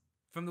wishes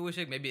from the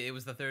Wishig, maybe it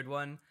was the third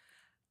one,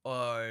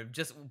 or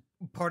just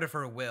part of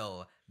her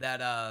will,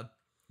 that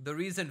the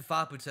reason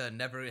Faputa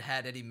never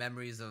had any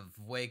memories of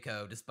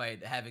Waco,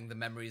 despite having the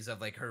memories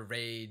of like her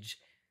rage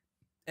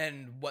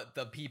and what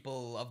the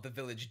people of the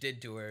village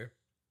did to her,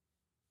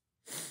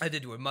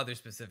 did to her mother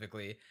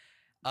specifically,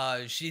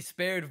 she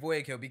spared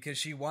Waco because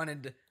she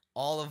wanted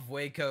all of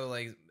Waco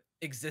like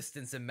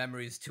existence and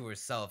memories to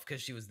herself,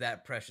 because she was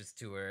that precious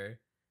to her,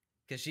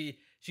 because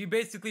she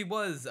basically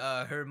was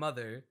her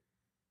mother,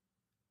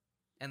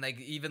 and like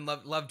even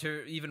loved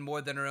her even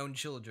more than her own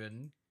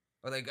children,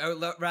 or like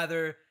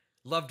rather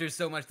loved her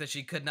so much that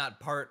she could not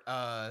part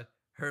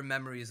her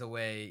memories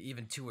away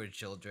even to her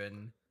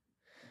children.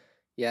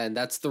 Yeah, and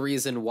that's the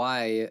reason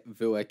why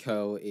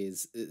Vueko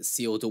is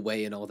sealed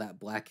away in all that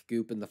black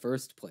goop in the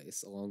first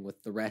place, along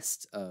with the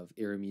rest of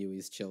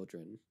Iramui's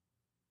children.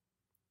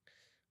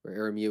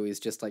 Where Iramui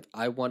is just like,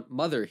 I want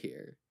mother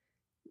here.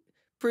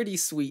 Pretty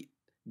sweet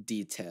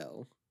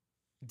detail.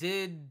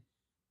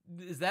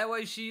 Is that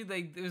why she,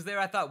 like, it was there?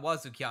 I thought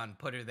Wazukyan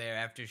put her there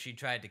after she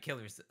tried to kill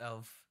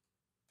herself.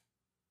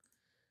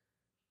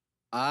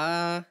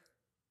 I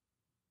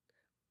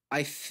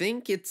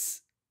think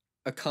it's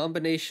a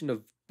combination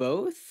of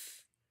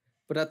both,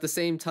 but at the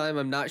same time,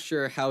 I'm not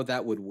sure how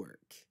that would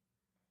work.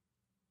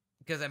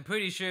 Because I'm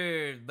pretty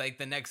sure, like,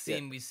 the next Yeah.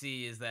 scene we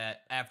see is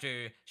that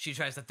after she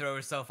tries to throw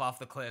herself off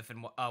the cliff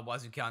and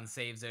Wazukan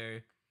saves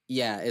her.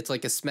 Yeah, it's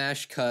like a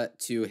smash cut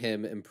to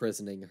him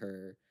imprisoning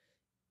her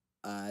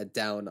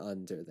down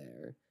under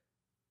there.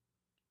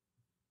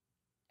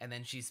 And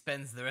then she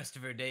spends the rest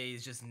of her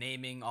days just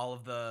naming all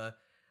of the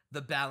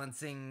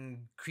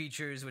balancing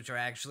creatures, which are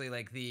actually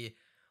like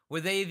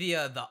were they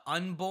the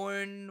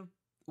unborn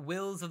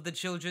wills of the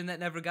children that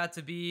never got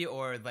to be,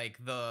 or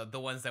like the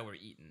ones that were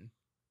eaten?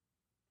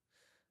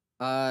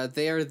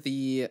 They are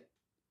the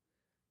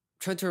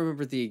trying to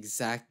remember the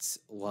exact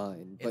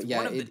line, but It's yeah,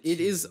 one of the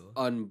it is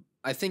two.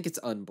 I think it's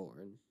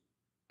unborn.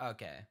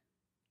 Okay.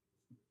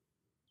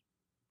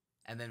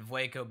 And then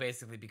Vueko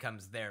basically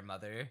becomes their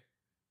mother.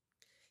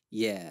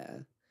 Yeah.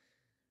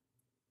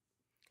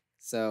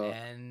 So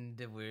And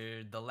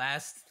the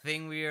last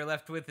thing we are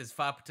left with is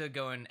Faputa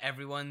going,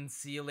 "Everyone,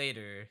 see you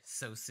later,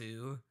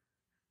 Sosu."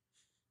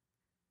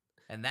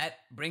 And that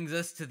brings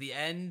us to the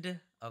end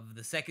of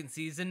the second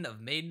season of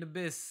Made in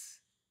Abyss.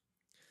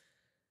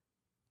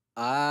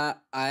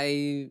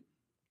 I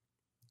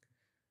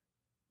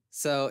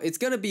so it's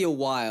gonna be a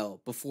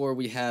while before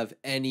we have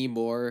any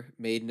more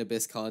Made in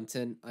Abyss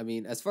content. I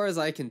mean, as far as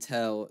I can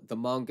tell, the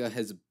manga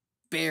has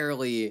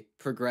barely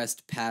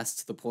progressed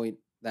past the point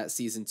that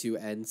season 2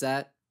 ends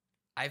at.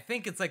 I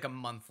think it's like a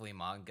monthly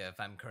manga, if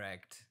I'm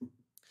correct.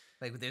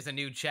 Like, there's a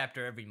new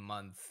chapter every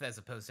month as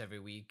opposed to every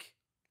week.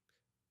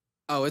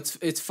 Oh,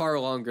 it's far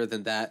longer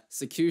than that.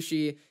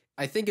 Tsukushi,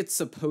 I think it's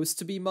supposed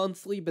to be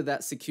monthly, but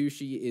that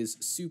Tsukushi is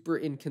super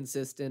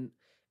inconsistent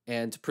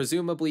and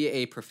presumably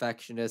a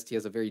perfectionist. He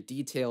has a very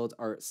detailed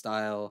art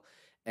style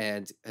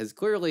and has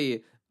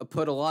clearly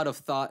put a lot of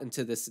thought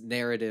into this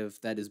narrative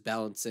that is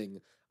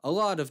balancing a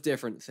lot of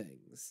different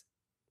things.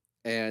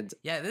 And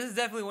Yeah, this is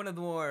definitely one of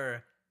the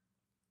more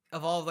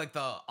of all of, like,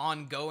 the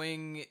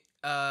ongoing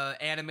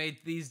anime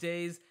these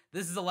days.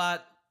 This is a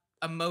lot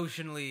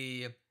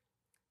emotionally.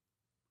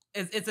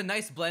 It's a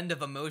nice blend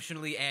of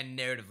emotionally and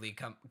narratively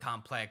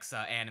complex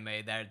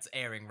anime that's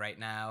airing right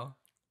now.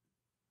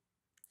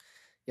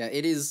 yeah,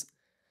 it is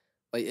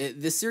like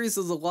this series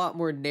is a lot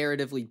more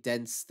narratively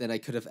dense than I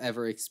could have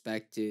ever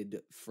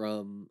expected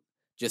from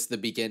just the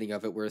beginning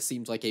of it, where it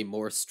seemed like a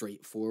more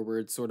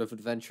straightforward sort of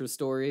adventure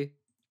story.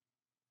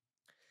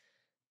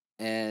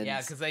 Yeah, And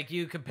because like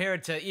you compare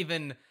it to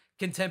even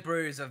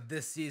contemporaries of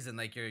this season,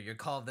 like your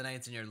Call of the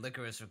Nights and your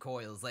Licorice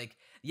Recoils. Like,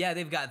 yeah,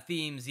 they've got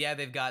themes, yeah,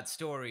 they've got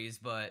stories,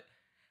 but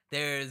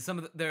there's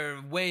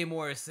they're way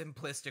more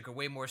simplistic or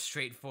way more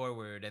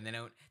straightforward, and they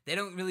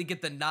don't really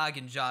get the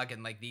noggin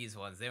jogging like these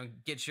ones. They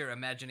don't get your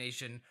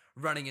imagination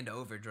running into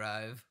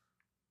overdrive.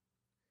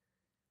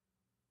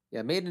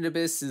 yeah, Made in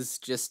Abyss is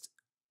just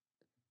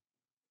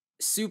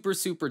super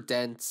super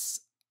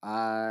dense.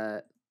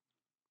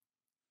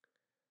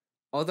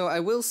 Although I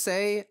will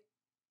say,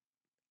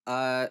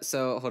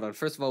 so hold on.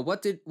 First of all,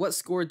 what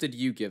score did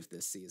you give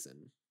this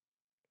season?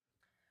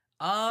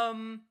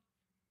 Um,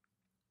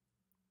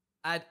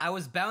 I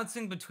was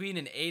bouncing between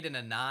an 8 and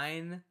a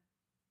 9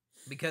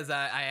 because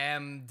I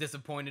am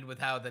disappointed with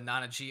how the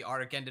Nanachi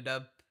arc ended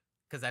up,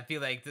 because I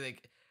feel like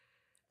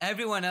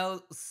everyone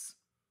else.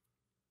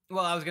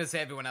 Well, I was gonna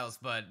say everyone else,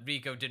 but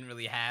Riko didn't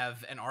really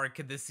have an arc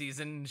this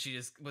season. She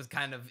just was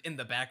kind of in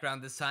the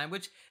background this time,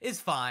 which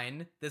is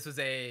fine. This was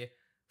a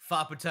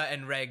Faputa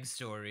and Reg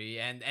story,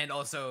 and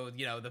also,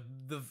 you know, the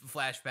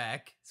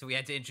flashback. So we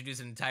had to introduce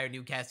an entire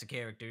new cast of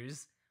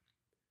characters.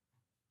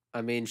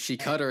 I mean, she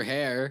cut her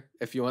hair,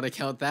 if you want to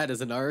count that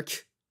as an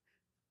arc.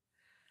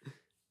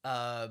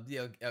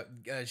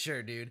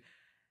 Sure, dude.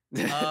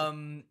 It's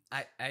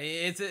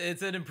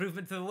an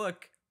improvement to the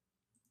look.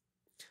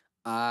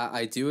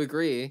 I do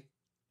agree.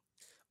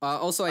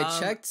 Also, I Um,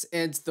 checked,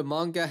 and the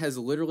manga has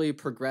literally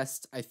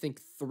progressed, I think,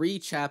 3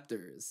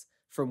 chapters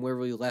from where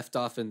we left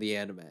off in the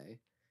anime.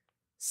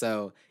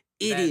 So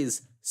it that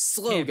is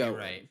slow can't be going.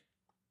 right.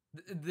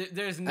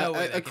 There's no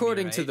way that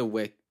According can be to right. the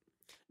Wik,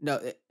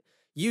 no,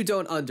 you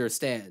don't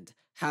understand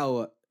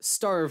how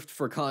starved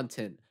for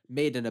content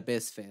Made in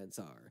Abyss fans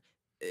are.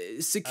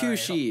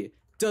 Tsukushi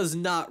does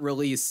not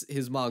release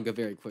his manga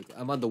very quickly.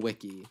 I'm on the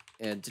wiki,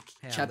 and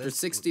chapter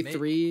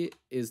 63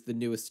 is the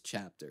newest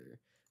chapter,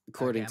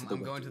 according to the I'm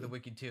wiki. going to the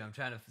wiki too. I'm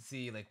trying to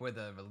see like where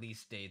the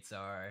release dates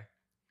are.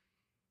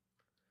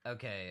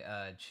 Okay,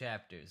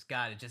 chapters.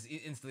 Got it. Just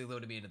instantly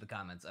loaded me into the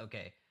comments.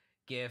 Okay,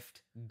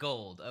 gift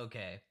gold.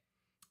 Okay.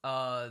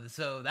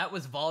 So that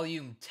was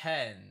volume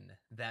 10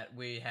 that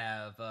we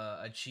have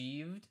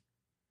achieved,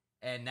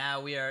 and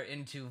now we are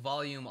into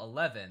volume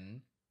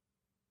 11.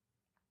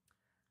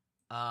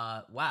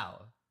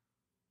 Wow.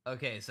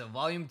 Okay, so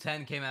volume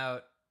 10 came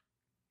out.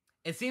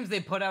 It seems they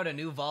put out a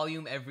new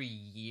volume every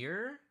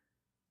year,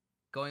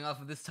 going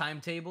off of this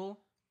timetable.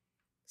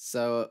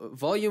 So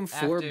volume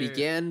 4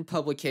 began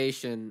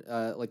publication,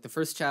 like the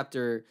first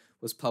chapter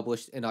was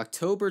published in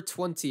October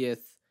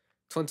 20th,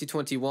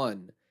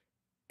 2021.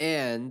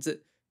 And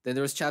then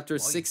there was chapter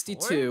Volume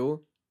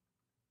 62.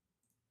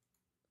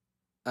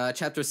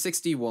 Chapter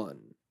 61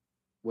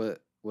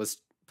 was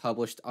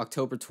published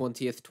October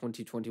 20th,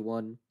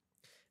 2021.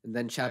 And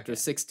then chapter Okay.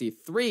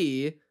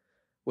 63,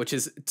 which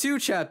is 2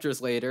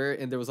 chapters later,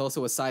 and there was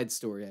also a side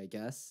story, I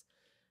guess,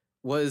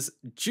 was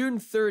June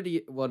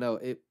 30th. Well, no,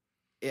 it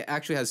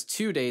actually has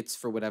 2 dates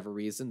for whatever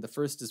reason. The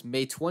first is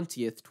May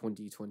 20th,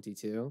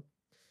 2022,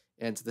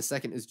 and the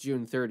second is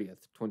June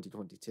 30th,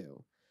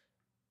 2022.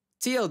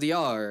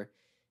 TLDR,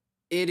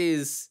 it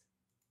is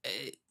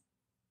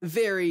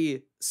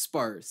very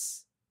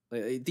sparse.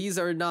 These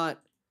are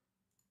not,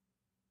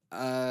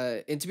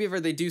 and to be fair,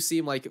 they do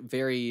seem like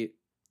very,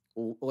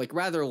 like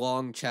rather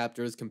long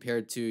chapters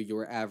compared to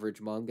your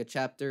average manga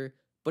chapter,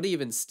 but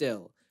even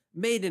still,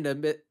 Made in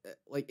Abyss,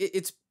 like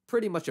it's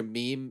pretty much a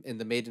meme in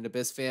the Made in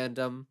Abyss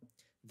fandom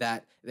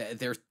that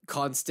they're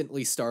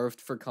constantly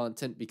starved for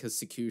content because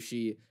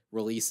Tsukushi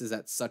releases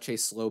at such a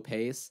slow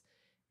pace,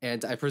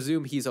 and I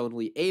presume he's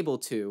only able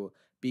to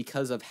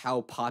because of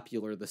how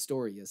popular the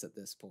story is at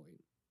this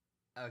point.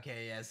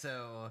 Okay, yeah,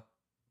 so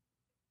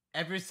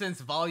ever since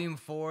Volume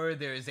 4,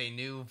 there is a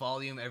new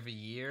volume every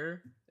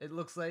year, it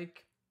looks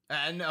like.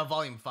 No,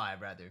 Volume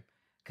 5, rather.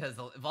 Because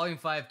Volume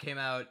 5 came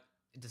out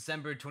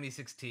December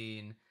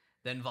 2016,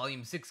 then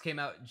Volume 6 came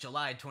out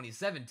July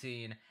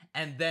 2017,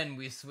 and then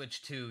we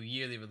switched to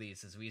yearly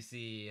releases. We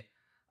see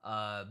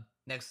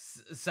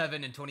next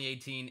 7 in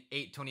 2018,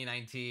 8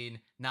 2019,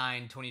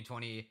 9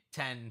 2020,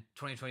 10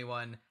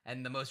 2021,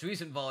 and the most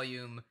recent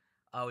volume,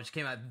 which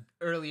came out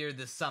earlier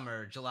this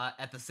summer, July,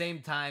 at the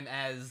same time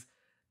as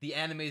the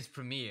anime's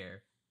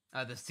premiere,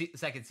 the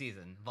second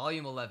season,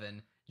 Volume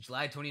 11,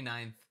 July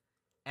 29th,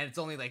 and it's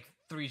only like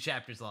 3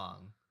 chapters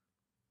long.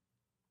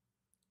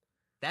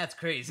 That's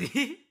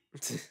crazy.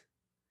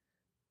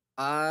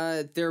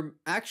 They're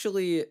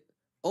actually,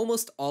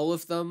 almost all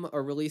of them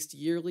are released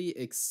yearly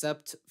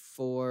except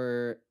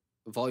for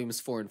volumes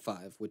 4 and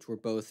 5, which were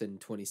both in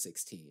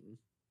 2016.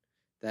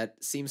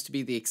 That seems to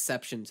be the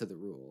exception to the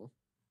rule.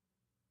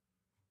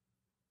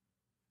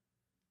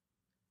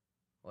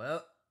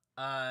 Well,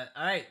 all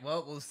right.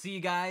 Well, we'll see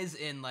you guys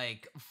in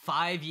like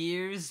 5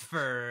 years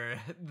for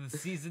the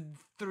season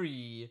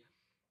 3,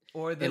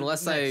 or the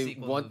unless next I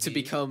sequel want to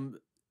movie.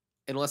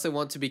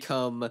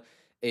 become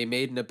a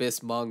Made in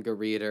Abyss manga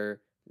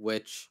reader,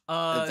 which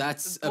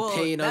that's a well,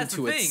 pain that's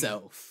unto the thing.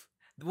 itself.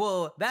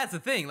 Well, that's the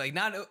thing. Like,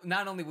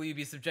 not only will you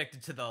be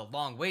subjected to the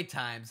long wait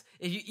times,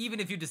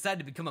 even if you decide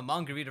to become a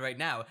manga reader right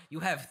now,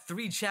 you have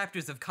 3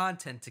 chapters of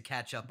content to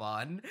catch up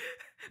on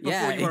before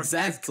Yeah, you are as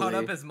caught exactly.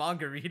 up as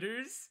manga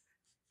readers.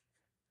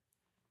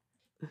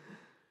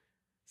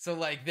 So,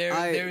 like,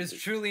 there is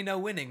truly no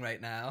winning right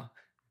now.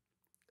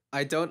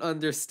 I don't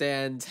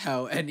understand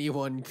how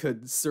anyone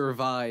could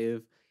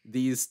survive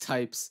these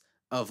types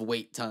of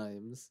wait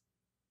times.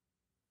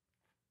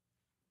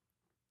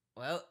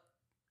 Well,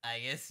 I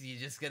guess you're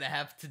just gonna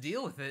have to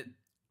deal with it.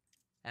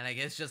 And I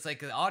guess just like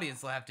the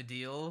audience will have to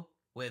deal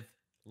with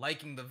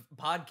liking the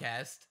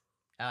podcast,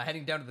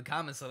 heading down to the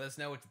comments to let us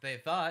know what they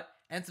thought,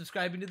 and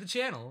subscribing to the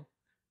channel.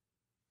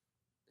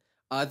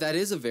 That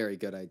is a very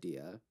good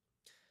idea.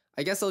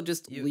 I guess I'll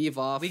just leave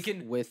off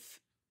with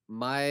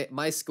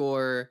my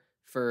score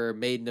for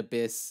Made in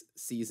Abyss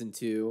Season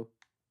 2,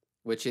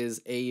 which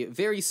is a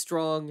very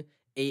strong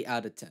 8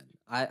 out of 10.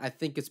 I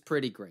think it's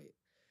pretty great.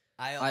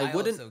 I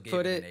wouldn't also gave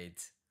put it an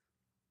 8.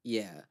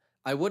 Yeah,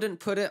 I wouldn't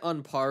put it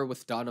on par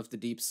with Dawn of the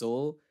Deep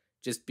Soul,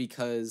 just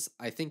because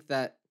I think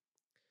that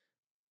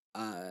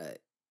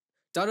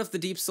Dawn of the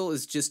Deep Soul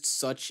is just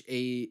such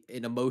an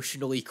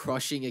emotionally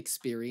crushing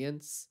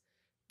experience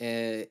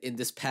in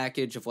this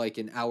package of like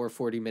an hour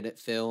 40-minute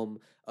film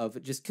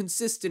of just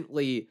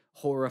consistently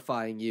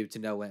horrifying you to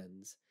no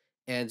ends.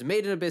 And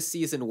Made in Abyss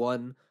Season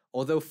 1,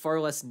 although far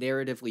less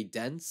narratively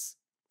dense,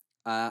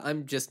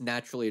 I'm just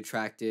naturally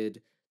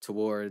attracted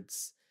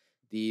towards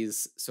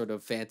these sort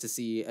of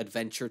fantasy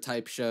adventure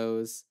type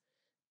shows,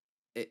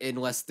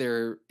 unless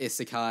they're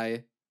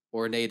isekai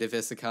or native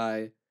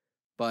isekai.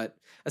 But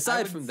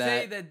aside from that, I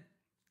would say that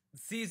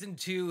Season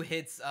 2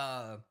 hits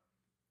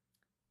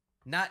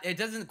it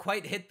doesn't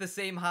quite hit the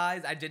same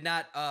highs. I did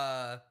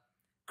not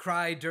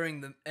cry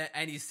during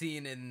any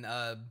scene in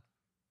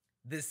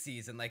this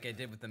season like I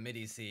did with the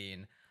MIDI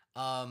scene.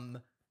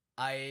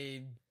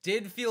 I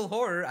did feel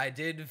horror. I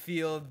did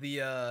feel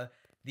the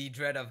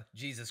dread of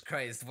Jesus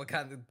Christ. What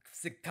kind of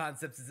sick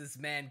concepts is this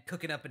man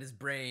cooking up in his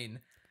brain?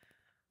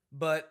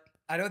 But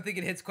I don't think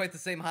it hits quite the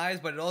same highs,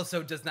 but it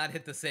also does not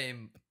hit the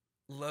same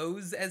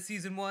lows as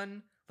Season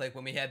 1. Like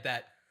when we had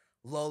that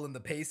lull in the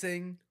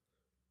pacing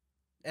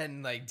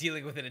and like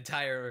dealing with an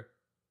entire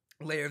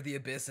layer of the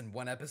abyss in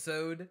one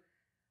episode.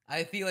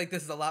 I feel like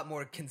this is a lot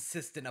more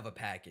consistent of a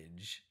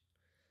package.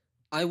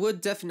 I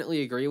would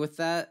definitely agree with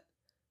that.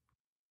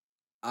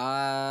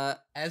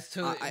 As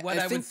to what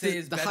I would say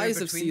is the better highs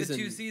between of the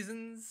 2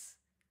 seasons,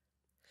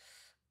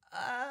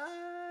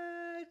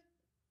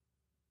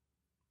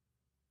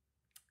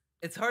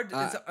 it's hard.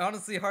 It's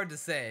honestly hard to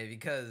say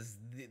because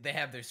they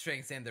have their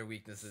strengths and their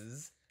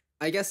weaknesses.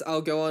 I guess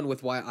I'll go on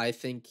with why I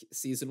think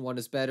Season 1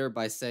 is better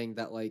by saying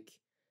that, like,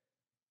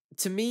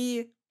 to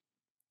me,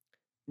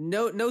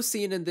 no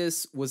scene in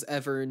this was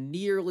ever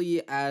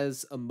nearly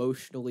as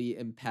emotionally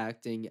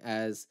impacting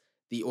as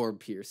the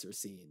orb piercer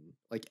scene,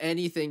 like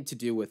anything to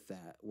do with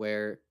that,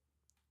 where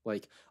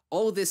like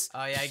all this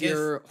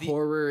pure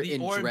horror the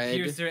and orb dread,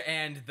 piercer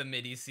and the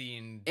MIDI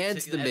scene and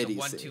the MIDI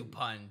a 1-2 scene.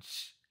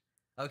 punch.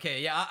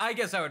 Okay, yeah, I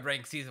guess I would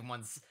rank season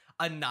 1's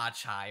a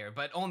notch higher,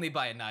 but only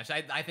by a notch.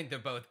 I think they're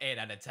both 8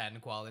 out of 10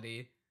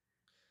 quality.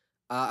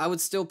 I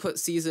would still put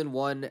season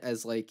 1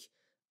 as like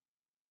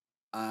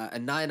a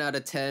 9 out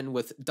of 10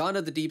 with Dawn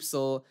of the Deep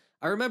Soul.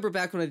 I remember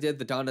back when I did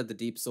the Dawn of the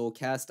Deep Soul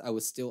cast, I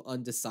was still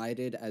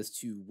undecided as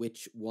to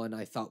which one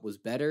I thought was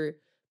better,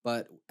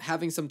 but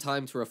having some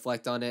time to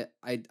reflect on it,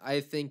 I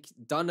think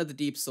Dawn of the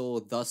Deep Soul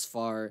thus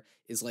far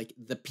is like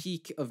the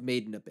peak of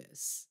Made in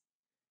Abyss.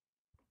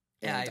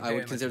 And I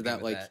would consider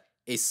that like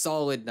a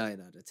solid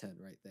 9 out of 10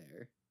 right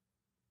there.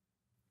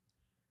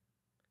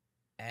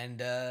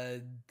 And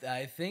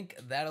I think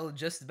that'll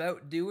just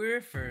about do her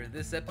for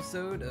this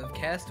episode of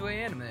Castaway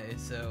Anime.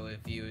 So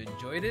if you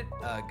enjoyed it,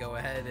 go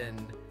ahead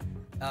and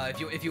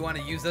if you want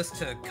to use us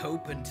to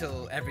cope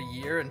until every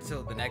year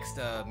until the next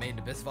Made in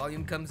Abyss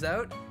volume comes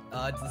out,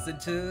 listen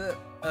to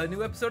a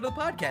new episode of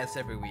the podcast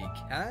every week.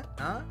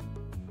 Huh?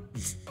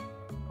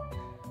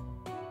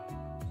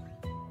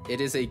 It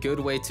is a good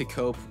way to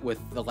cope with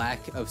the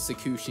lack of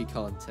Tsukushi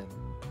content.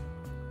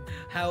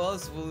 How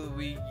else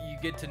will you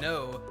get to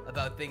know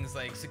about things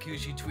like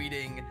Tsukushi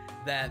tweeting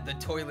that the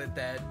toilet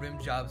that rim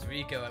jobs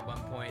Rico at one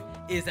point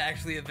is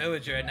actually a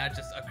villager and not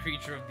just a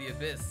creature of the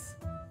abyss?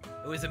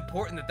 It was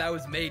important that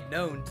was made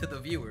known to the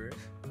viewer.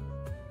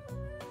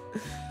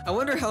 I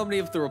wonder how many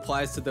of the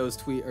replies to those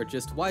tweets are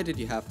just, why did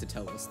you have to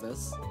tell us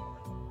this?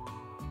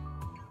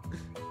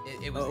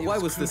 Why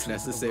was this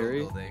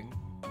necessary?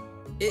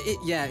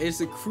 Yeah,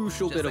 it's a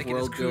crucial bit of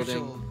world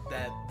building.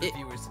 That the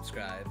viewers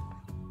subscribe.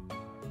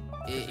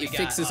 It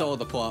fixes all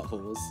the plot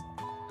holes.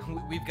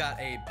 We've got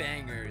a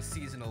banger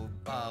seasonal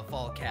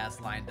fall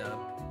cast lined up.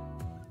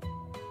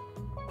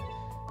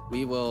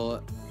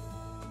 We'll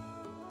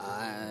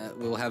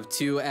have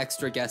 2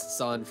 extra guests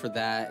on for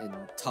that and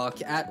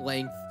talk at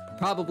length,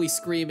 probably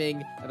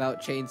screaming about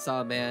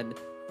Chainsaw Man.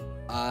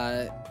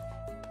 I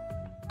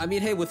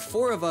mean, hey, with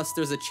 4 of us,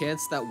 there's a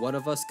chance that one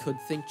of us could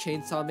think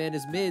Chainsaw Man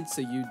is mid,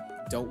 so you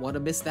don't want to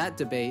miss that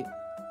debate.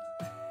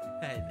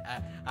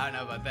 I don't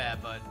know about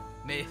that, but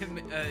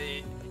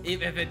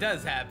if it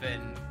does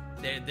happen,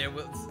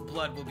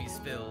 blood will be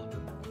spilled.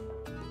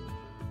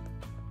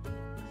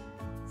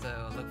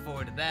 So look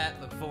forward to that.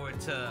 Look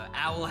forward to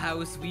Owl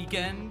House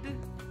weekend.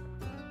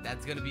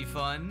 That's gonna be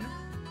fun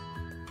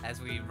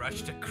as we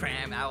rush to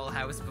cram Owl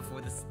House before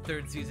this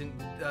 3rd season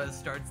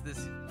starts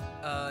this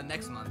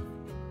next month.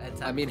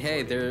 I mean,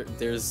 hey,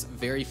 there's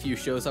very few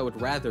shows I would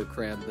rather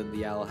cram than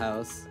the Owl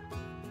House.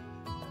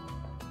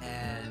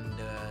 And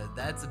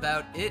that's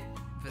about it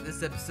for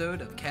this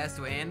episode of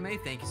Castaway Anime.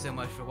 Thank you so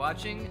much for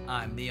watching.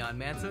 I'm Neon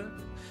Manta.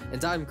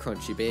 And I'm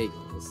Crunchy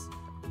Bagels.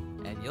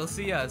 And you'll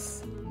see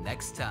us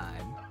next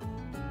time.